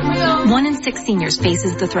 1 in 6 seniors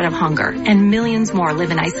faces the threat of hunger, and millions more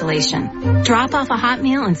live in isolation. Drop off a hot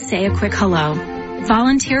meal and say a quick hello.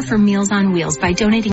 Volunteer for Meals on Wheels by donating